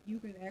funny. Like, you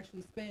can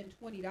actually spend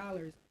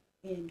 $20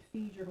 and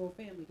feed your whole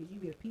family, because you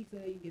get pizza,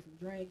 you get some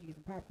drink, you get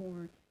some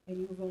popcorn, and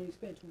you've only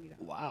spent $20.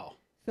 Wow.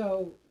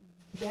 So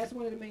that's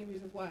one of the main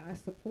reasons why I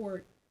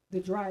support the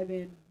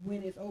drive-in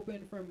when it's open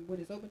to when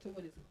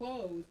it's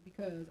closed,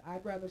 because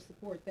I'd rather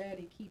support that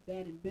and keep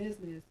that in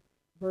business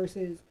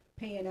versus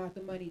paying out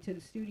the money to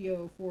the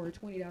studio for a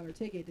 $20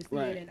 ticket to see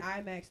it in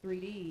IMAX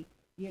 3D,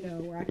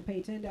 where I can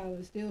pay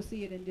 $10, still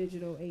see it in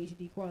digital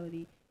HD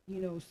quality,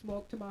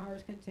 smoke to my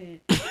heart's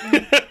content.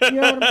 And, you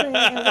know what I'm saying?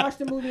 And watch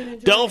the movie and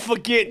enjoy Don't it.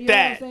 forget You know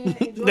that. what I'm saying?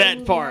 Enjoy That the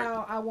movie part.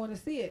 how I want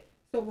to see it.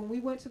 So when we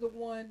went to the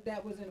one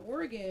that was in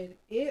Oregon,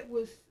 it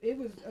was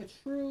a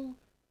true,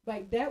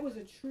 that was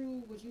a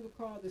true, what you would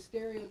call the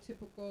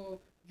stereotypical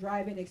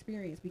drive-in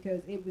experience,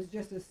 because it was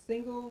just it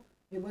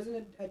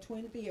wasn't a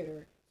twin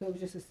theater, so it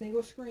was just a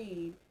single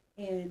screen,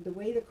 and the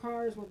way the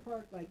cars were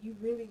parked, you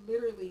really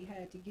literally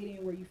had to get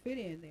in where you fit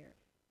in there.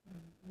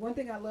 One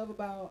thing I love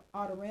about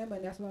Autorama,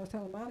 and that's what I was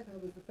telling Monica,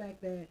 was the fact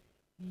that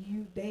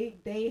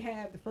they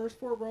have the first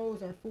 4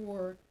 rows are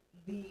for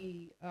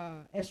the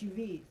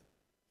SUVs.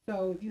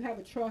 So if you have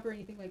a truck or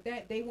anything like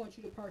that, they want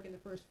you to park in the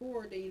first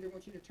 4. They either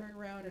want you to turn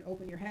around and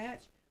open your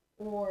hatch,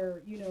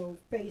 or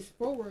face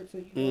forward so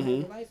you don't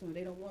have the lights on.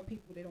 They don't want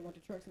the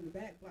trucks in the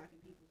back blocking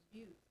people's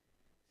views.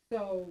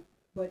 So,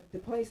 but the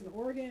place in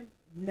Oregon,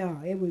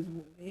 no,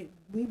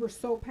 we were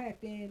so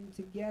packed in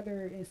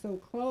together and so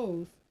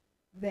close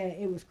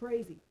that it was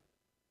crazy.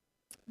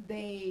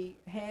 They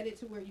had it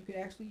to where you could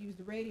actually use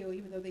the radio,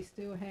 even though they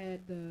still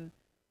had the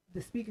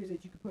speakers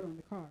that you could put on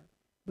the car.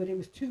 But it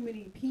was too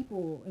many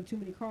people and too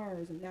many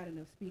cars and not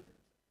enough speakers.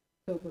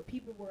 So, but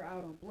people were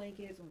out on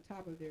blankets on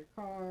top of their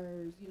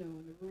cars,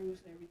 on the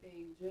roofs and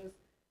everything. Just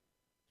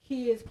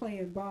kids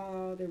playing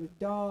ball. There was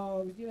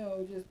dogs,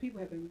 just people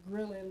have been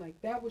grilling.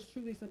 That was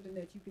truly something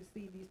that you could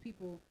see these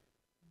people.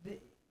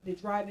 The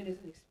drive-in is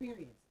an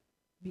experience,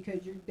 because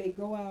they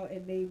go out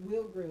and they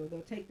will grill.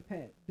 They'll take the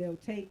pet. They'll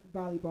take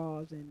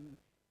volleyballs and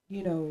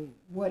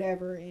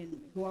whatever, and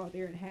go out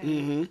there and have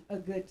a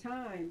good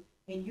time.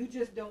 And you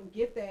just don't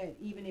get that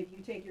even if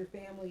you take your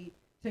family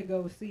to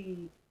go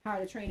see How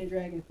to Train a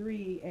Dragon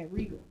 3 at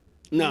Regal.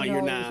 No,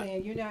 you're not. I'm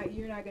saying?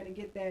 You're not going to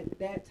get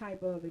that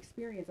type of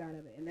experience out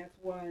of it. And that's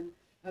one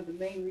of the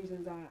main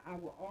reasons I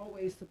will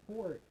always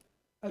support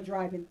a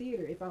drive-in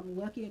theater. If I'm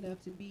lucky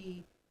enough to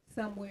be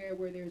somewhere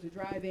where there's a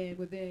drive-in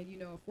within,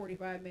 a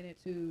 45-minute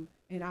to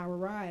an hour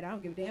ride, I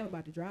don't give a damn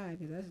about the drive,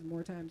 because that's just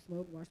more time to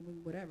smoke, watch the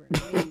movie, whatever.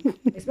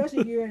 Especially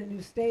if you're in a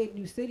new state,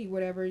 new city,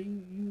 whatever,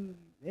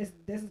 this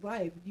is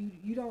life.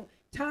 You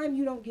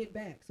don't get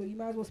back, so you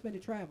might as well spend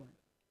it traveling.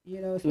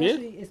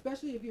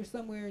 Especially if you're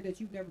somewhere that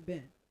you've never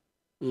been.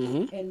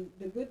 And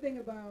the good thing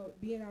about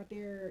being out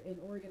there in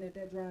Oregon at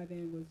that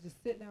drive-in was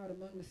just sitting out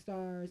among the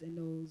stars and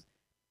those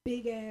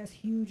big-ass,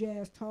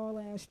 huge-ass,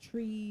 tall-ass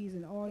trees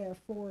and all that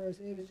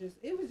forest. It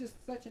was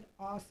just such an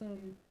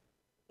awesome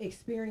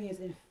experience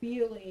and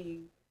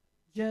feeling,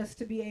 just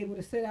to be able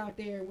to sit out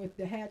there with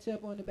the hatch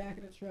up on the back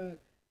of the truck,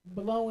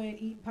 blowing,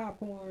 eating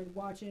popcorn,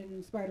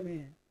 watching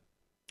Spider-Man.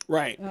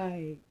 Right.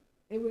 Like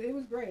it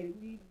was great.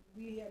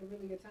 We had a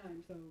really good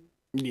time. So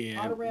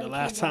yeah, the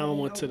last time I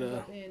went to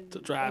the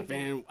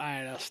drive-in, I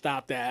had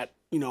stopped at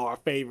our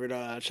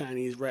favorite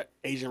Chinese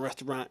Asian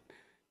restaurant.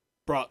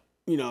 Brought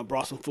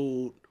some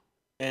food,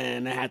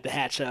 and I had to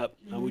hatch up,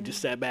 and we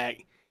just sat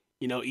back,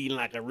 eating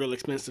like a real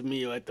expensive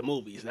meal at the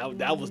movies.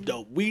 That was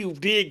dope. We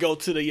did go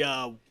to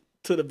the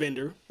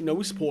vendor.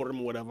 We supported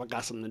him or whatever. I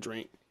got something to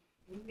drink.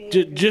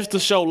 Just to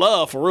show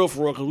love, for real,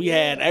 because we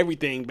had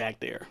everything back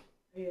there.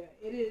 Yeah,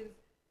 it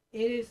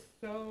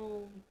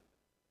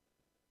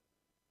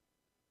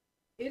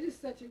is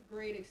such a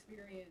great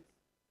experience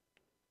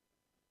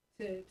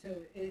to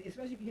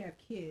especially if you have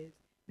kids,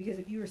 because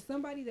if you are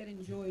somebody that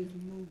enjoys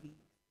movies,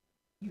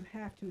 you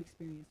have to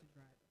experience the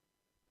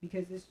drive-in,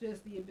 because it's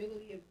just the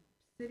ability of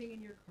sitting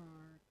in your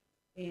car,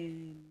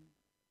 and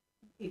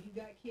if you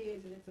got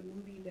kids and it's a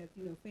movie that's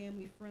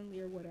family friendly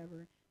or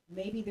whatever,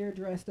 maybe they're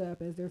dressed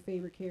up as their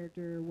favorite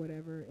character or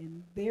whatever,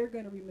 and they're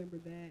going to remember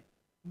that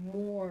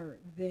more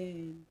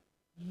than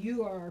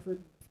you are for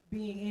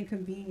being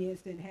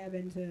inconvenienced and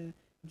having to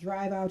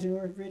drive out to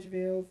North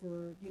Ridgeville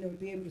for, to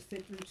be able to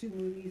sit through 2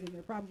 movies, and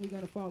they're probably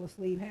going to fall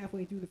asleep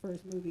halfway through the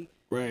first movie.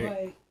 Right.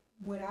 But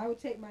when I would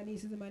take my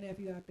nieces and my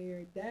nephew out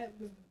there, that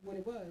was what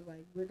it was.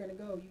 Like, we're going to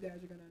go. You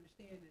guys are going to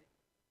understand that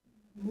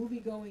movie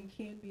going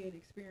can be an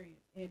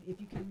experience. And if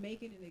you can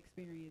make it an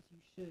experience, you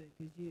should.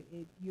 Because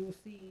you'll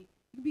see,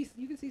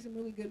 you can see some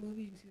really good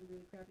movies, you can see some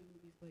really crappy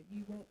movies, but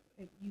you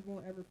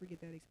won't ever forget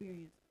that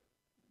experience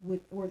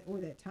or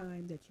that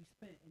time that you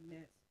spent. And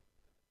that's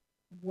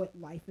what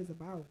life is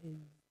about, is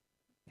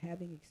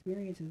having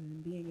experiences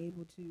and being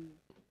able to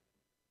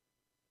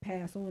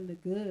pass on the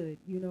good,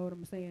 you know what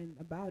I'm saying,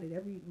 about it.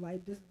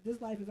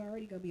 This life is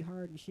already gonna be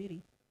hard and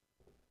shitty.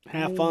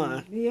 Have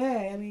fun.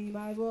 Yeah, you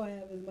might as well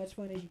have as much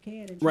fun as you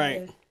can, and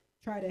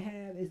try to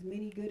have as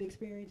many good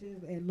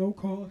experiences at low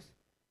cost,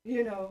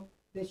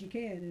 that you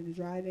can. And the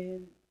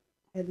drive-in,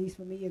 at least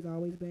for me, has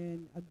always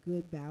been a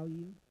good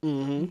value.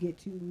 Mm-hmm. You get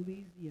 2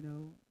 movies,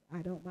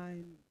 I don't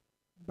mind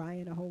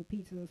buying a whole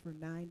pizza for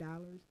 $9,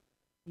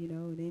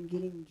 and then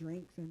getting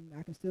drinks, and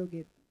I can still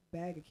get a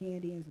bag of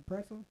candy and some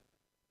pretzel.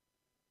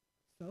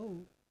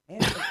 So,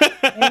 and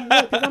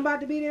look, 'cause I'm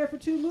about to be there for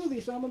 2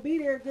 movies, so I'm gonna be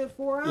there a good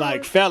 4 hours.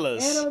 Like,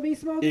 fellas, and I'm gonna be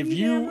smoking.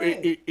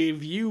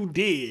 if you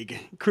dig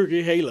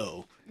Crooked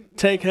Halo,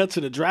 take her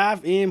to the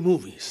drive-in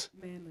movies.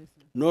 Man,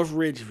 listen. North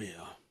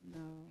Ridgeville.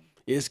 No.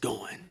 It's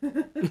going.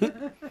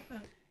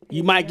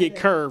 You might get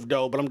curved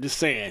though, but I'm just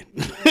saying.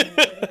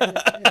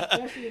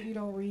 Especially if you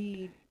don't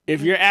read.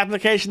 If your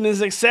application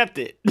is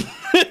accepted.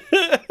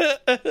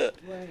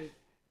 Right.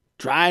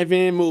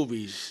 Drive-in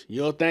movies.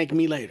 You'll thank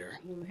me later.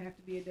 Will have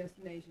to be a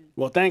destination.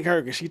 Well, thank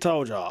her, because she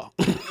told y'all.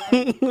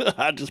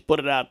 I just put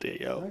it out there,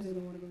 yo. I just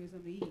don't want to go get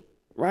something to eat.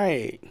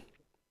 Right.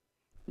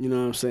 You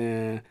know what I'm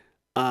saying?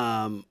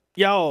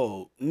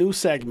 Yo, new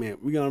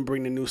segment. We're going to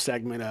bring the new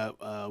segment up.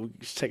 We can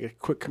just take a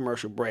quick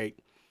commercial break.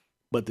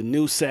 But the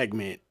new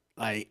segment,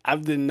 like, I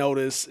didn't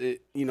notice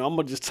it. I'm going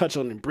to just touch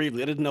on it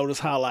briefly. I didn't notice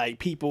how, like,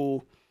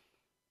 people,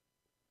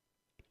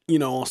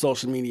 on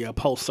social media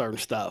post certain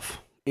stuff.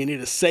 And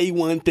it'll say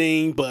one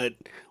thing, but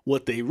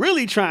what they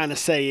really trying to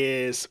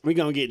say is, we're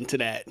going to get into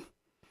that.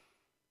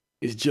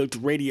 It's Jooked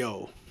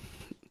Radio.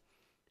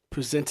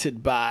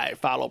 Presented by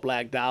Follow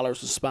Black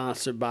Dollars and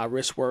sponsored by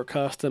Wristwork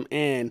Custom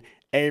and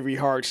Avery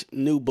Hart's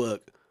new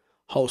book,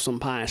 Wholesome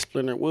Pie and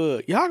Splintered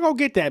Wood. Y'all go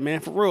get that, man,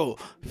 for real.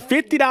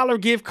 $50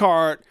 gift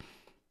card.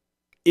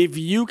 If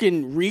you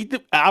can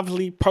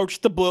obviously purchase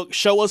the book,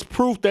 show us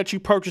proof that you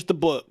purchased the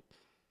book.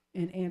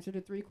 And answer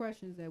the 3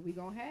 questions that we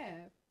going to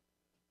have.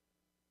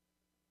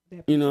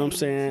 You know what I'm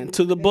saying?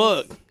 To the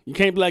book. You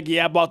can't be like,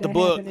 yeah, I bought the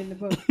book. In the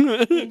book.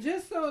 And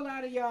just so a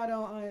lot of y'all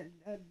don't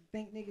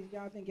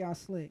y'all think y'all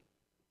slick.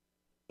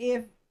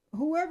 If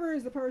whoever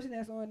is the person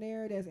that's on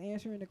there that's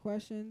answering the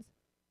questions,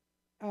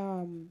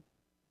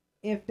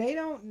 if they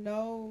don't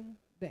know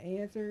the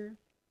answer,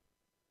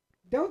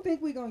 don't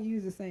think we're going to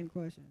use the same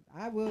questions.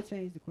 I will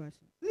change the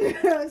questions.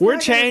 We're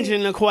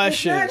changing the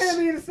questions. It's not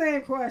going to be the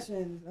same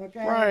questions,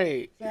 okay?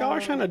 Right. So, y'all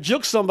are trying to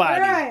juke somebody.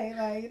 Right.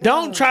 Like,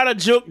 don't try to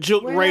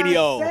juke when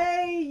radio. I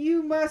say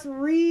you must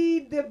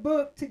read the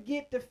book to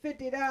get the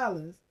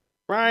 $50.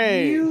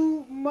 Right.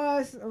 You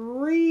must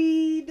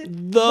read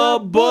the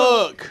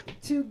book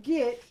to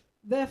get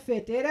the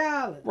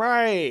 $50.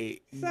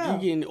 Right. So,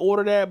 you can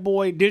order that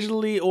boy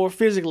digitally or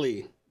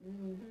physically.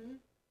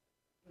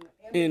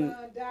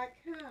 Amazon.com.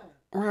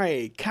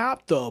 Right.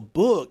 Cop the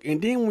book.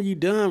 And then when you're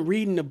done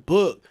reading the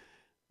book,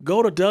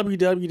 go to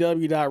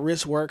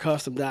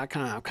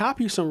www.wristworkcustom.com.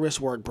 Copy some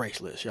wristwork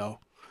bracelets, yo.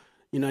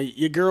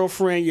 Your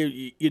girlfriend,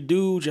 your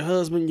dude, your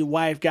husband, your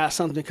wife got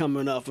something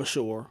coming up for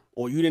sure.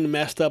 Or you didn't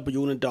messed up or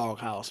you in a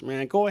doghouse.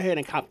 Man, go ahead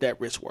and cop that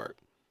wristwork.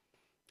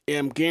 And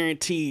I'm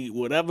guaranteed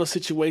whatever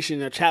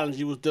situation or challenge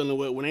you was dealing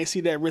with, when they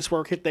see that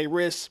wristwork hit their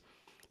wrist,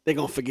 they're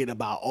going to forget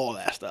about all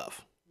that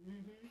stuff.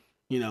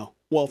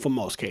 Well, for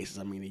most cases.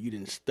 I mean, if you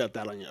didn't step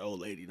out on your old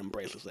lady, them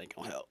bracelets ain't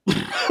going to help.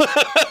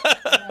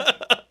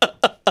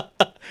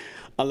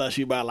 Unless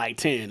you buy like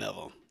 10 of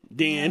them.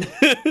 Then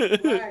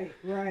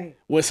Right.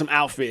 with some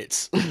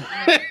outfits.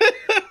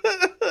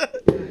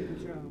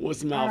 With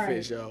some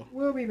outfits, yo.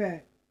 We'll be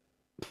back.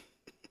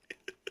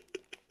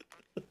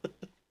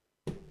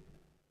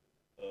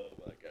 Oh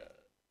my God.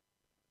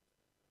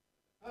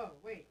 Oh,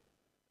 wait.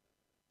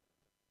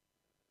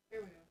 Here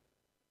we go.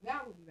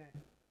 Now we'll be back.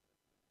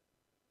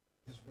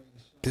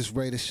 This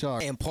Raider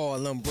Shark and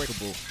Paul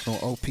Unbreakable on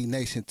OP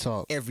Nation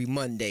Talk every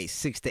Monday,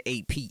 6 to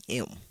 8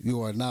 p.m.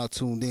 You are now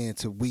tuned in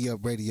to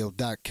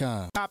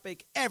WeUpRadio.com.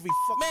 Topic every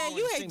fucking Man,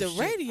 you hate the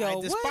radio.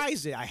 I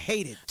despise it. I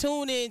hate it.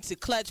 Tune in to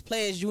Clutch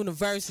Players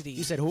University.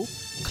 You said who?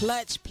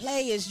 Clutch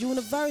Players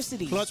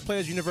University. Clutch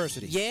Players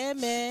University. Yeah,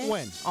 man.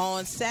 When?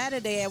 On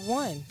Saturday at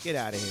 1. Get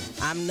out of here.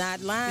 I'm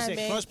not lying, You said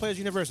man. Clutch Players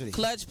University.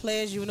 Clutch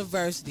Players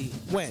University.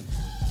 When?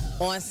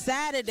 On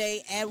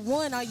Saturday at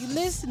 1. Are you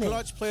listening?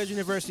 Clutch Players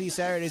University,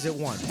 Saturdays at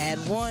 1. At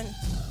 1.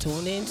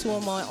 Tune in to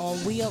them on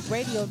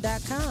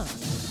WeUpRadio.com.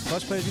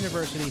 Clutch Players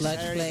University, Clutch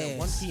Saturdays Players. at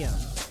 1 p.m.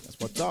 That's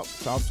what's up.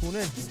 So I'll tune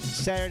in.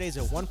 Saturdays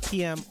at 1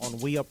 p.m. on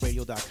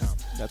WeUpRadio.com.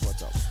 That's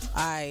what's up.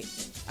 All right.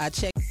 I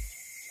check.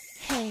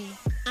 Hey,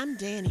 I'm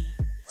Danny.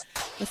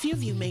 A few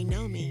of you may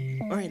know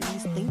me, or at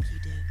least think you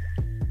do.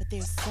 But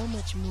there's so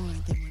much more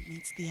than what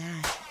meets the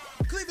eye.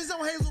 Cleveland's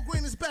own Hazel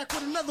Green is back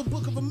with another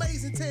book of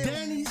amazing tales.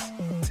 Danny's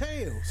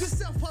Tales. This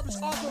self-published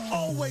author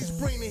always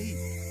bring the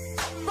heat.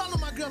 Follow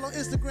my girl on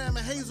Instagram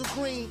at Hazel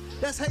Green.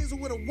 That's Hazel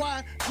with a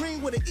Y,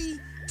 Green with an E,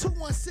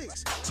 216.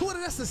 Twitter,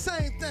 that's the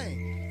same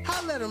thing.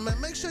 Holla at her, man.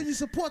 Make sure you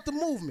support the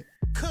movement,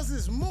 cause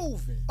it's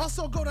moving.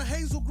 Also, go to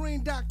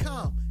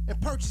hazelgreen.com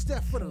and purchase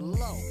that for the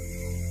low.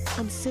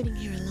 I'm sitting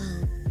here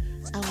alone.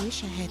 I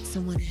wish I had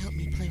someone to help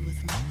me play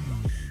with my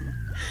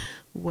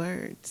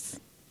words.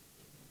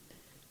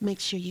 Make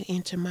sure you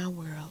enter my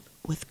world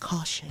with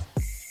caution.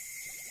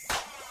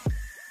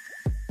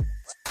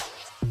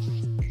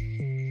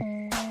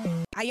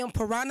 I am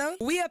Piranha.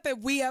 We up at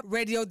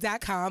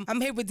WeUpRadio.com.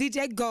 I'm here with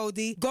DJ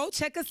Goldie. Go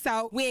check us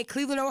out. We in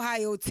Cleveland,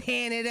 Ohio,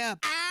 tearing it up.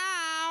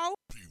 Ow!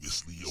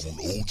 Previously on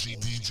OG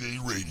DJ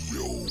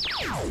Radio.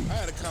 I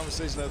had a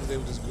conversation the other day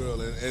with this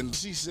girl, and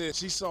she said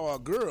she saw a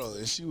girl,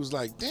 and she was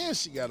like, damn,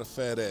 she got a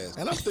fat ass.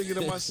 And I'm thinking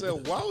to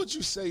myself, why would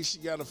you say she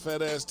got a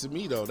fat ass to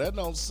me, though? That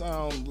don't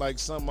sound like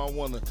something I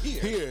want to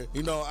hear.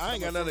 You know, I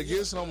ain't got nothing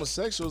against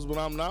homosexuals, but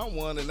I'm not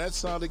one, and that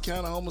sounded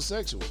kind of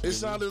homosexual. It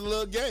sounded a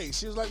little gay.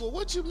 She was like, well,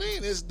 what you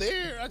mean? It's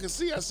there. I can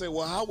see. I said,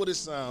 well, how would it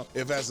sound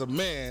if as a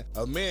man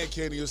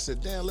came to you and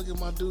said, damn, look at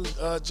my dude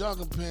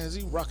jogging pants.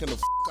 He rocking the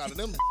out of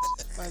them.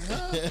 Like,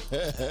 huh?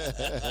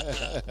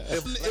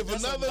 if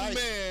another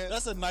man...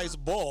 That's a nice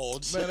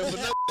bulge. Man, if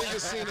another nigga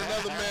seen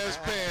another man's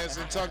pants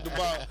and talked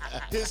about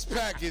his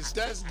package,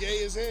 that's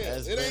gay as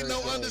hell. It ain't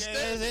no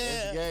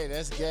understanding.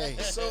 That's gay.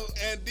 So,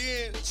 and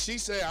then she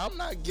said, I'm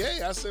not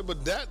gay. I said,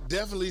 but that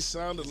definitely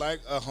sounded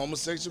like a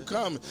homosexual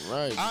comment.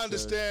 Right. I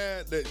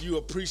understand that you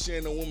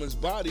appreciate a woman's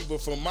body,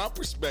 but from my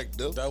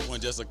perspective, that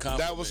wasn't just a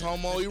compliment. That was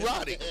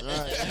homoerotic.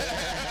 Right.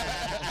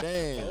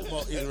 Damn.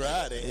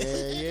 Homoerotic.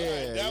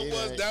 Yeah.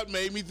 That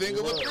made me think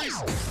of a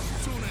threesome.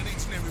 Tune in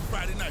each and every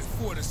Friday night,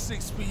 4 to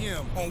 6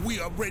 p.m. on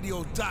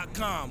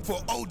WeUpRadio.com for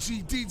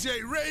OG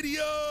DJ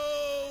Radio.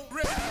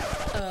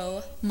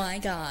 Oh my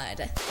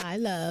God. I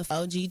love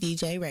OG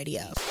DJ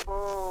Radio.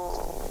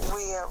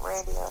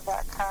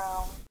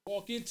 WeUpRadio.com.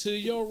 Walk into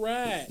your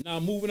ride. Now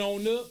moving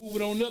on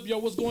up. Yo,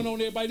 what's going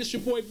on, everybody? This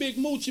your boy Big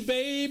Moochie,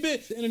 baby.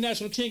 The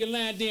international king of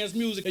line dance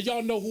music. And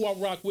y'all know who I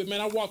rock with, man.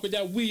 I rock with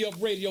that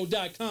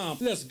WeUpRadio.com.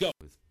 Let's go.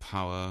 With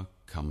power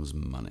comes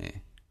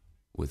money.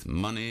 With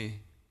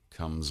money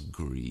comes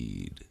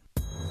greed.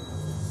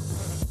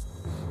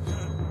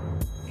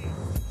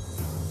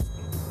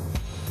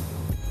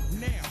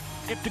 Now,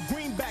 if the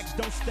greenbacks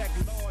don't stack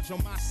large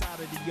on my side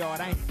of the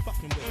yard, I ain't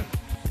fucking with it.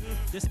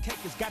 This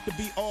cake has got to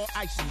be all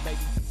icing, baby.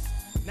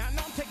 Now I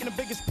know I'm taking the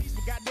biggest piece,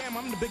 but goddamn,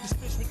 I'm the biggest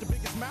fish with the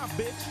biggest mouth,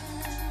 bitch.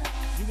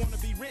 You wanna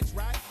be rich,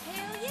 right?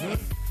 Hell yeah.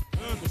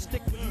 Well,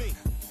 stick with me.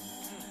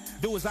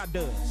 Do as I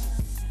does,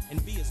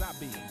 and be as I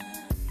be.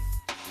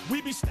 We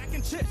be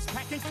stacking chips,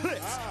 packing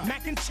clips,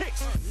 macking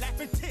chicks,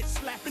 laughing tits,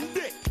 slapping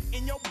dick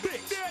in your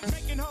bitch.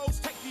 Making hoes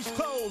take these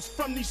clothes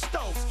from these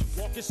stoves.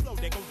 Walking slow,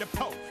 they go the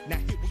pole. Now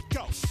here we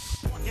go.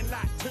 Walking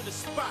lot to the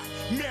spot,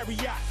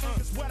 Marriott.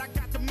 Cause what I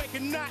got to make a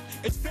knot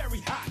is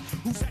very hot.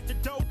 Who's at the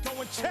door? Go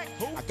and check.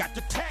 I got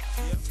the tech.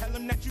 Tell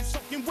him that you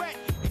soaking wet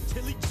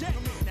until he jet.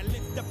 Now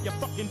lift up your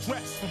fucking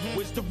dress.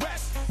 Where's the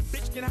rest?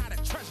 Bitch can hide a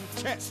treasure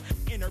chest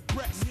in her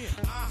breast.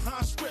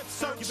 Strip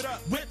search, give it up.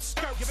 Whip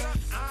skirt, give it up.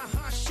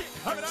 Shit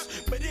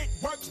hurts, but it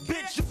works,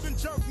 bitch. You can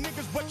jerk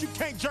niggas, but you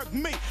can't jerk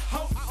me.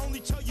 Ho, I only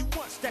tell you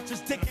once that your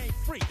dick ain't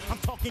free. I'm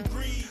talking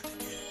greed.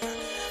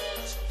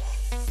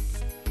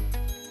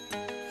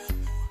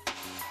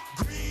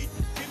 Greed,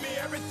 give me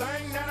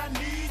everything that I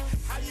need.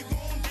 How you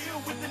gonna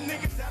deal with the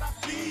niggas that I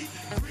feed?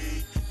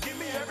 Greed, give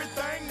me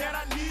everything that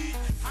I need.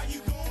 How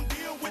you gonna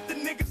deal with the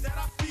niggas that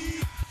I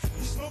feed?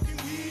 You smoking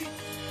weed?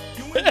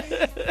 You ain't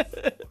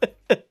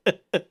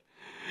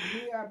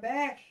We are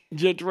back.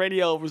 Jooked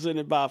Radio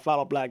presented by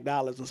Follow Black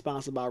Dollars and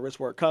sponsored by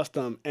Wristwork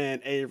Custom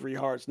and Avery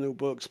Hart's new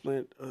book,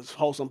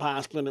 Wholesome Pie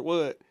and Splintered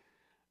Wood.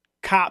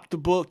 Cop the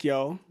book,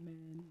 yo.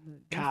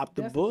 Man, Cop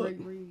the that's book. A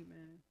great read,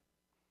 man.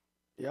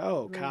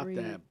 Yo, Great cop read.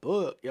 that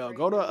book. Yo,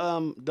 go to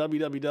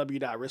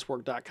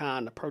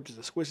www.wristwork.com to purchase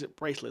exquisite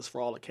bracelets for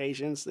all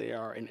occasions. They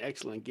are an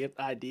excellent gift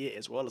idea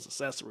as well as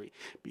accessory.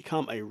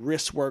 Become a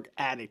wristwork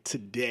addict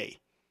today.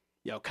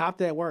 Yo, cop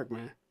that work,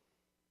 man.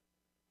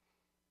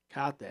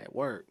 Cop that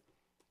work.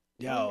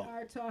 Yo. We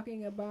are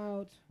talking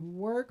about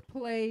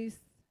workplace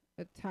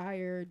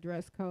attire,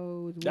 dress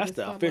codes. That's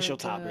the official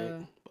topic.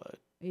 But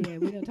yeah,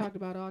 we done talked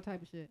about all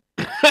type of shit.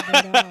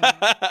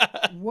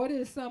 But, what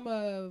is some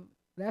of...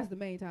 That's the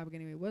main topic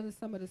anyway. What is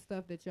some of the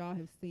stuff that y'all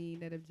have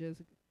seen that have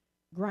just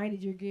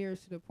grinded your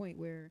gears to the point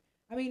where...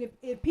 I mean,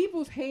 if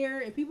people's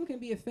hair... If people can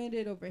be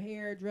offended over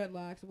hair,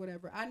 dreadlocks, or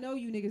whatever, I know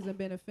you niggas have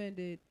been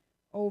offended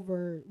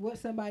over what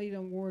somebody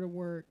done wore to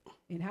work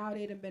and how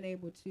they done been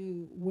able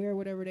to wear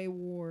whatever they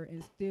wore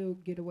and still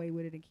get away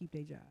with it and keep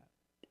their job.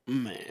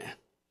 Man.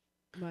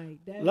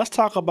 Like that. Let's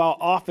talk about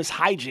office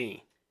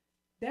hygiene.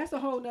 That's a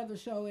whole nother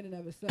show in and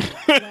of itself.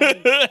 Like,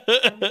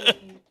 I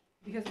mean,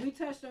 because we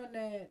touched on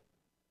that,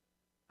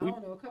 I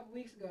don't know, a couple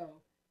weeks ago.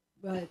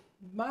 But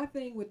my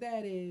thing with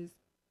that is...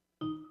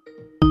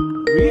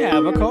 We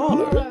have a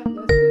caller.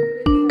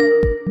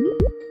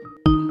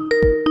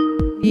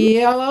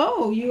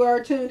 Hello, you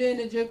are tuned in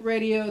to Jooked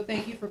Radio.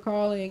 Thank you for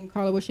calling.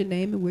 Caller, what's your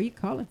name and where you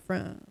calling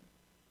from?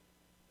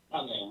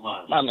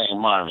 My name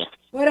Marvin.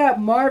 What up,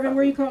 Marvin?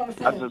 Where you calling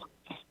from?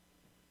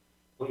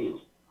 Please.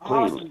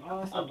 Awesome.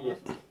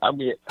 I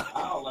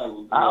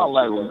don't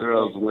like when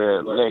girls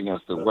wear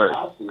leggings to work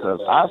because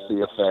I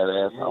see a fat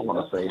ass. I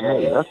want to say,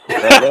 hey, that's a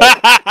fat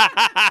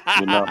ass.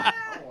 You know,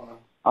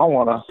 I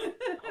want to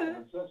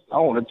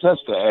touch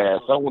the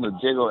ass. I want to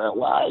jiggle. And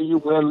why are you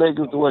wearing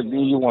leggings to work?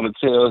 Then you want to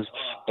tell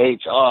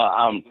HR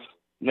I'm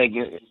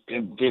making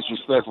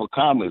disrespectful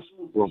comments.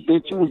 Well,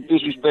 bitch, you was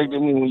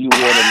disrespecting me when you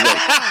wore them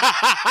leggings.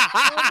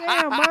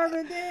 Damn,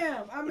 Marvin,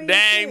 damn. I mean,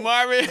 dang,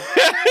 Marvin.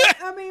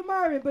 I mean,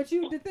 Marvin, but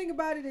the thing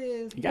about it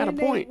is... You got a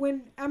point.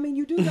 You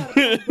do got a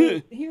point,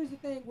 but here's the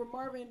thing where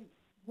Marvin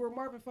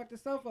fucked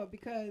himself up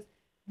because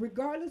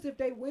regardless if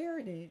they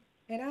wearing it,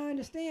 and I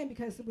understand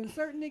because when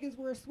certain niggas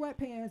wear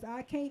sweatpants,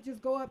 I can't just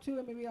go up to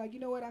them and be like, you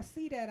know what, I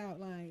see that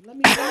outline. Let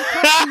me talk to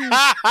you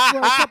for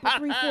a couple,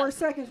 3-4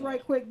 seconds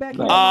right quick back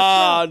here.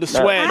 The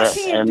sweat. I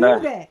can't do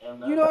that.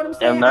 You know what I'm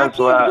saying? And that's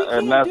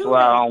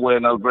why I don't wear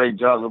no great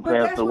jogging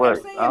pants to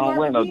work. I don't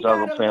wear no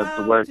jogging pants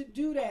to work. To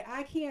do that,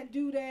 I can't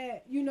do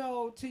that. You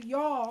know, to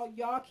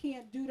y'all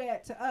can't do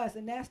that to us,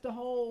 and that's the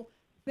whole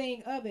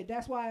thing of it.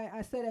 That's why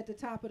I said at the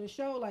top of the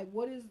show, like,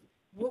 what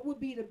would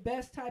be the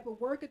best type of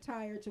work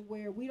attire to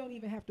where we don't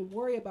even have to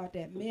worry about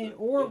that, men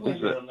or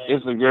women?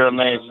 It's a girl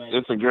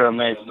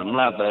named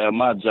Samantha at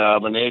my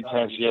job, and every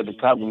time she had the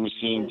copy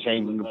machine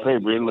changing the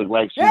paper, it looked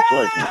like she was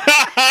twerking.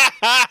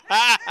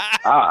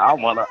 I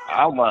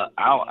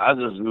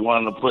just be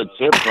wanting to put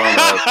tips on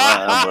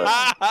her, but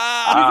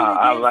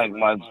I like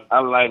my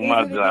job. Is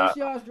it against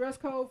y'all's dress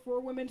code for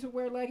women to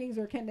wear leggings,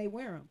 or can they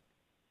wear them?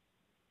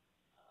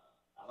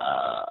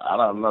 I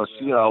don't know.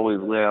 She always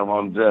wear them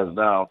on dress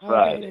down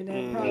Friday.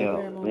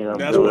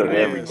 That's what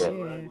it is.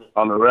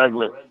 On the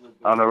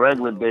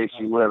regular day,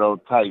 she wear those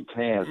tight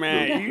pants.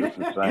 Man, you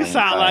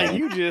sound like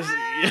you just...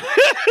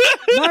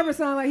 Marvin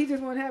sound like he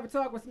just want to have a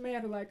talk with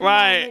Samantha. Like,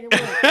 right.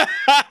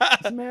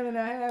 Samantha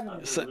not having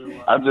it.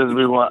 I just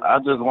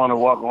want to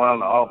walk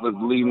around the office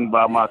leading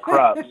by my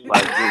crops,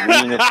 like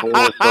just leaning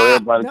forward so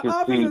everybody can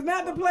see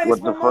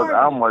what the fuck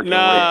I'm working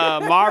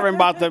with. Marvin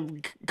about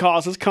to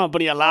cost his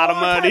company a lot of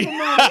money.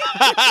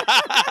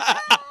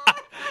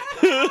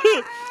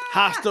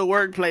 Hostile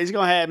workplace. He's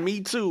gonna have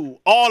me too.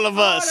 All of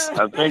us.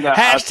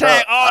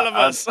 Hashtag all of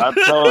us.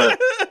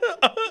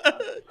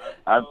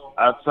 I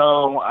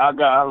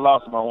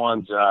lost my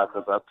one job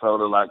because I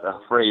told her like a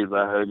phrase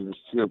I heard in the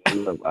strip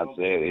club. I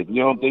said, if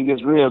you don't think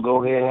it's real,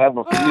 go ahead and have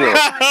a feel.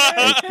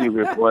 And she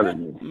reported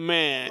me.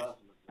 Man.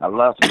 I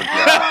lost my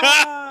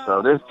job.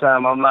 So this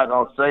time I'm not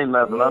gonna say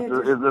nothing.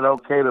 Is it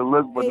okay to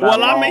look? But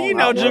well, I mean,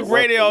 Jooked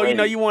Radio.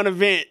 You want to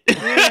vent. Yeah,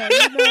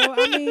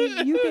 I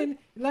mean, you can,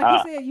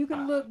 like you said, you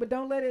can look, but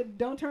don't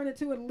turn it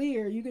to a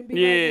leer. You can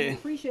be like,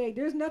 appreciate.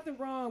 There's nothing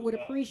wrong with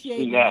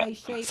appreciating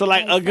nice shape. So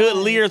like a good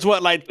leer is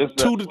what, like 2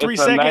 to 3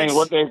 seconds.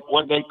 What they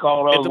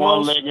call those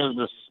one leggings,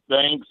 the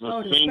spanks,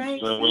 the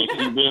sphinx. And when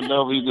she bend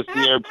over, you can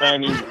see her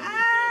panties.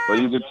 But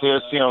you can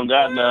tell she don't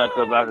got none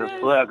because I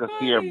can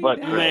see her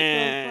butt crack.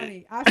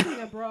 Man. I seen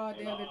a broad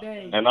the other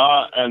day. And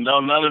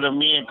none of the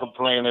men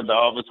complain at the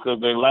office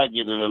because they like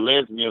it, and the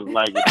lesbians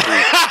like it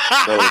too.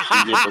 So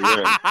she gets to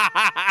wear it.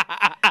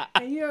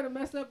 And you know the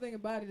messed up thing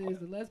about it is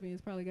the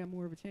lesbians probably got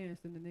more of a chance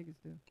than the niggas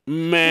do.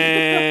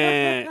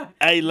 Man,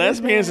 hey,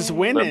 lesbians is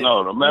winning.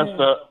 No, the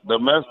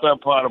messed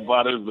up part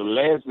about it is the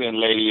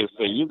lesbian lady is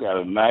say you got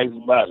a nice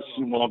body.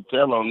 She won't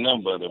tell on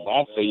them, but if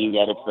I say you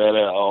got a fat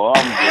ass, oh,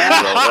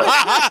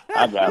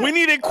 I'm getting right. We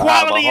need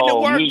equality in the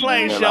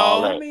workplace,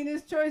 y'all. I mean,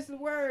 it's choice of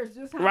words.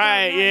 Just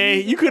right, yeah.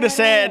 You could have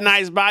said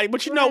nice body,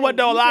 but you know what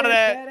though? A lot of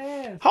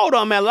that. Hold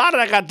on, man. A lot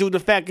of that got to do with the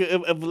fact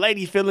if a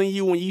lady feeling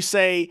you when you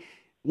say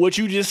what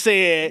you just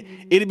said,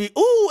 it'd be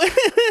ooh.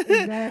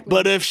 Exactly.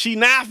 But if she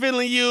not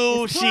feeling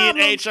you, she in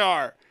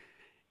HR.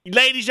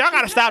 Ladies, y'all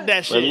gotta stop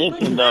that shit.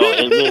 But listen though,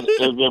 is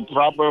it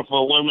proper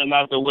for women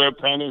not to wear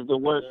panties to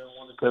work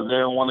because they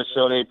don't want to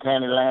show their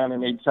panty line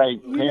and they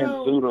tight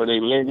pantsuit or they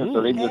leggings,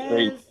 so they just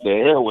say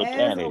the hell with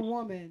panties. As a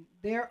woman,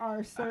 there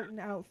are certain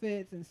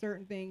outfits and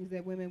certain things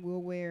that women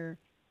will wear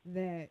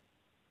that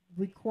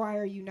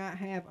require you not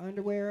have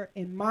underwear.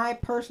 In my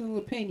personal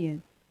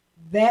opinion,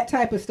 that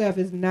type of stuff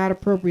is not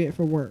appropriate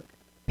for work.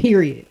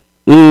 Period.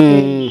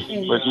 And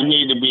but you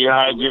need to be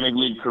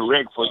hygienically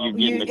correct before you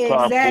get in the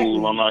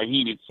carpool on a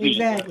heated seat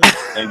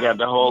and got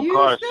the whole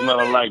car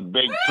smelling like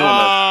baked tuna.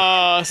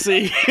 Oh,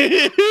 see.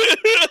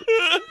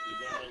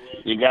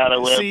 You gotta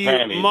wear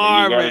panties.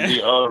 Marvin. And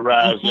you gotta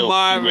deodorize your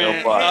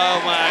female part.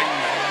 Oh my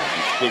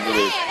God. Sick of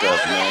this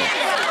stuff,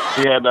 man.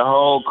 She had the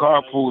whole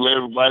carpool,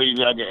 everybody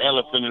like an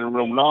elephant in the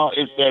room. No,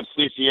 it's that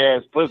fishy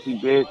ass pussy,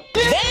 bitch.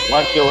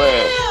 Watch your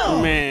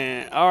ass.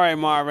 Man, all right,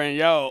 Marvin,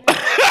 yo.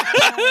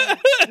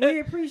 We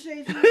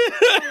appreciate you.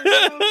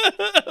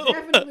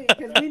 Definitely,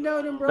 because we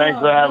know them, bro. Thanks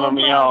for having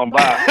me on.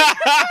 Bye.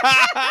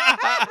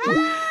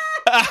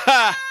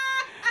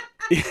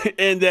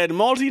 And that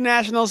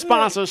multinational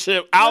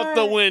sponsorship out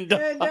the window.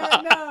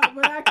 But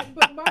Marvin,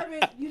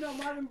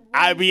 Marvin.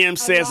 IBM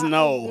says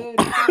no.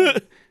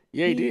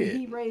 Yeah, he did.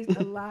 He raised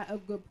a lot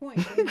of good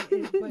points,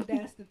 but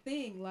that's the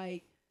thing,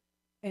 like,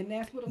 and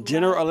that's what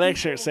General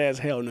Electric says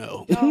hell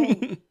no.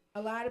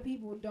 A lot of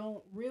people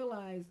don't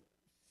realize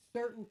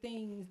certain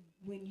things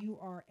when you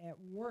are at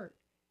work,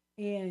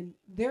 and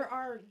there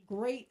are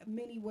great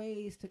many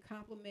ways to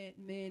compliment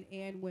men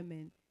and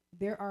women.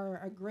 There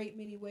are a great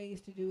many ways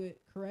to do it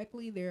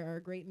correctly. There are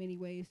a great many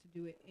ways to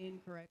do it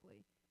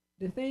incorrectly.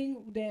 The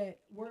thing that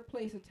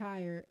workplace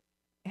attire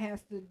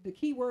has to, the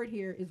key word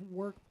here is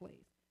workplace.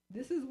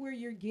 This is where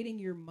you're getting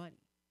your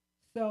money.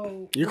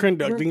 So you're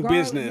conducting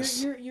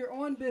business. You're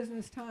on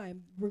business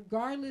time,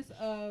 regardless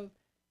of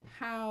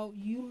how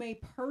you may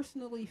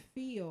personally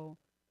feel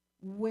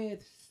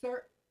with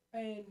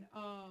certain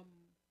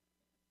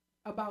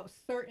about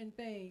certain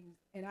things.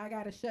 And I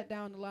gotta shut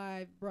down the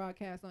live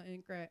broadcast on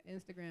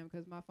Instagram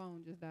because my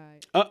phone just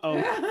died.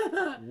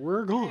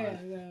 We're gone.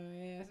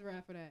 Yeah, that's a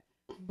wrap for that.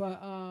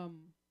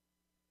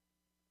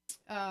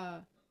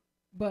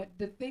 But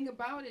the thing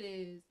about it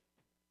is,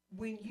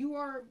 when you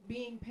are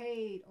being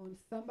paid on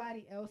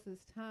somebody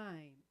else's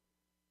time,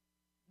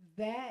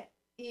 that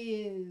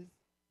is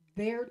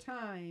their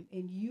time,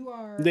 and you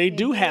are. They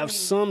do have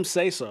some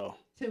say so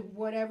to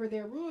whatever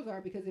their rules are,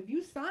 because if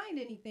you signed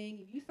anything,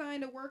 if you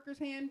signed a worker's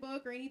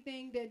handbook or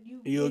anything that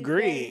you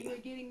agree, you're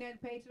getting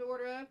that paid to the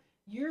order of,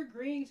 you're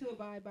agreeing to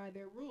abide by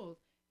their rules.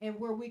 And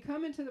where we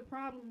come into the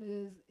problem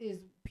is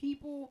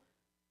people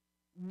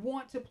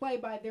want to play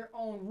by their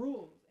own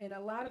rules, and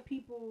a lot of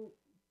people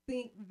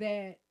think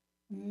that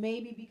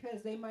maybe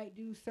because they might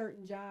do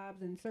certain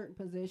jobs and certain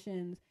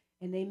positions,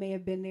 and they may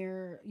have been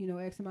there,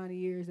 X amount of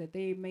years, that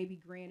they may be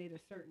granted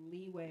a certain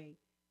leeway,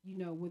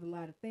 with a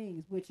lot of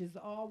things, which is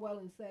all well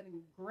and said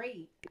and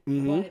great.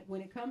 Mm-hmm. But when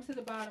it comes to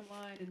the bottom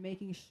line and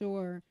making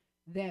sure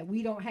that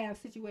we don't have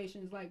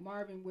situations like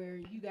Marvin where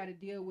you got to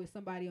deal with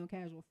somebody on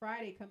Casual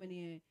Friday coming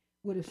in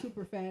with a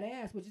super fat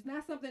ass, which is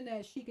not something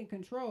that she can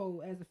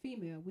control as a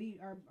female.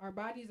 Our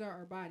bodies are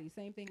our bodies.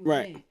 Same thing with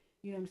men.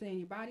 You know what I'm saying?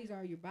 Your bodies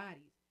are your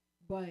bodies.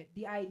 But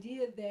the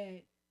idea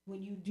that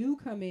when you do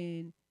come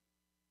in,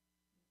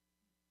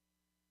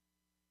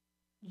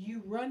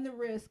 you run the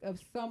risk of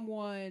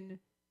someone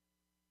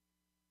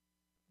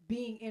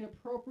being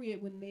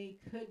inappropriate when they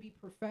could be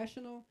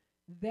professional,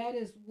 that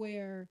is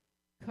where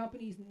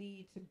companies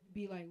need to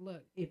be like,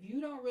 look, if you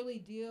don't really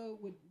deal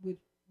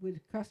with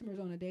customers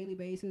on a daily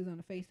basis, on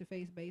a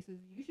face-to-face basis,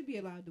 you should be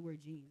allowed to wear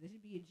jeans. This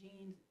should be a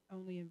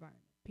jeans-only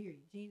environment,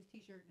 period. Jeans,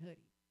 T-shirt, and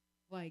hoodie.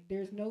 Like,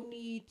 there's no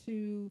need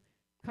to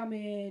come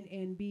in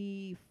and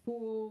be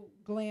full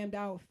glammed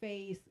out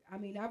face. I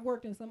mean, I've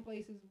worked in some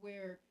places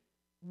where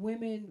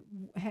women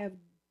have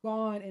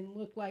gone and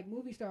looked like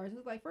movie stars.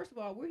 It's like, first of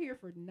all, we're here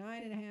for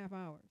 9.5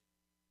 hours.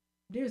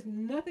 There's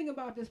nothing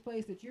about this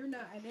place that you're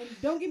not, and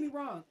don't get me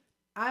wrong,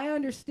 I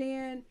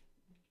understand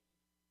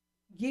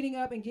getting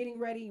up and getting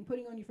ready and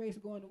putting on your face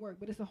and going to work,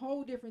 but it's a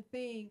whole different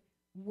thing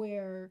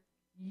where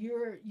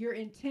your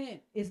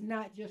intent is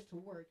not just to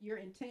work. Your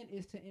intent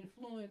is to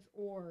influence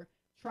or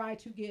try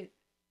to get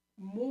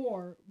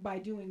more by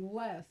doing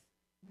less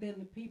than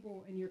the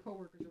people and your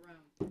coworkers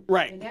around.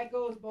 Right. And that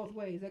goes both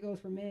ways. That goes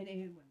for men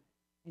and women.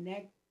 And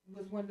that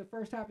was one of the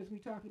first topics we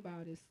talked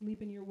about, is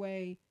sleeping your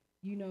way,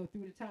 through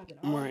the top. And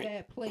all of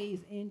that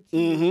plays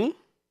into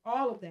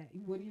all of that,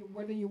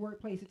 whether your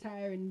workplace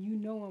attire and you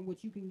knowing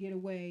what you can get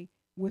away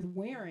with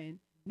wearing,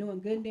 knowing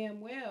good and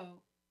damn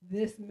well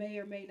this may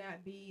or may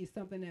not be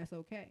something that's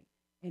okay.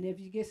 And if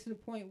you get to the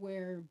point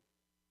where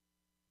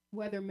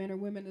whether men or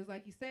women, is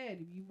like you said,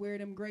 if you wear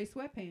them gray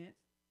sweatpants,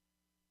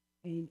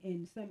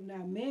 and some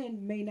now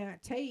men may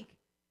not take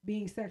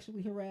being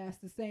sexually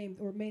harassed the same,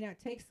 or may not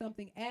take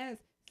something as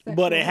sexual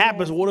But it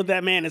happens. harassment. What if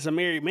that man is a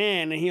married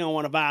man and he don't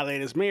want to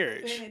violate his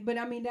marriage? But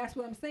I mean, that's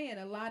what I'm saying.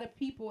 A lot of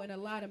people and a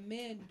lot of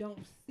men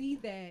don't see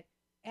that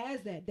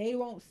as that. They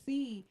won't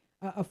see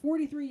a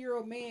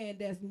 43-year-old man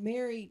that's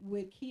married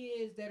with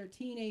kids that are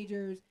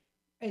teenagers.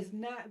 Is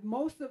not,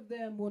 most of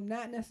them will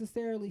not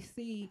necessarily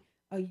see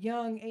a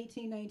young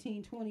 18,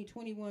 19, 20,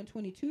 21,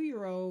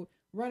 22-year-old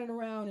running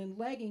around in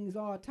leggings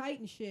all tight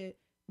and shit,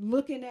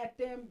 looking at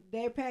them,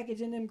 their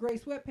package in them gray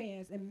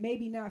sweatpants, and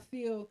maybe not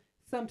feel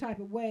some type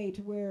of way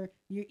to where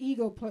your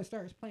ego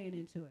starts playing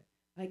into it.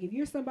 Like if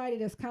you're somebody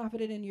that's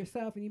confident in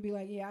yourself and you be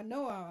like, yeah, I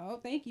know, oh,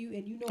 thank you,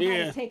 and you know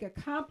how to take a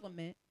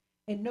compliment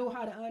and know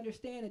how to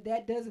understand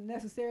that doesn't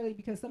necessarily,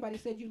 because somebody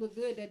said you look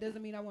good, that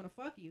doesn't mean I want to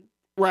fuck you.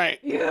 Right.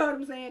 You know what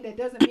I'm saying? That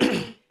doesn't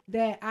mean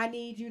that I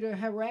need you to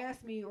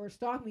harass me or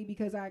stalk me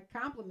because I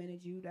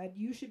complimented you. That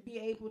you should be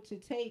able to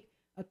take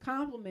a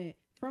compliment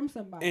from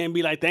somebody And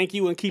be like, thank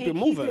you, and keep it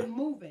moving. Keep it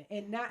moving,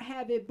 and not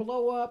have it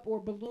blow up or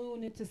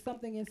balloon into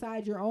something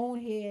inside your own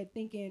head,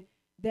 thinking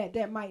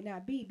that might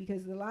not be,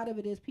 because a lot of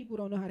it is people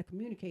don't know how to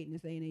communicate in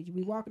this day and age.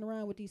 We walking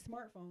around with these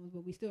smartphones,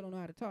 but we still don't know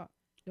how to talk.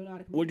 Don't know how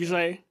to communicate. What'd you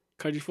say?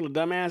 Country full of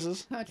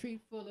dumbasses?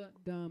 Country full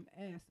of dumb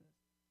asses.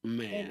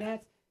 Man. And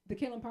that's the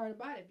killing part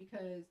about it,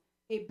 because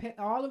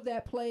all of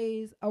that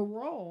plays a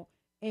role.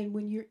 And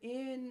when you're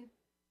in,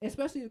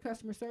 especially the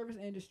customer service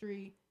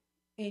industry,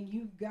 and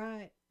you've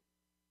got,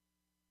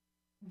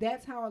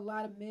 that's how a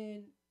lot of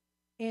men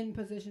in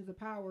positions of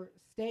power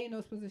stay in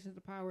those positions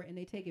of power, and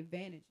they take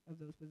advantage of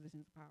those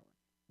positions of power.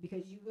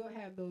 Because you will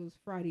have those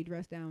Friday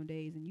dress down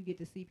days, and you get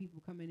to see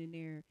people coming in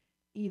there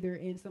either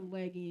in some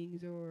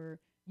leggings or,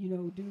 you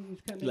know,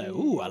 dudes coming like, in.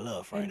 ooh, I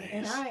love Fridays.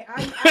 And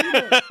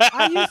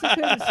I used to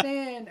couldn't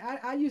stand.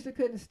 I used to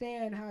couldn't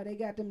stand how they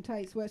got them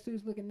tight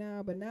sweatsuits looking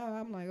now. But now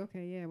I'm like,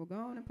 okay, yeah, well, go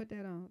on and put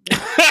that on.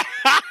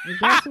 If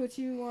that's what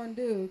you want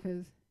to do,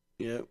 because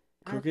yep,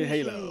 crooked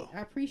halo.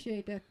 I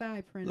appreciate that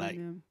thigh print Like, on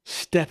them.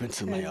 step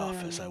into my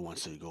office. I want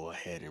to go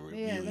ahead and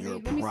review your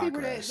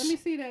progress. Let me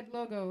see that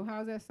logo.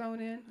 How's that sewn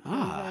in?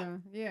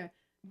 Yeah.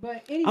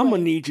 But anyway, I'm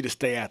gonna need you to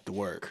stay after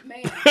work.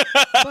 Man,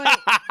 but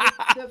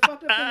the fucked up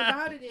thing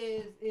about it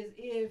is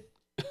if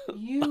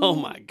you, oh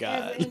my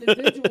God, as an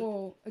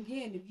individual,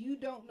 again, if you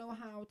don't know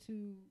how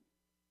to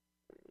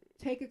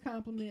take a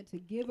compliment, to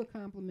give a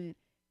compliment,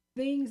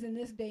 things in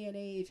this day and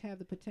age have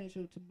the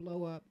potential to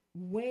blow up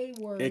way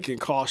worse. It can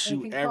cost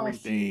you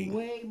everything. Cost you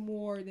way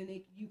more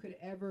than you could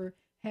ever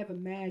have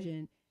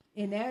imagined.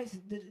 And that's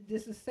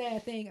this is a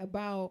sad thing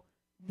about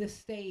the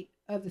state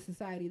of the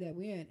society that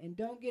we're in. And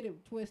don't get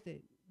it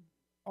twisted.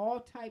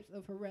 All types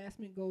of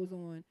harassment goes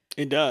on.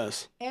 It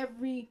does.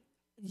 Every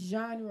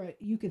genre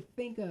you could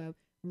think of,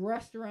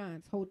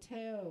 restaurants,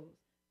 hotels,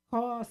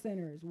 call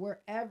centers,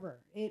 wherever.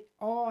 It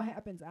all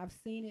happens. I've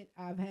seen it.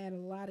 I've had a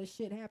lot of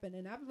shit happen,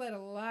 and I've let a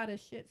lot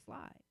of shit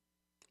slide.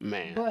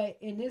 Man. But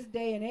in this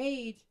day and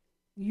age,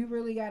 you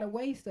really got to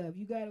weigh stuff.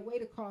 You got to weigh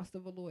the cost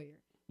of a lawyer.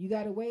 You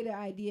got to weigh the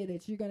idea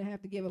that you're going to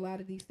have to give a lot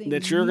of these things.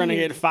 That you're going to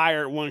get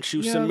fired once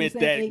you submit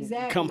that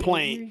exactly.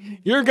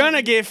 complaint. You're going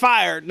to get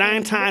fired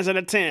 9 times out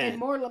of 10. And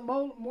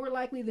more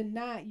likely than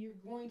not, you're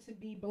going to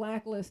be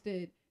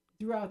blacklisted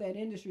throughout that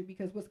industry,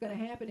 because what's going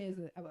to happen is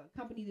a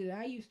company that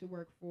I used to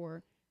work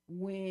for,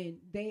 when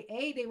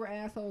they were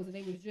assholes and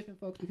they was jipping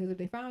folks, because if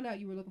they found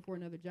out you were looking for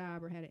another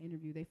job or had an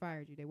interview, they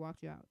fired you. They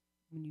walked you out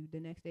when the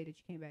next day that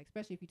you came back,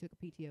 especially if you took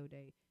a PTO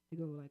day to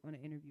go like on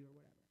an interview or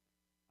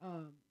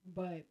whatever.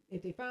 But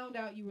if they found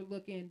out you were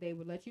looking, they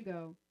would let you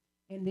go.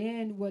 And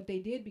then what they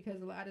did,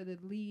 because a lot of the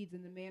leads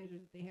and the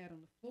managers that they had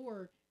on the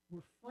floor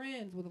were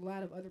friends with a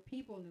lot of other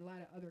people and a lot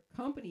of other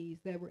companies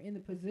that were in the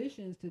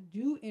positions to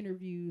do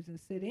interviews and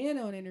sit in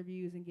on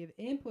interviews and give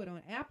input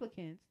on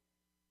applicants,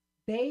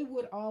 they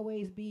would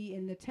always be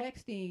in the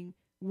texting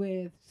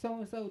with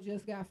so-and-so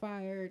just got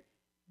fired.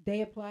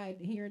 They applied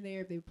here and there.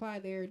 If they apply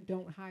there,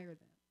 don't hire them.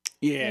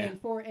 Yeah. And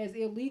for as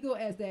illegal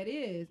as that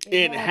is,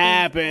 it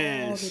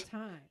happens all the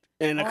time.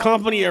 And a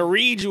company will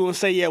read you and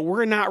say, yeah,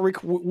 we're not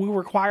we're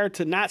required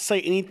to not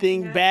say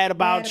anything bad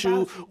about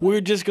you.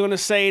 We're just going to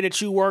say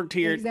that you worked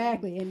here.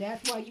 Exactly. And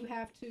that's why you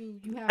have to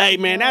hey,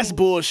 man, that's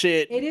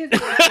bullshit. It is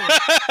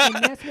bullshit. And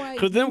that's why.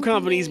 Because them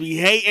companies be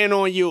hating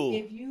on you.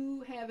 If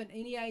you have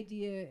any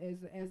idea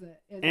as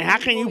and how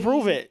can you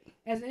prove it?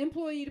 As an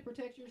employee, to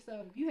protect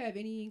yourself, if you have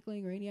any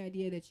inkling or any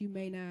idea that you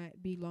may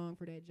not be long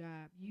for that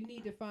job, you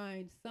need to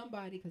find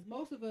somebody, because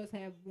most of us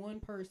have one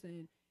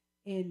person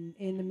in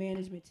the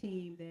management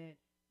team that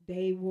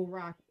they will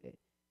rock with.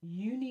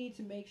 You need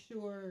to make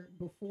sure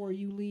before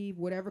you leave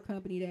whatever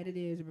company that it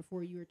is, or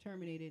before you are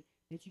terminated,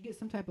 that you get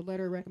some type of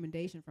letter of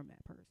recommendation from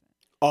that person.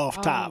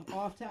 Off top,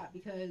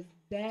 because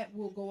that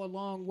will go a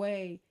long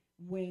way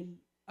when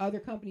other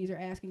companies are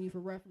asking you for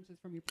references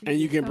from your And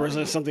you can previous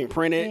present company, something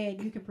printed.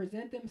 and you can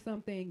present them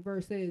something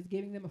versus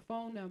giving them a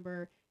phone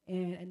number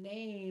and a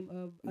name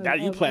of That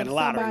you playing of the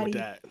lottery with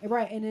somebody. that.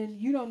 Right? And then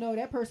you don't know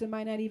that person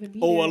might not even be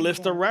Or there a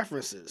list of anymore.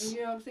 references.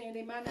 You know what I'm saying?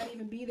 They might not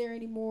even be there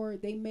anymore.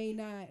 They may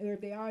not, or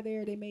if they are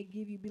there, they may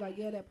be like,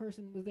 yeah, that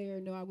person was there.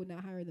 No, I would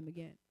not hire them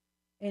again.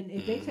 And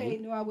if they say,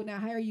 no, I would not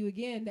hire you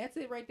again, that's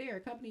it right there. A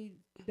company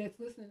that's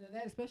listening to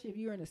that, especially if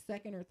you're in a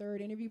second or third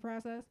interview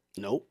process,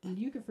 Nope.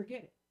 you can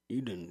forget it.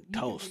 You didn't You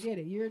toast. can forget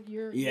it.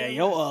 You're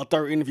Your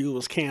third interview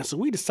was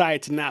canceled. We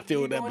decided to not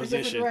fill that going a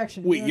different position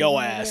direction. with You're your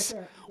going a ass.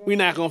 different- We're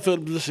not gonna fill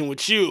the position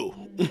with you.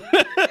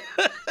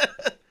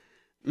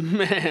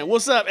 Man,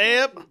 what's up,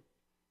 Eb?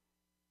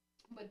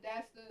 But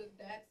that's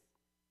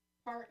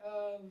part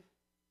of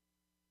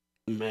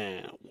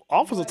Man,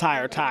 office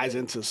attire ties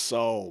into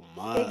so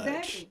much.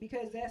 exactly,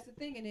 because that's the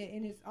thing,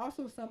 and it's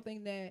also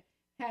something that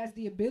has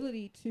the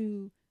ability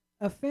to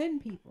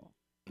offend people.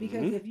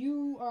 Because if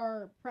you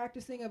are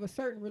practicing of a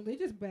certain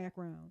religious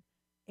background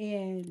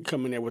and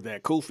Come in there with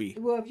that kufi.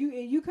 well, if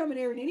you come in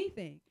there in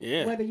anything,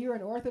 Yeah. whether you're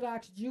an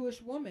Orthodox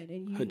Jewish woman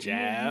and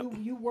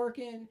Hijab. you work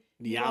in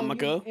The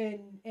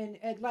yarmulke.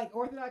 and like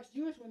Orthodox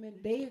Jewish women,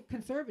 they're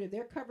conservative,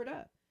 they're covered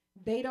up.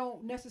 They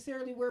don't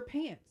necessarily wear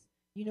pants.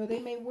 You know, they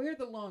may wear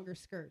the longer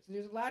skirts.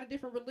 There's a lot of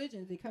different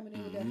religions. They come in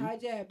with the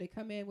hijab. They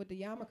come in with the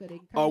yarmulke. They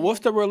come Oh, in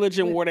what's the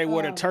religion with, where they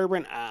wear the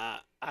turban? I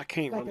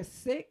can't. like remember. a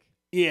Sikh.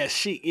 Yeah,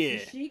 Sikh. Yeah,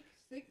 Sikh.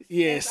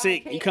 yeah,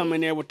 Sikh. You come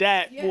in there with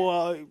that, Yeah.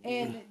 boy.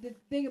 And the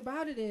thing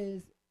about it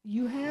is,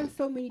 you have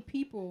so many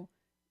people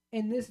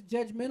in this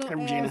judgmental Hey,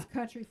 Regina. ass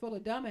country full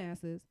of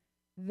dumbasses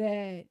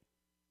that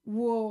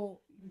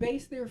will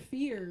base their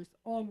fears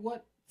on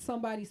what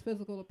somebody's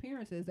physical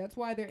appearance is. That's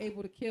why they're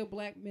able to kill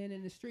black men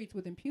in the streets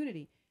with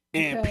impunity.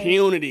 Because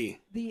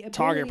Impunity. The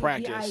Target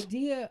ability, practice. The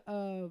idea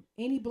of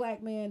any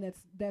black man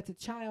that's a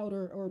child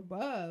or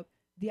above,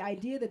 the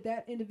idea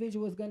that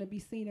individual is going to be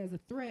seen as a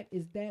threat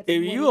is that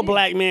If you a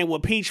black man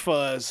with peach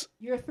fuzz,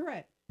 you're a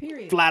threat.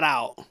 Period. flat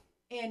out.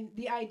 And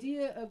the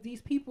idea of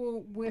these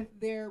people with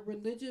their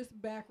religious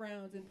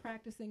backgrounds and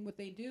practicing what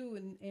they do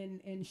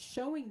and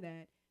showing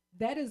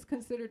that is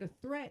considered a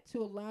threat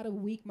to a lot of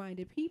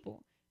weak-minded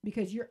people,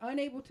 because you're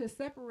unable to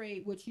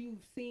separate what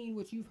you've seen,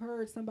 what you've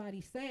heard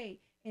somebody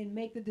say, and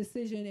make the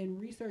decision and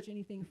research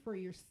anything for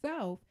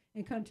yourself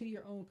and come to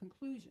your own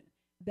conclusion.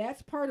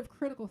 That's part of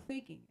critical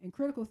thinking. And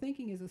critical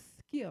thinking is a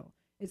skill.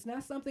 It's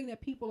not something that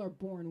people are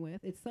born with.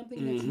 It's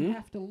something that you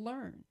have to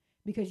learn,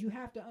 because you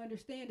have to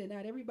understand that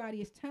not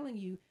everybody is telling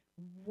you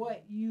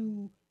what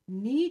you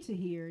need to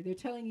hear. They're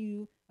telling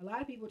you, a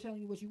lot of people are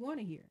telling you what you want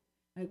to hear.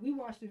 Like, we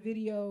watched a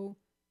video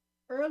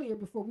earlier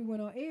before we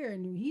went on air,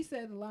 and he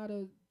said a lot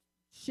of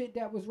shit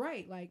that was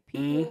right. Like,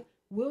 people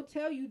will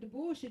tell you the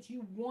bullshit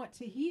you want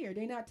to hear.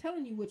 They're not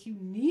telling you what you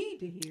need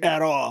to hear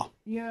At all.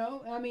 You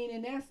know, I mean,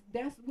 and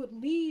that's what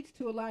leads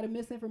to a lot of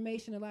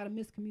misinformation, a lot of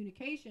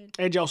miscommunication.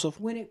 Hey, Joseph.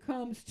 When it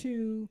comes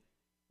to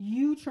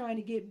you trying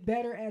to get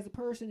better as a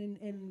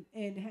person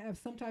and have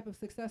some type of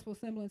successful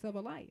semblance of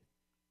a life.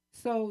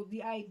 So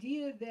the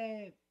idea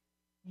that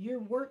your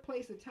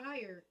workplace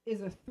attire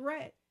is a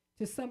threat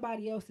to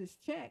somebody else's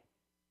check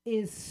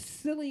is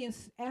silly and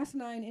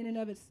asinine in and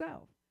of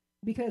itself.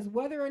 Because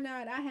whether or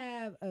not I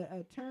have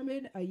a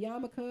turban, a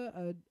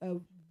yarmulke, a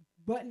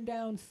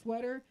button-down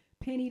sweater,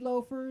 penny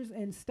loafers,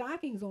 and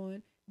stockings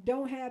on,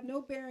 don't have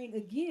no bearing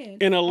again.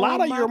 And a lot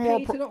on of your my more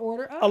pay to the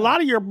order of. a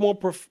lot of your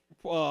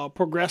more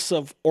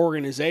progressive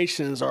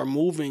organizations are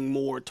moving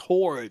more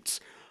towards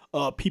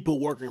people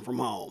working from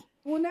home.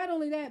 Well, not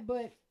only that,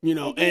 but You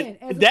know, again,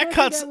 as and a that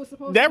country was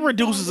supposed that to be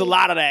reduces a founded-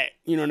 lot of that.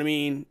 You know what I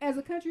mean? As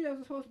a country that was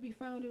supposed to be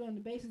founded on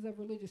the basis of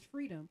religious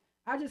freedom,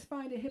 I just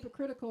find it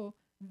hypocritical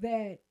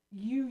that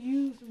you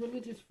use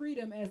religious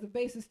freedom as the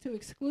basis to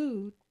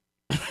exclude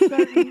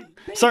certain things.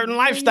 Certain You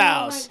know,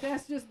 lifestyles. like,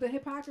 that's just the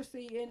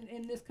hypocrisy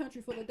in this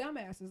country full of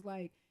dumbasses.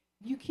 Like,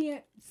 you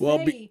can't Well,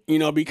 say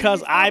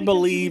because I because you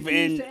believe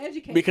refuse in to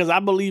educate. because I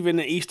believe in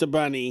the Easter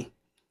Bunny.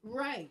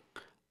 Right.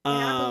 And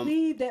I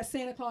believe that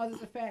Santa Claus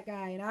is a fat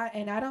guy,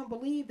 and I don't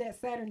believe that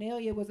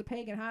Saturnalia was a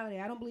pagan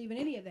holiday. I don't believe in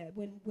any of that.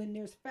 When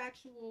there's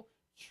factual,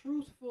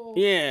 truthful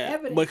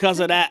evidence. Because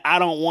of that, I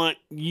don't want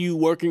you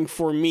working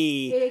for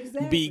me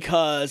Exactly.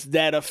 because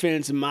that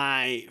offends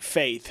my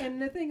faith.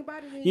 And the thing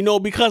about it is, You know,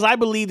 because I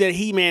believe that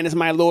He-Man is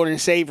my Lord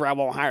and Savior, I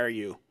won't hire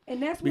you. and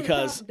that's where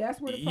Because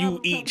that's where the you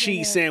problem eat comes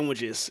cheese in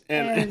sandwiches,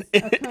 and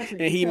as a country,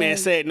 and He-Man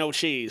because- said no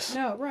cheese.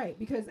 No, right?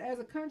 Because as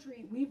a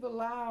country, we've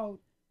allowed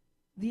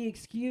the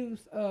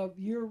excuse of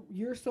your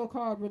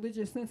so-called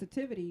religious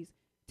sensitivities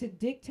to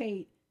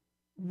dictate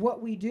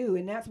what we do,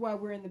 and that's why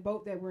we're in the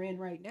boat that we're in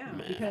right now.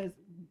 Because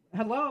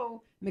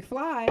hello,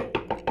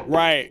 McFly,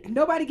 Right.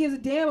 nobody gives a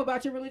damn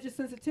about your religious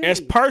sensitivity.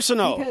 It's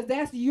personal. Because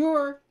that's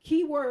your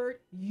keyword.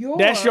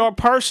 That's your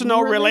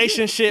personal religious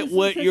relationship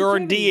with your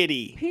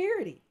sensitivity.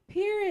 deity.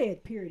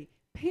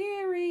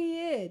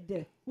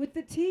 Period. With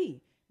the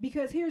T.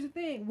 Because here's the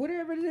thing,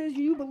 whatever it is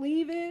you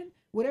believe in,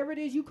 whatever it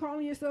is you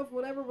calling yourself,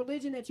 whatever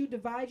religion that you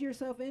divide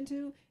yourself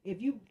into,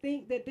 if you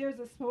think that there's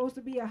supposed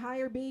to be a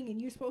higher being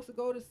and you're supposed to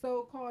go to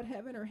so-called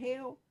heaven or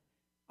hell,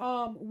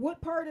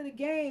 what part of the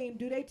game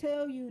do they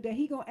tell you that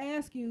he gonna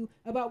ask you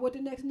about what the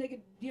next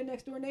nigga, your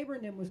next door neighbor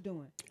and them was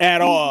doing?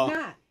 At all. He's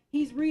not.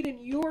 He's reading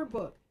your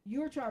book,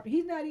 your chapter.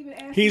 He's not even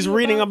asking. He's you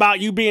reading about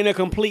you being a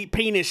complete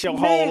penis your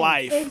whole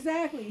life.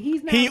 Exactly.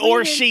 He's not. He or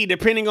reading, she,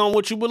 depending on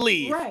what you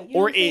believe, right? You know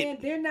or what I'm saying?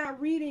 it. They're not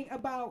reading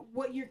about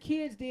what your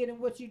kids did and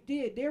what you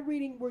did. They're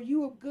reading, were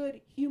you a good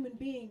human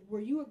being?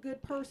 Were you a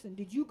good person?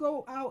 Did you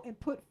go out and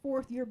put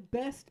forth your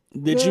best?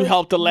 Did you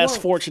help the less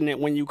works? fortunate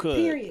when you could?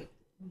 Period.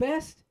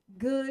 Best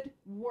good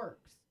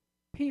works.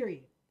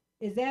 Period.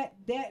 Is that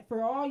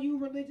for all you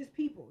religious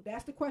people?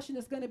 That's the question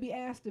that's going to be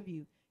asked of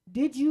you.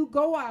 Did you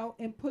go out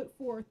and put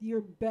forth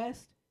your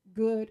best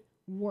good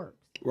works?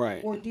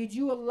 Right. Or did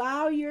you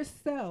allow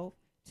yourself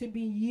to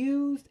be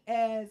used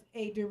as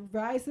a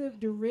divisive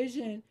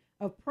derision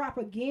of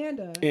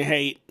propaganda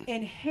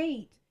and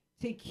hate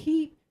to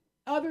keep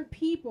other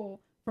people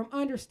from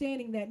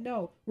understanding that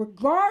no,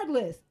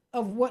 regardless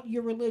of what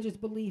your religious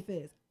belief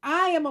is,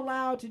 I am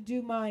allowed to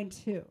do mine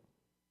too.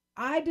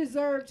 I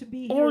deserve to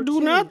be here or do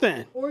too.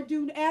 nothing. Or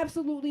do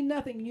absolutely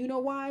nothing. You know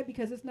why?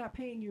 Because it's not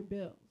paying your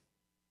bills.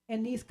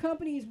 And these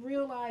companies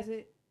realize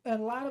it. A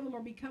lot of them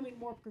are becoming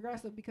more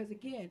progressive because,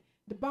 again,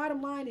 the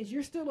bottom line is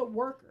you're still a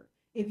worker.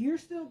 If you're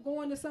still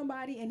going to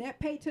somebody and that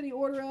pay to the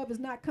order of is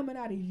not coming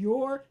out of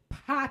your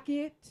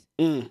pocket,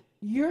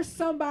 you're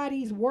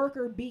somebody's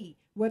worker bee.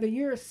 Whether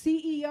you're a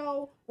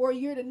CEO or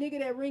you're the nigga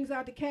that rings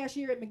out the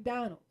cashier at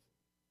McDonald's.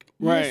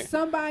 Right. You're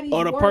somebody's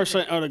or the worker.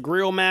 person or the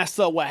grill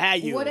master, what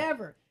have you.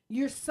 Whatever.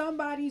 You're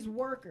somebody's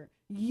worker.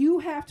 You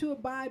have to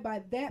abide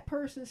by that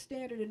person's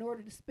standard in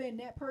order to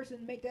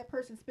make that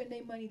person spend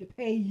their money to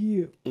pay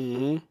you.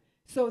 Mm-hmm.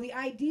 So the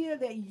idea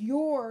that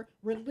your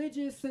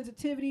religious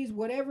sensitivities,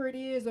 whatever it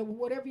is, or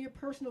whatever your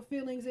personal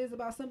feelings is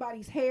about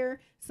somebody's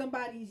hair,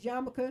 somebody's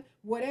yarmulke,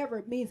 whatever,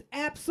 it means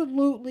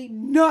absolutely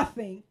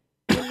nothing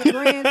in the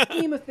grand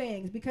scheme of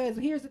things. Because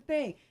here's the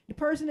thing. The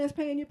person that's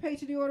paying your pay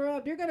to the order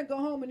of, they're going to go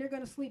home and they're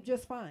going to sleep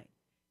just fine.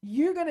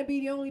 You're going to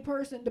be the only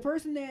person, the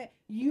person that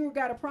you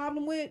got a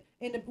problem with,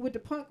 with the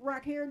punk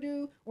rock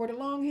hairdo, or the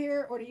long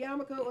hair, or the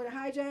yarmulke, or the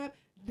hijab,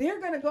 they're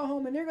going to go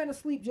home and they're going to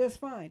sleep just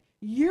fine.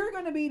 You're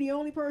going to be the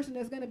only person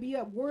that's going to be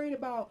up worried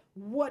about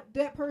what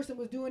that person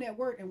was doing at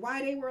work and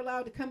why they were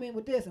allowed to come in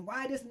with this and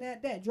why this and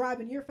that,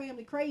 driving your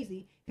family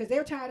crazy because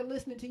they're tired of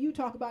listening to you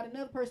talk about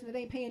another person that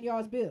ain't paying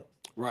y'all's bills.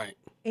 Right.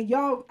 And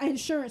y'all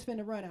insurance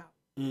finna run out.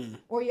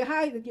 Or your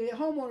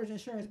homeowner's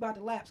insurance about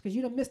to lapse because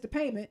you done missed the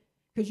payment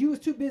because you was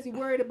too busy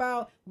worried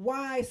about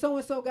why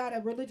so-and-so got a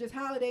religious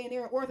holiday and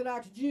they're an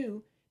Orthodox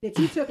Jew that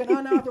you took an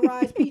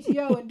unauthorized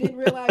PTO and didn't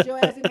realize your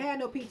ass didn't have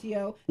no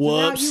PTO. So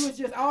now you was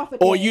just off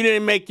of or that. you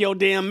didn't make your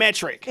damn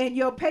metric. And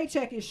your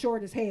paycheck is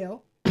short as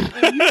hell.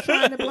 And you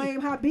trying to blame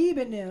Habib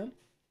and them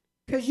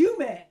because you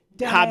mad.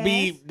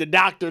 Habib, the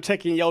doctor,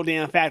 taking your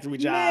damn factory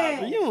job.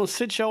 Man. You don't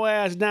sit your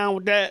ass down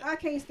with that. I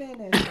can't stand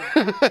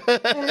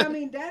that. And I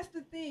mean, that's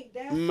the thing.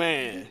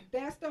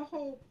 That's the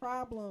whole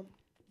problem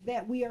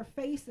that we are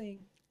facing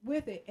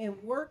with it.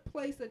 And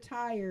workplace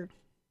attire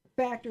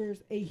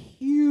factors a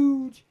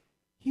huge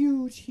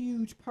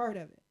part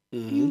of it.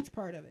 Mm-hmm. Huge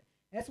part of it.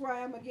 That's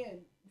why I'm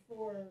again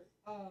for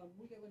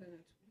we went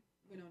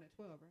on at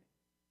 12, right?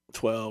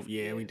 12,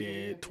 yeah, we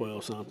did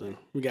 12 something.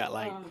 We got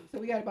like so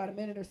we got about a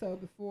minute or so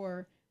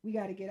before we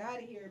got to get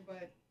out of here,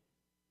 but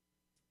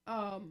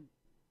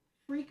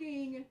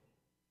freaking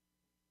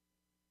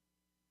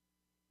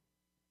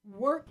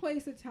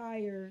workplace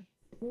attire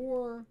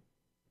for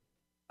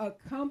a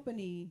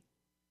company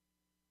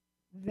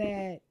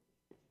that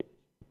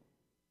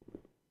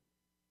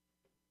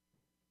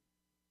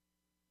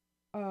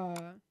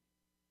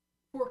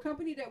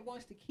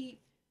wants to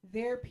keep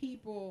their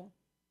people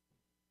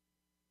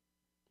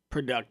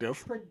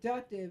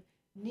productive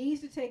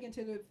needs to take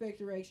into the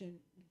configuration.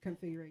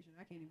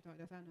 I can't even talk.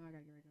 That's how I know I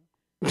gotta get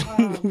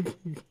ready to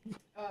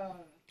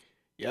go.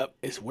 Yep,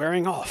 it's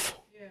wearing off.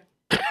 Yeah.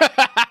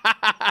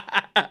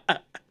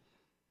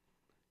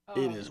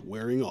 It is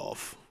wearing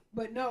off.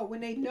 But no,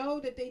 when they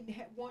know that they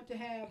want to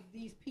have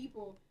these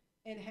people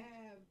and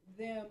have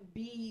them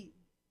be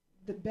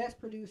the best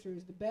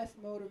producers, the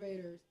best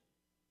motivators,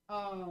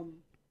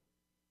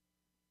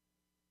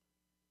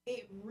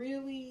 it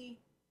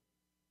really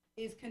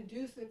is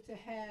conducive to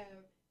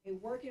have a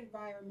work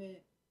environment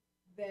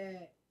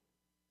that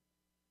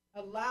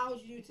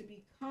allows you to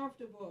be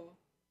comfortable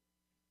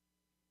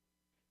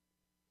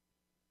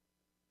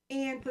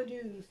and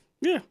produce.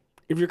 Yeah.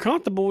 If you're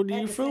comfortable,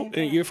 you feel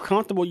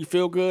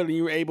good, and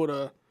you're able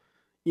to,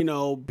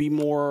 be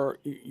more,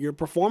 your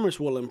performance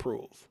will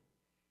improve.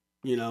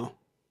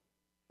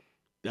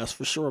 That's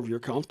for sure if you're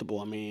comfortable.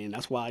 I mean,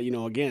 that's why,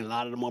 again, a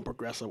lot of the more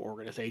progressive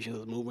organizations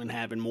is moving,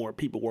 having more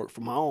people work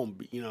from home.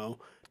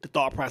 The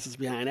thought process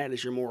behind that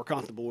is you're more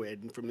comfortable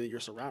and familiar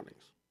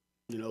surroundings.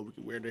 We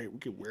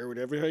can wear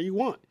whatever the hell you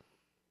want.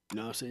 You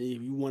know what I'm saying?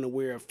 If you want to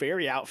wear a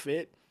fairy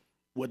outfit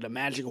with a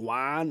magic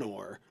wand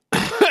or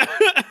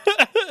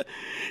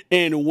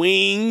and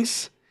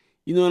wings.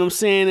 You know what I'm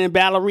saying? And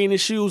ballerina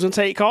shoes and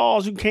take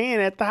calls. You can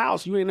at the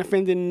house. You ain't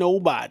offending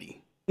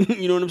nobody.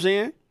 You know what I'm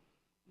saying?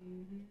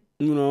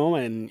 You know,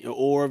 and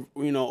or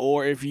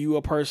if you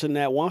a person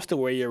that wants to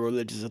wear your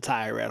religious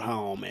attire at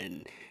home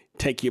and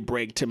take your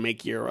break to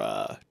make your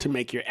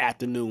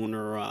afternoon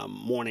or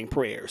morning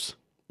prayers.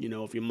 You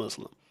know, if you're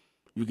Muslim,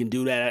 you can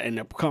do that in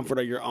the comfort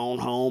of your own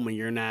home, and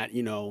you're not,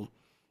 you're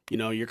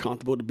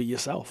comfortable to be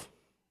yourself.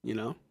 You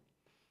know,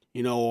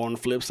 on the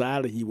flip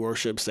side, if you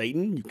worship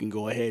Satan, you can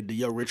go ahead and do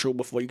your ritual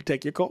before you can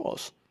take your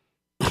calls.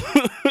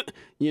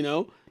 You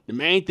know, the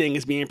main thing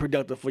is being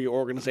productive for your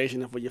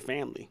organization and for your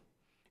family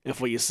and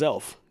for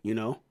yourself, you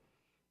know.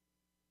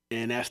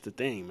 And that's the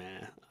thing,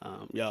 man.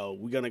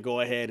 We're going to go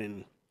ahead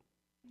and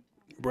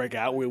break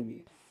out. We're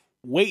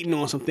waiting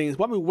on some things.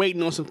 While we're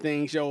waiting on some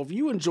things, if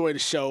you enjoy the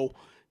show,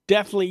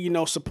 definitely,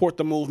 support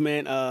the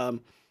movement. $R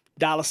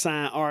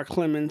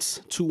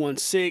Clemens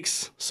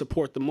 216.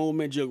 Support the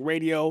movement, Jooked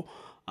Radio.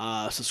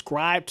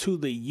 Subscribe to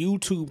the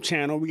YouTube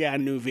channel. We got a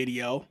new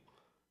video.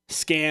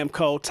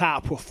 Scamco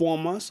Top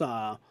Performers.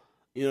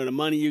 The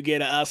money you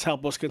get at us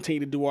help us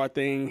continue to do our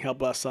thing.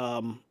 Help us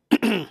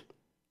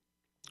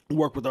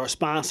work with our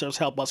sponsors.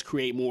 Help us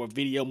create more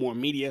video, more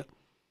media.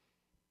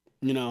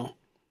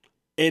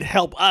 It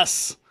help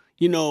us,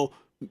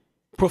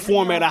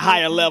 perform at a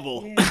higher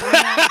level.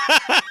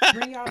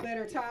 Bring y'all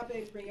better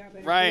topics. Bring y'all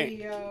better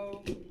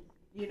video.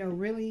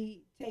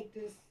 Really take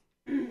this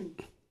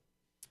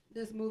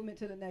this movement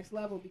to the next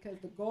level, because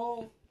the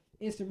goal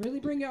is to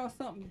really bring y'all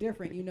something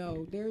different.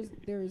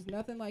 There's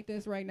nothing like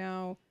this right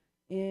now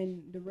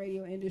in the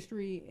radio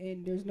industry,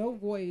 and there's no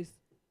voice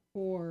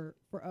for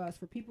us,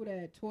 for people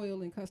that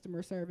toil in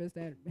customer service,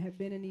 that have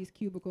been in these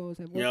cubicles,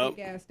 have worked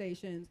at gas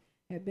stations,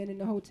 have been in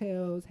the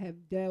hotels, have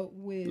dealt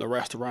with the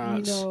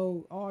restaurants,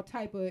 all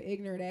type of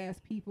ignorant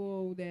ass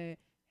people that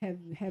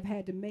have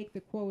had to make the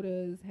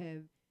quotas,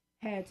 have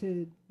had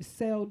to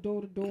sell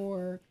door to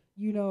door.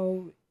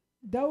 You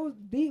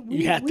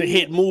have to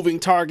hit moving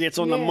targets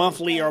on a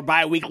monthly or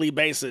bi-weekly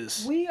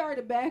basis. We are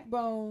the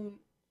backbone,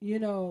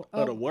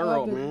 of the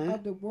world, man.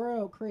 Of the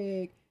world,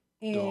 Craig.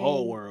 And the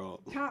whole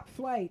world. Top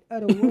flight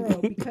of the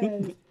world,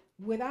 because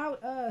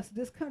without us,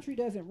 this country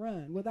doesn't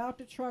run. Without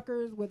the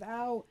truckers,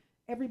 without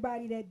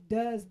everybody that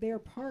does their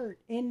part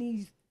in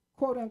these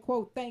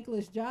quote-unquote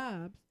thankless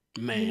jobs.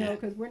 Man.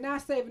 Because we're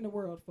not saving the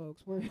world,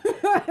 folks. We're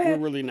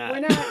really not. We're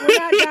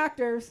not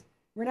doctors.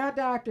 We're not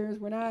doctors.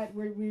 We're not.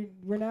 We're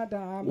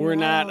not. We're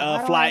not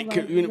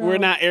we're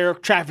not air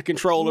traffic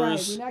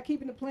controllers. Right. We're not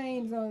keeping the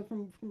planes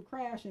from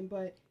crashing.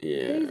 But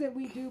things that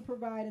we do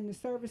provide in the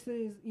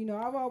services.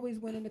 I've always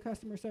went into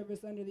customer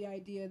service under the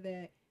idea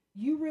that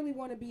you really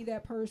want to be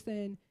that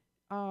person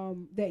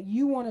that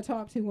you want to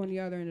talk to on the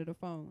other end of the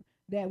phone.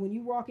 That when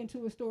you walk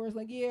into a store, it's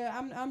like,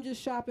 I'm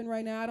just shopping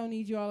right now. I don't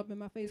need you all up in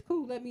my face.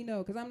 Cool, let me know,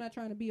 because I'm not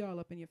trying to be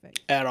all up in your face.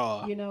 At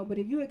all. But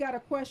if you got a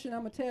question, I'm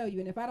going to tell you.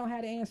 And if I don't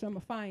have the answer, I'm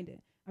going to find it.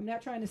 I'm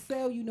not trying to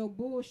sell you no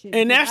bullshit.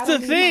 And that's the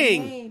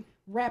thing. My name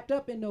wrapped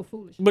up in no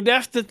foolishness. But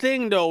that's the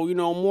thing, though.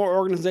 More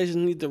organizations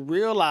need to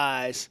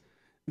realize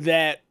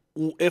that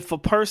if a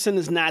person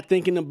is not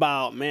thinking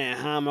about, man,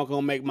 how am I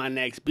going to make my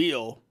next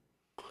bill?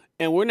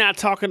 And we're not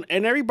talking,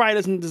 and everybody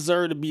doesn't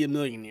deserve to be a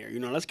millionaire.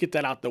 Let's get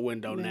that out the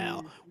window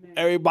now.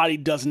 Everybody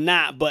does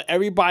not, but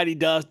everybody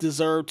does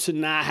deserve to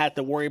not have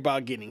to worry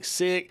about getting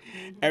sick.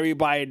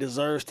 Everybody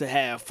deserves to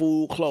have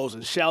food, clothes,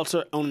 and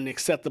shelter on an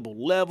acceptable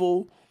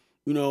level.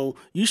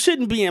 You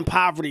shouldn't be in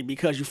poverty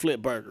because you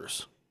flip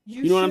burgers.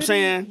 You know what I'm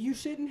saying? You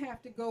shouldn't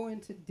have to go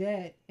into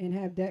debt and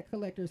have debt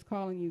collectors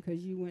calling you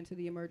because you went to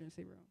the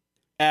emergency room.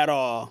 At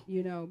all.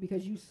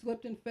 Because you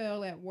slipped and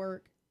fell at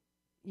work.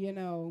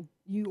 Or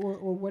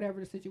whatever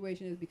the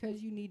situation is,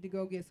 because you need to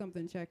go get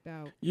something checked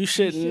out. You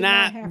should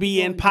not be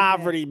in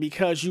poverty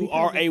because you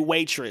are a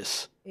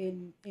waitress.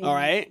 And all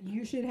right?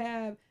 You should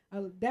have,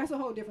 that's a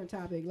whole different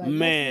topic. Like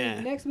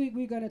Man. Next week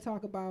we're going to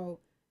talk about,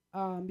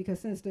 because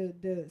since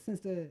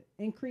the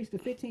increase to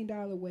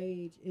 $15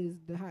 wage is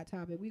the hot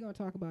topic, we're going to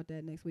talk about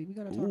that next week.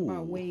 We're going to talk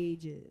about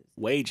wages.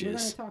 We're going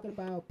to talk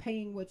about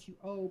paying what you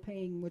owe,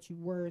 paying what you're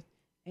worth,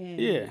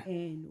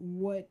 and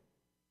what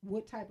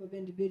type of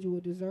individual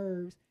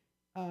deserves.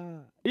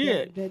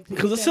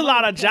 Because it's a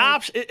lot of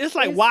jobs. It's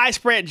like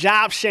widespread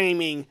job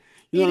shaming.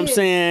 You know what I'm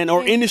saying,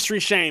 or industry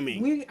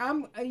shaming.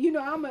 I'm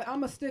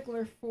a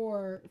stickler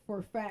for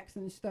facts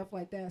and stuff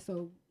like that.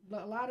 So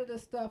a lot of the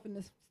stuff and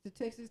the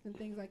statistics and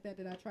things like that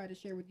I try to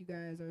share with you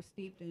guys are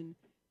steeped in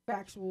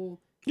factual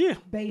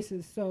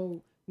basis.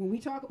 So when we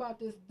talk about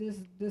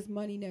this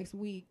money next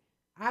week,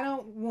 I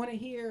don't want to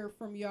hear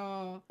from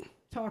y'all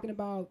talking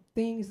about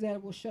things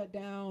that will shut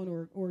down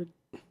or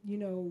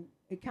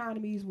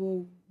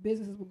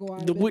businesses will go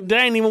out of business.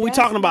 That ain't even what we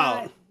talking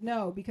about.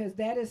 No, because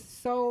that is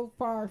so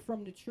far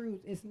from the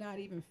truth. It's not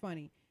even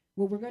funny.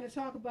 What we're going to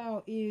talk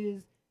about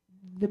is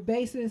the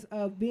basis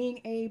of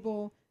being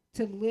able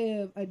to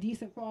live a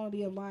decent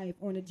quality of life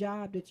on a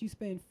job that you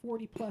spend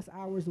 40 plus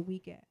hours a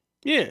week at.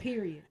 Yeah.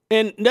 Period.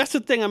 And that's the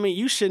thing. I mean,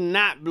 you should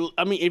not.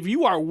 If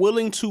you are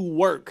willing to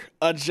work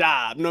a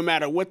job, no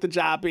matter what the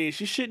job is,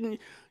 you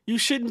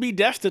shouldn't be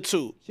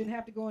destitute. Shouldn't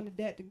have to go into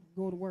debt to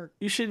go to work.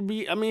 You should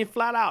be.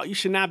 Flat out, you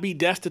should not be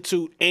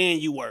destitute and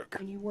you work.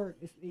 And you work.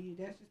 That's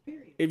just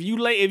period. If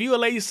you a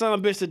lazy son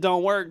of a bitch that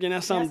don't work, then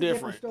that's something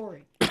different.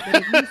 Story. But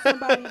if you're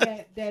somebody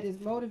that is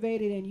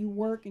motivated and you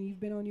work and you've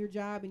been on your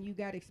job and you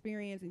got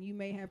experience and you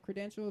may have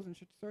credentials and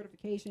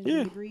certifications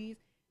and degrees,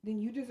 then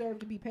you deserve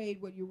to be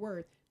paid what you're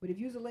worth. But if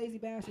you're a lazy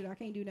bastard, I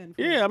can't do nothing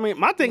for you. Yeah,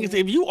 my thing is,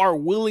 if you are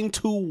willing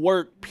to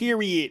work,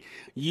 period,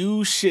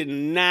 you should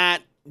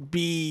not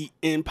be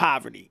in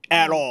poverty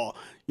at all.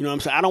 You know what I'm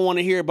saying? I don't want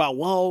to hear about,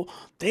 well,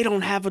 they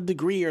don't have a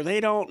degree or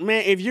they don't.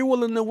 Man, if you're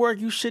willing to work,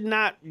 you shouldn't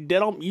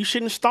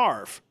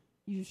starve.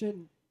 You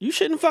shouldn't. You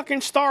shouldn't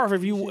fucking starve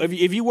if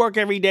you work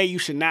every day. You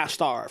should not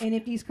starve. And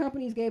if these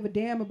companies gave a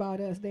damn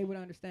about us, they would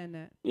understand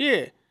that.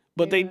 Yeah,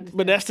 but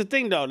that's the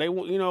thing though.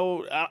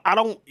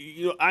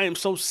 I am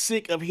so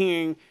sick of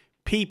hearing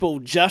people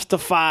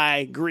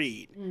justify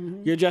greed.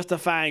 Mm-hmm. You're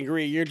justifying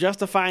greed. You're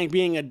justifying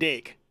being a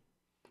dick.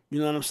 You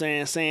know what I'm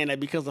saying? Saying that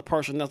because the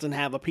person doesn't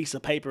have a piece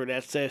of paper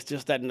that says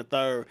just that and the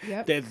third,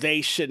 that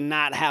they should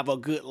not have a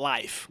good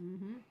life.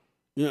 Mm-hmm.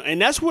 You know,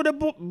 and that's what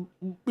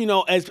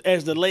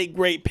as the late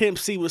great Pimp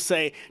C would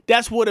say,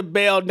 that's what it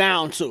boiled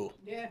down to.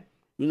 Yeah.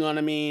 You know what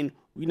I mean?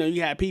 You know,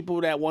 you have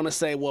people that want to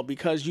say, well,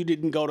 because you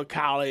didn't go to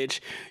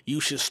college, you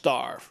should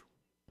starve.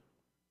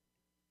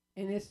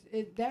 And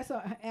that's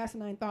an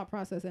asinine thought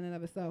process in and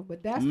of itselp.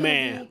 But that's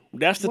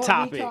that's the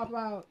topic. We talk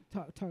about.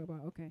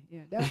 Okay,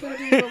 yeah, that's gonna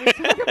be what we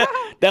talk about.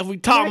 That's what we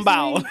talking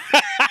about.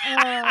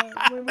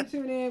 When we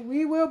tune in,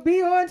 we will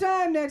be on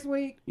time next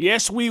week.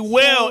 Yes, we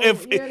will.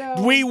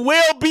 So, we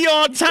will be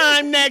on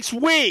time next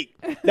week.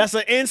 That's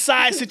an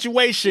inside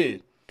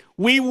situation.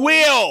 We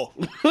will.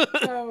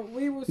 So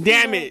we will.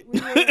 Damn it.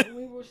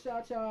 We will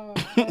shout y'all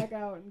back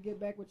out and get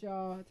back with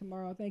y'all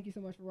tomorrow. Thank you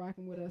so much for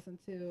rocking with us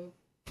until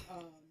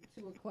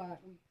 2 o'clock.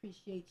 We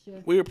appreciate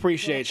you. We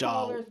appreciate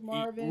y'all. Callers,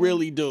 Marvin,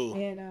 really do.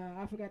 And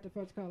I forgot the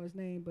first caller's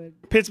name, but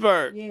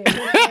Pittsburgh. Yeah,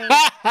 Pittsburgh.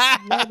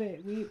 Love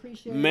it. We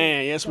appreciate it.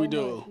 Man, yes, so we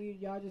do.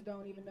 Y'all just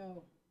don't even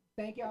know.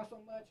 Thank y'all so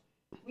much.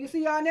 We'll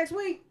see y'all next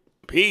week.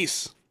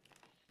 Peace.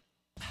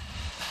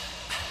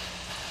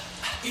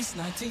 It's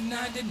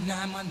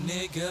 1999, my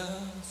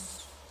niggas.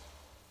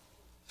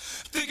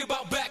 Think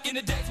about back in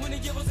the days when the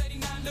year was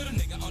 89. Little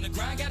nigga on the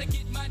grind, gotta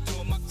get my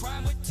doing my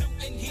crime with 2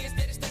 in here.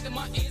 Steady stacking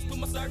my ends, put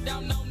my serve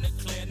down on the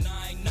clear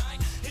 9-9.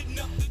 Hitting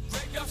up the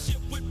graveyard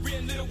ship with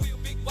Ren, Little Wheel,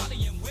 Big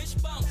Wally, and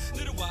Wishbone.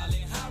 Little Wally,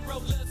 high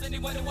rollers,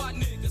 anyway, the white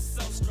niggas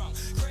so strong.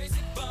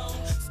 Crazy bone,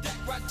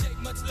 stack rock, take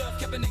much love.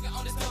 Kept a nigga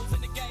on his toes in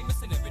the game,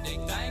 missing everyday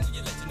thing. When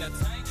you let you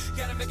attain,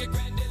 gotta make it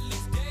grand at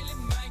least daily,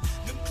 man.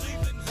 Them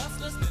Cleveland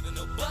hustlers, never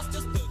no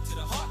busters. Thug to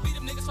the heartbeat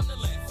of niggas from the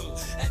land food.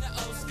 And the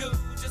old school,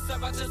 just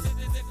serve out your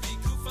citizens and be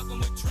cool, fucking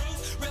with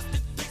truth. Rest in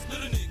peace,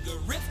 little nigga.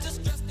 Rips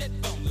just stress that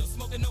bone, little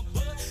smoking no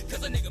bud.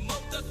 Cause a nigga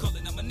moped up,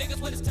 calling on my niggas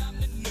when it's time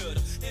to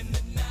nut. And the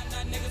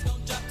 9-9 niggas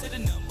gon' drop to the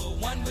number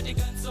 1 with your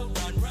gun, so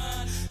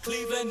run.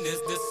 Cleveland is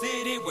the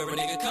city where a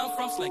nigga come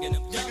from, slanging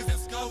them niggas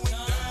that's going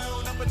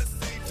down. Up in the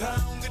same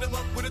town, get them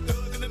up with a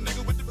thug and a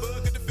nigga with the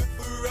bug and the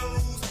 5th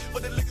rose.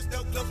 But the niggas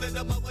still close, let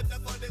them up with the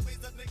fun, they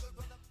ways up niggas.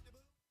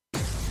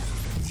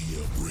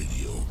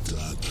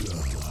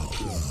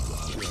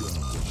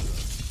 WeUpRadio.com.